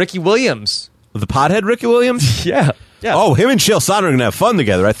 Keith? Ricky Williams, the pothead Ricky Williams. Yeah. Oh, him and Chael Sonnen are going to have fun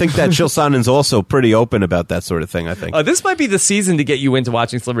together. I think that Chael Sonnen's also pretty open about that sort of thing, I think. This might be the season to get you into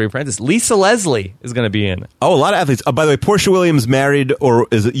watching Celebrity Apprentice. Lisa Leslie is going to be in. Oh, a lot of athletes. By the way, Portia Williams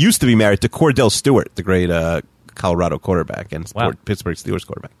used to be married to Cordell Stewart, the great Colorado quarterback and Pittsburgh Steelers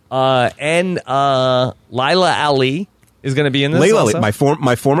quarterback. And Laila Ali is going to be in this Laila also. Ali,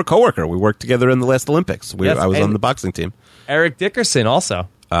 my former coworker. We worked together in the last Olympics. I was on the boxing team. Eric Dickerson also.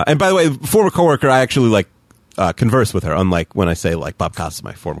 And by the way, former coworker, I actually converse with her, unlike when I say like Bob Costas,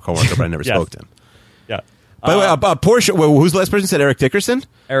 my former coworker, but I never spoke to him. Yeah. By the way, Portia, who's the last person said? Eric Dickerson?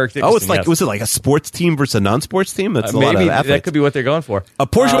 Eric Dickerson. Oh, it's like, was it like a sports team versus a non-sports team? That's a lot of athletes. That could be what they're going for.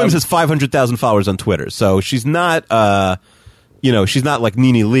 Portia Williams has 500,000 followers on Twitter, so she's not, she's not like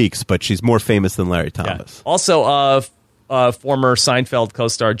Nene Leakes, but she's more famous than Larry Thomas. Yeah. Also, former Seinfeld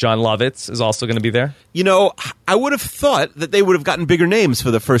co-star John Lovitz is also going to be there. I would have thought that they would have gotten bigger names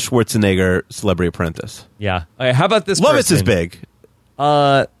for the first Schwarzenegger Celebrity Apprentice. Yeah. How about this Lovitz person? is big.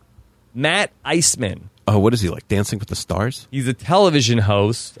 Matt Iseman. Oh, what is he like? Dancing with the Stars? He's a television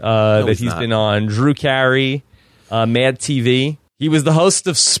host that he's been on Drew Carey, Mad TV. He was the host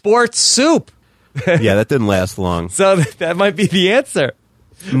of Sports Soup. Yeah, that didn't last long. So that might be the answer.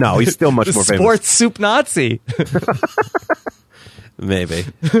 No, he's still much more famous. Sports Soup Nazi. Maybe.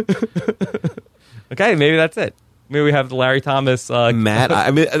 Okay, maybe that's it. Maybe we have the Larry Thomas. Matt,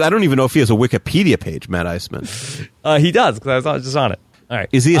 I mean, I don't even know if he has a Wikipedia page, Matt Iceman. He does, because I was just on it. All right.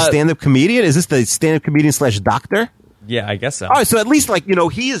 Is he a stand-up comedian? Is this the stand-up comedian / doctor? Yeah, I guess so. All right, so at least, like, you know,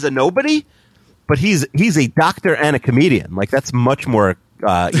 he is a nobody, but he's a doctor and a comedian. Like, that's much more,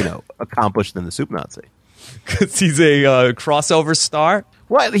 accomplished than the Soup Nazi. Because he's a crossover star?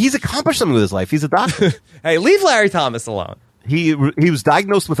 Well, he's accomplished something with his life. He's a doctor. Hey, leave Larry Thomas alone. He was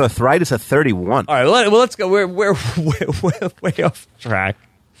diagnosed with arthritis at 31. All right, well, let's go. We're way off track.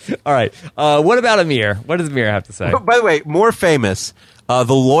 All right. What about Amir? What does Amir have to say? By the way, more famous, the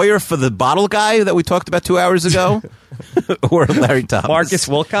lawyer for the bottle guy that we talked about 2 hours ago, or Larry Thomas? Marcus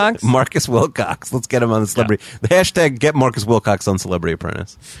Wilcox? Marcus Wilcox. Let's get him on the celebrity. Yeah. The hashtag get Marcus Wilcox on Celebrity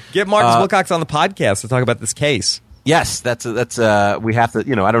Apprentice. Get Marcus Wilcox on the podcast to talk about this case. Yes, that's we have to,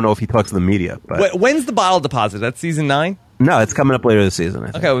 I don't know if he talks to the media. But when's the bottle deposit? That's season 9? No, it's coming up later this season, I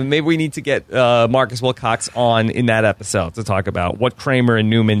think. Okay, well, maybe we need to get Marcus Wilcox on in that episode to talk about what Kramer and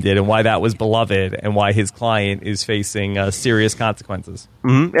Newman did and why that was beloved and why his client is facing serious consequences.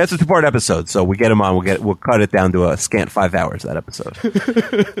 Mm-hmm. It's a 2-part episode, so we get him on. We'll cut it down to a scant 5 hours, that episode.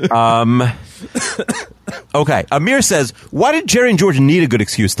 Okay, Amir says, why did Jerry and George need a good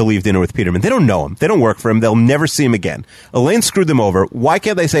excuse to leave dinner with Peterman? They don't know him. They don't work for him. They'll never see him again. Elaine screwed them over. Why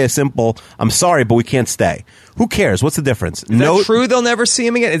can't they say a simple, I'm sorry, but we can't stay? Who cares? What's the difference? Is that true? They'll never see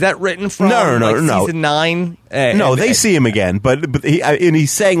him again? Is that written from no. season 9? No, they see him again, but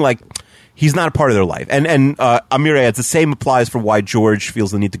he's saying, like, he's not a part of their life. And Amir adds, the same applies for why George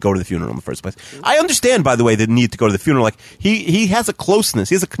feels the need to go to the funeral in the first place. I understand, by the way, the need to go to the funeral. Like, he has a closeness.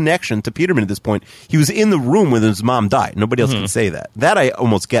 He has a connection to Peterman at this point. He was in the room when his mom died. Nobody else can say that. That I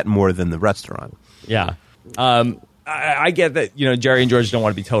almost get more than the restaurant. Yeah. I get that, Jerry and George don't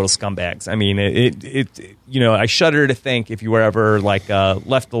want to be total scumbags. I mean, I shudder to think if you were ever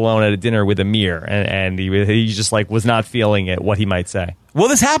left alone at a dinner with Amir and he just was not feeling it, what he might say. Well,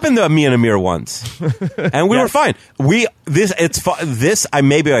 this happened to me and Amir once, and we were fine. Maybe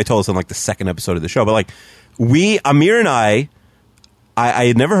I told us on the second episode of the show, but Amir and I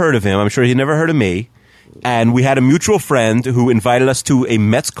had never heard of him. I'm sure he'd never heard of me. And we had a mutual friend who invited us to a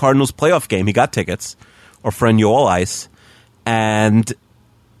Mets-Cardinals playoff game. He got tickets. Our friend Yoel Ice, and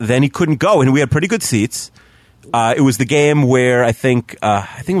then he couldn't go, and we had pretty good seats. It was the game where I think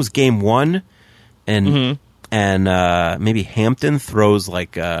it was game 1, and maybe Hampton throws I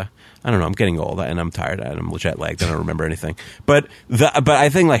don't know. I'm getting old and I'm tired and I'm jet lagged. I don't remember anything. But I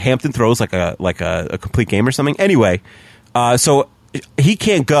think Hampton throws a complete game or something. Anyway, so he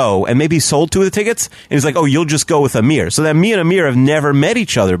can't go, and maybe he sold 2 of the tickets, and he's like, oh, you'll just go with Amir. So then me and Amir have never met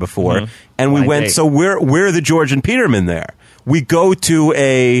each other before, and we went, so we're the George and Peterman there. We go to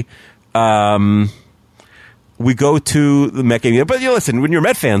the Met game. But listen, when you're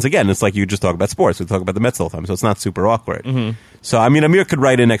Met fans, again, it's like you just talk about sports. We talk about the Mets all the time, so it's not super awkward. Mm-hmm. So, I mean, Amir could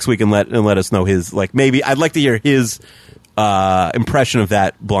write in next week and let us know his, maybe, I'd like to hear his impression of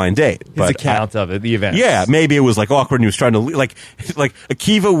that blind date. His account of it, the event. Yeah, maybe it was awkward and he was trying to like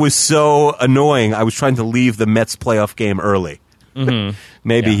Akiva was so annoying, I was trying to leave the Mets playoff game early. Mm-hmm.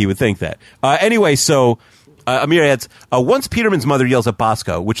 Maybe he would think that. Anyway, so Amir adds, once Peterman's mother yells at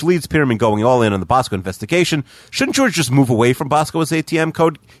Bosco, which leads Peterman going all in on the Bosco investigation, shouldn't George just move away from Bosco's ATM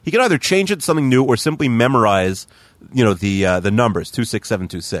code? He can either change it to something new or simply memorize the numbers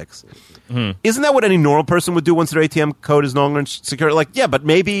 26726. Mm-hmm. Isn't that what any normal person would do once their ATM code is no longer secure? But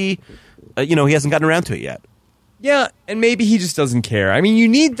maybe he hasn't gotten around to it yet. Yeah, and maybe he just doesn't care. I mean, you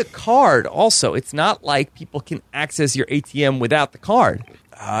need the card also. It's not like people can access your ATM without the card.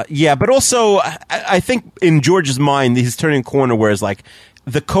 Yeah, but also I think in George's mind he's turning a corner where it's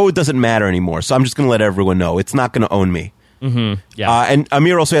the code doesn't matter anymore, so I'm just going to let everyone know it's not going to own me. Mm-hmm. Yeah. And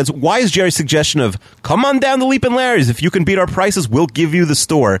Amir also adds, why is Jerry's suggestion of, come on down to Leap and Larry's, if you can beat our prices, we'll give you the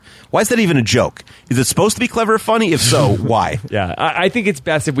store? Why is that even a joke? Is it supposed to be clever or funny? If so, why? Yeah, I think it's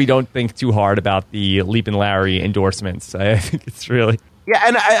best if we don't think too hard about the Leap and Larry endorsements. I think it's really...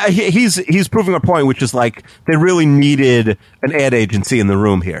 Yeah, and he's proving our point, which is they really needed an ad agency in the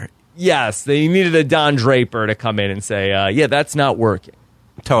room here. Yes, they needed a Don Draper to come in and say, yeah, that's not working.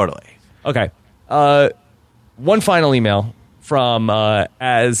 Totally. Okay. One final email from,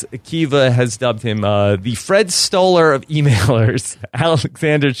 as Kiva has dubbed him, the Fred Stoller of emailers,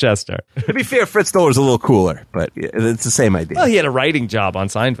 Alexander Chester. To be fair, Fred Stoller's a little cooler, but it's the same idea. Well, he had a writing job on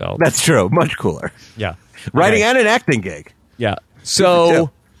Seinfeld. That's true. Much cooler. Yeah. Writing and an acting gig. Yeah.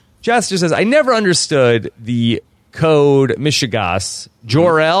 So Chester says, I never understood the code Michigas.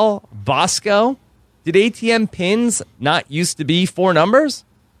 Jor-El, Bosco. Did ATM pins not used to be 4 numbers?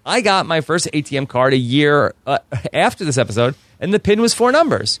 I got my first ATM card a year after this episode, and the pin was 4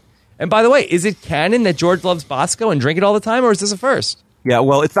 numbers. And by the way, is it canon that George loves Bosco and drink it all the time, or is this a first? Yeah,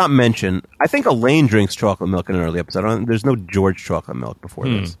 well, it's not mentioned. I think Elaine drinks chocolate milk in an early episode. There's no George chocolate milk before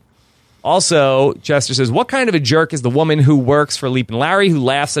this. Also, Chester says, what kind of a jerk is the woman who works for Leap and Larry who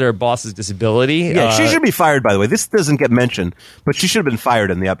laughs at her boss's disability? Yeah, she should be fired, by the way. This doesn't get mentioned, but she should have been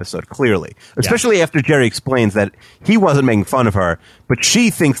fired in the episode, clearly. Especially after Jerry explains that he wasn't making fun of her, but she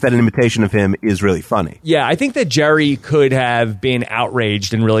thinks that an imitation of him is really funny. Yeah, I think that Jerry could have been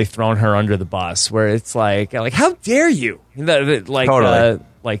outraged and really thrown her under the bus, where it's like how dare you? Like, totally.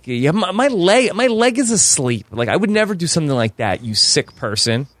 My leg is asleep. Like, I would never do something like that, you sick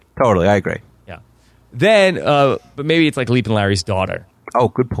person. Totally, I agree. Yeah. Then, but maybe it's like Leap and Larry's daughter. Oh,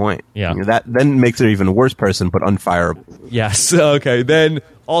 good point. Yeah. That then makes her even a worse person, but unfireable. Yes. Okay. Then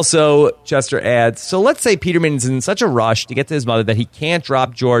also Chester adds, so let's say Peterman's in such a rush to get to his mother that he can't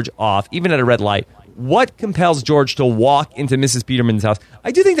drop George off, even at a red light. What compels George to walk into Mrs. Peterman's house?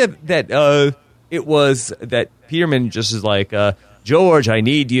 I do think that it was that Peterman just is like, George, I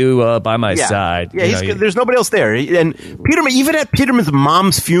need you by my side. Yeah, there's nobody else there. And Peterman, even at Peterman's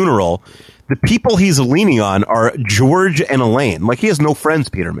mom's funeral, the people he's leaning on are George and Elaine. Like, he has no friends,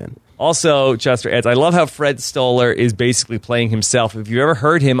 Peterman. Also, Chester adds, I love how Fred Stoller is basically playing himself. If you ever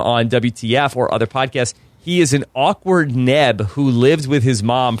heard him on WTF or other podcasts, he is an awkward neb who lived with his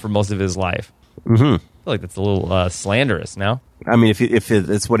mom for most of his life. Mm-hmm. I feel like that's a little slanderous now. I mean, if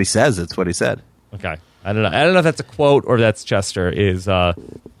it's what he says, it's what he said. Okay. I don't know if that's a quote or that's Chester is,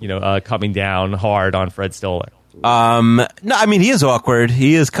 coming down hard on Fred Stoller. No, I mean, he is awkward.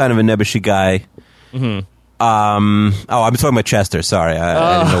 He is kind of a nebbishy guy. Mm-hmm. I'm talking about Chester. Sorry,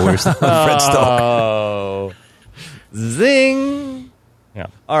 I didn't know we were still on Fred Stoller. Oh, zing! Yeah.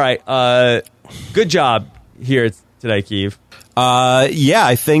 All right. Good job here today, Keeve. Yeah,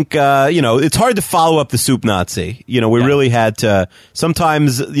 I think, it's hard to follow up the Soup Nazi. We really had to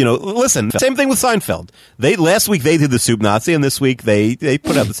sometimes, listen, same thing with Seinfeld. Last week they did the Soup Nazi, and this week they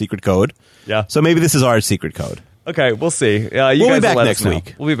put out the secret code. Yeah. So maybe this is our secret code. Okay, we'll see. We'll be back next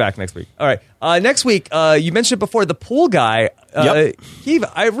week. We'll be back next week. All right. Next week, you mentioned before the pool guy. Yep. Keeve,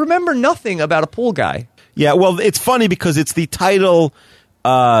 I remember nothing about a pool guy. Yeah, well, it's funny because it's the title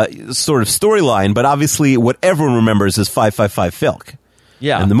sort of storyline, but obviously what everyone remembers is 555 Filk.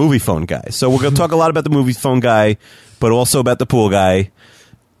 Yeah. And the movie phone guy. So we're going to talk a lot about the movie phone guy, but also about the pool guy,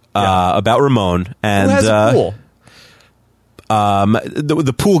 about Ramon. And, who has a pool?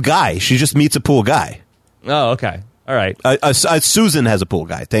 The pool guy. She just meets a pool guy. Oh, okay. All right. Susan has a pool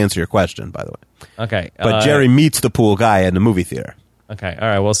guy, to answer your question, by the way. Okay. But Jerry meets the pool guy in the movie theater. Okay. All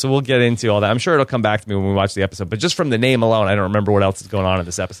right. Well, so we'll get into all that. I'm sure it'll come back to me when we watch the episode. But just from the name alone, I don't remember what else is going on in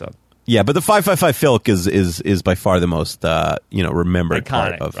this episode. Yeah, but the 555 Filk is by far the most remembered iconic,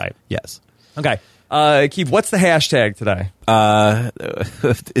 part of. Right. Yes. Okay. Keith, what's the hashtag today?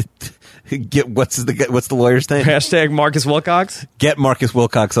 What's the lawyer's name? Hashtag Marcus Wilcox. Get Marcus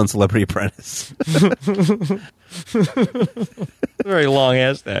Wilcox on Celebrity Apprentice. Very long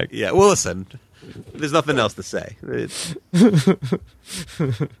hashtag. Yeah. Well, listen. There's nothing else to say.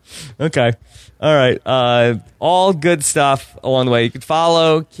 Okay. All right. All good stuff along the way. You can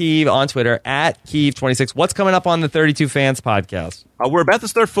follow Keeve on Twitter at Keeve26. What's coming up on the 32 Fans podcast? We're about to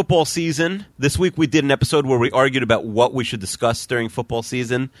start football season. This week we did an episode where we argued about what we should discuss during football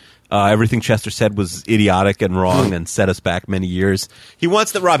season. Everything Chester said was idiotic and wrong and set us back many years. He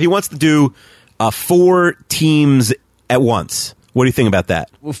wants to do 4 teams at once. What do you think about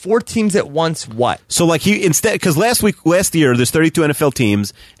that? Well, 4 teams at once, what? So, because last year, there's 32 NFL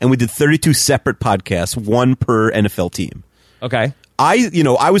teams, and we did 32 separate podcasts, 1 per NFL team. Okay.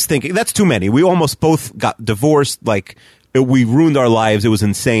 I was thinking, that's too many. We almost both got divorced, we ruined our lives. It was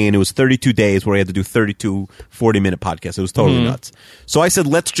insane. It was 32 days where we had to do 32 40-minute podcasts. It was totally nuts. So I said,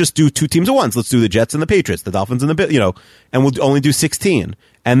 let's just do 2 teams at once. Let's do the Jets and the Patriots, the Dolphins and and we'll only do 16.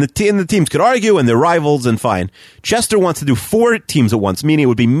 And the teams could argue, and they're rivals, and fine. Chester wants to do 4 teams at once, meaning it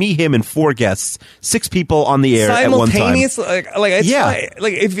would be me, him, and 4 guests, 6 people on the air at one time. Like it's fine.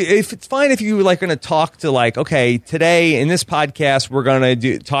 Like if it's fine if you like going to talk to like, okay, today in this podcast we're going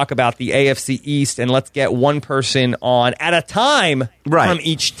to talk about the AFC East, and let's get one person on at a time from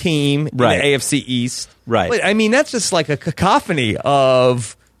each team in the AFC East. Right. But, I mean, that's just like a cacophony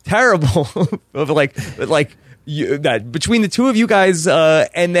of terrible of like that between the two of you guys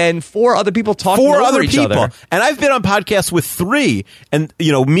and then 4 other people talking over each other. And I've been on podcasts with 3, and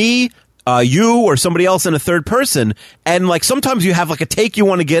me, you, or somebody else in a third person, and like sometimes you have like a take you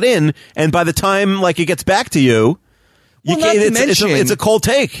want to get in, and by the time like it gets back to you, it's a cold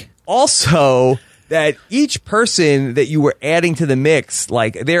take. Also, that each person that you were adding to the mix,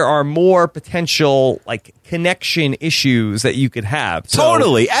 like there are more potential like connection issues that you could have.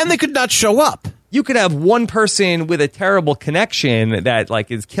 Totally, and they could not show up. You could have one person with a terrible connection that like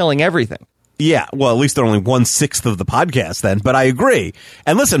is killing everything. Yeah, well, at least they're only 1/6 of the podcast then, but I agree.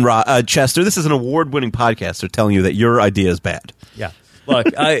 And listen, Chester, this is an award-winning podcast. They're telling you that your idea is bad. Yeah, look,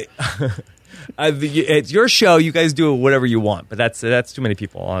 it's your show. You guys do whatever you want, but that's too many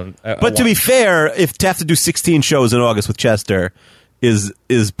people on. But to be fair, if to have to do 16 shows in August with Chester is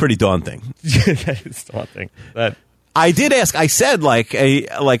pretty daunting. That is daunting. But I did ask. I said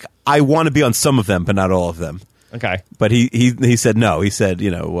I want to be on some of them, but not all of them. Okay, but he said no. He said he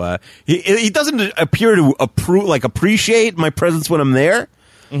doesn't appear to appreciate my presence when I'm there.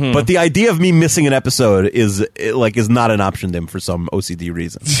 Mm-hmm. But the idea of me missing an episode is not an option to him for some OCD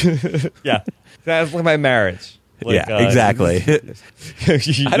reason. Yeah, that's like my marriage. Like, yeah, exactly.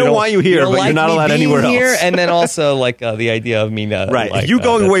 I don't want you here, but you're not allowed anywhere else. Here, and then also like the idea of me right. Like, you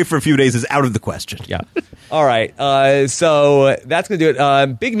going away for a few days is out of the question. Yeah. All right. So that's gonna do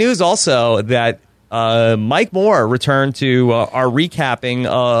it. Big news also that Mike Moore returned to our recapping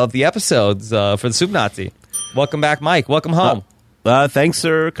of the episodes for the Soup Nazi. Welcome back, Mike. Welcome home. Thanks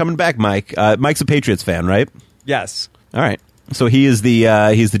for coming back, Mike. Mike's a Patriots fan, right? Yes. All right. So he's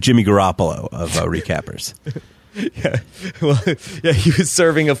the Jimmy Garoppolo of recappers. Yeah. Well, yeah. He was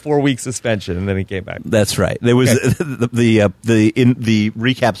serving a 4-week suspension, and then he came back. That's right. There was the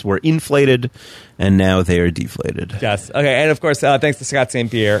recaps were inflated, and now they are deflated. Yes. Okay. And of course, thanks to Scott St.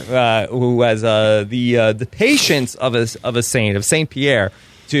 Pierre, who has the patience of a saint, of St. Pierre,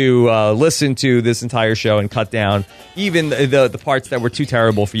 to listen to this entire show and cut down even the parts that were too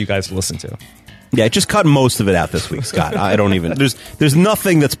terrible for you guys to listen to. Yeah, just cut most of it out this week, Scott. I don't even. There's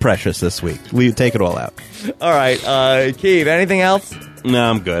nothing that's precious this week. Take it all out. All right, Keith. Anything else? No,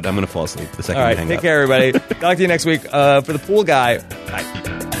 I'm good. I'm going to fall asleep the second. All right, take care, everybody. Talk to you next week for the Pool Guy.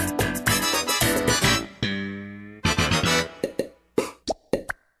 Bye.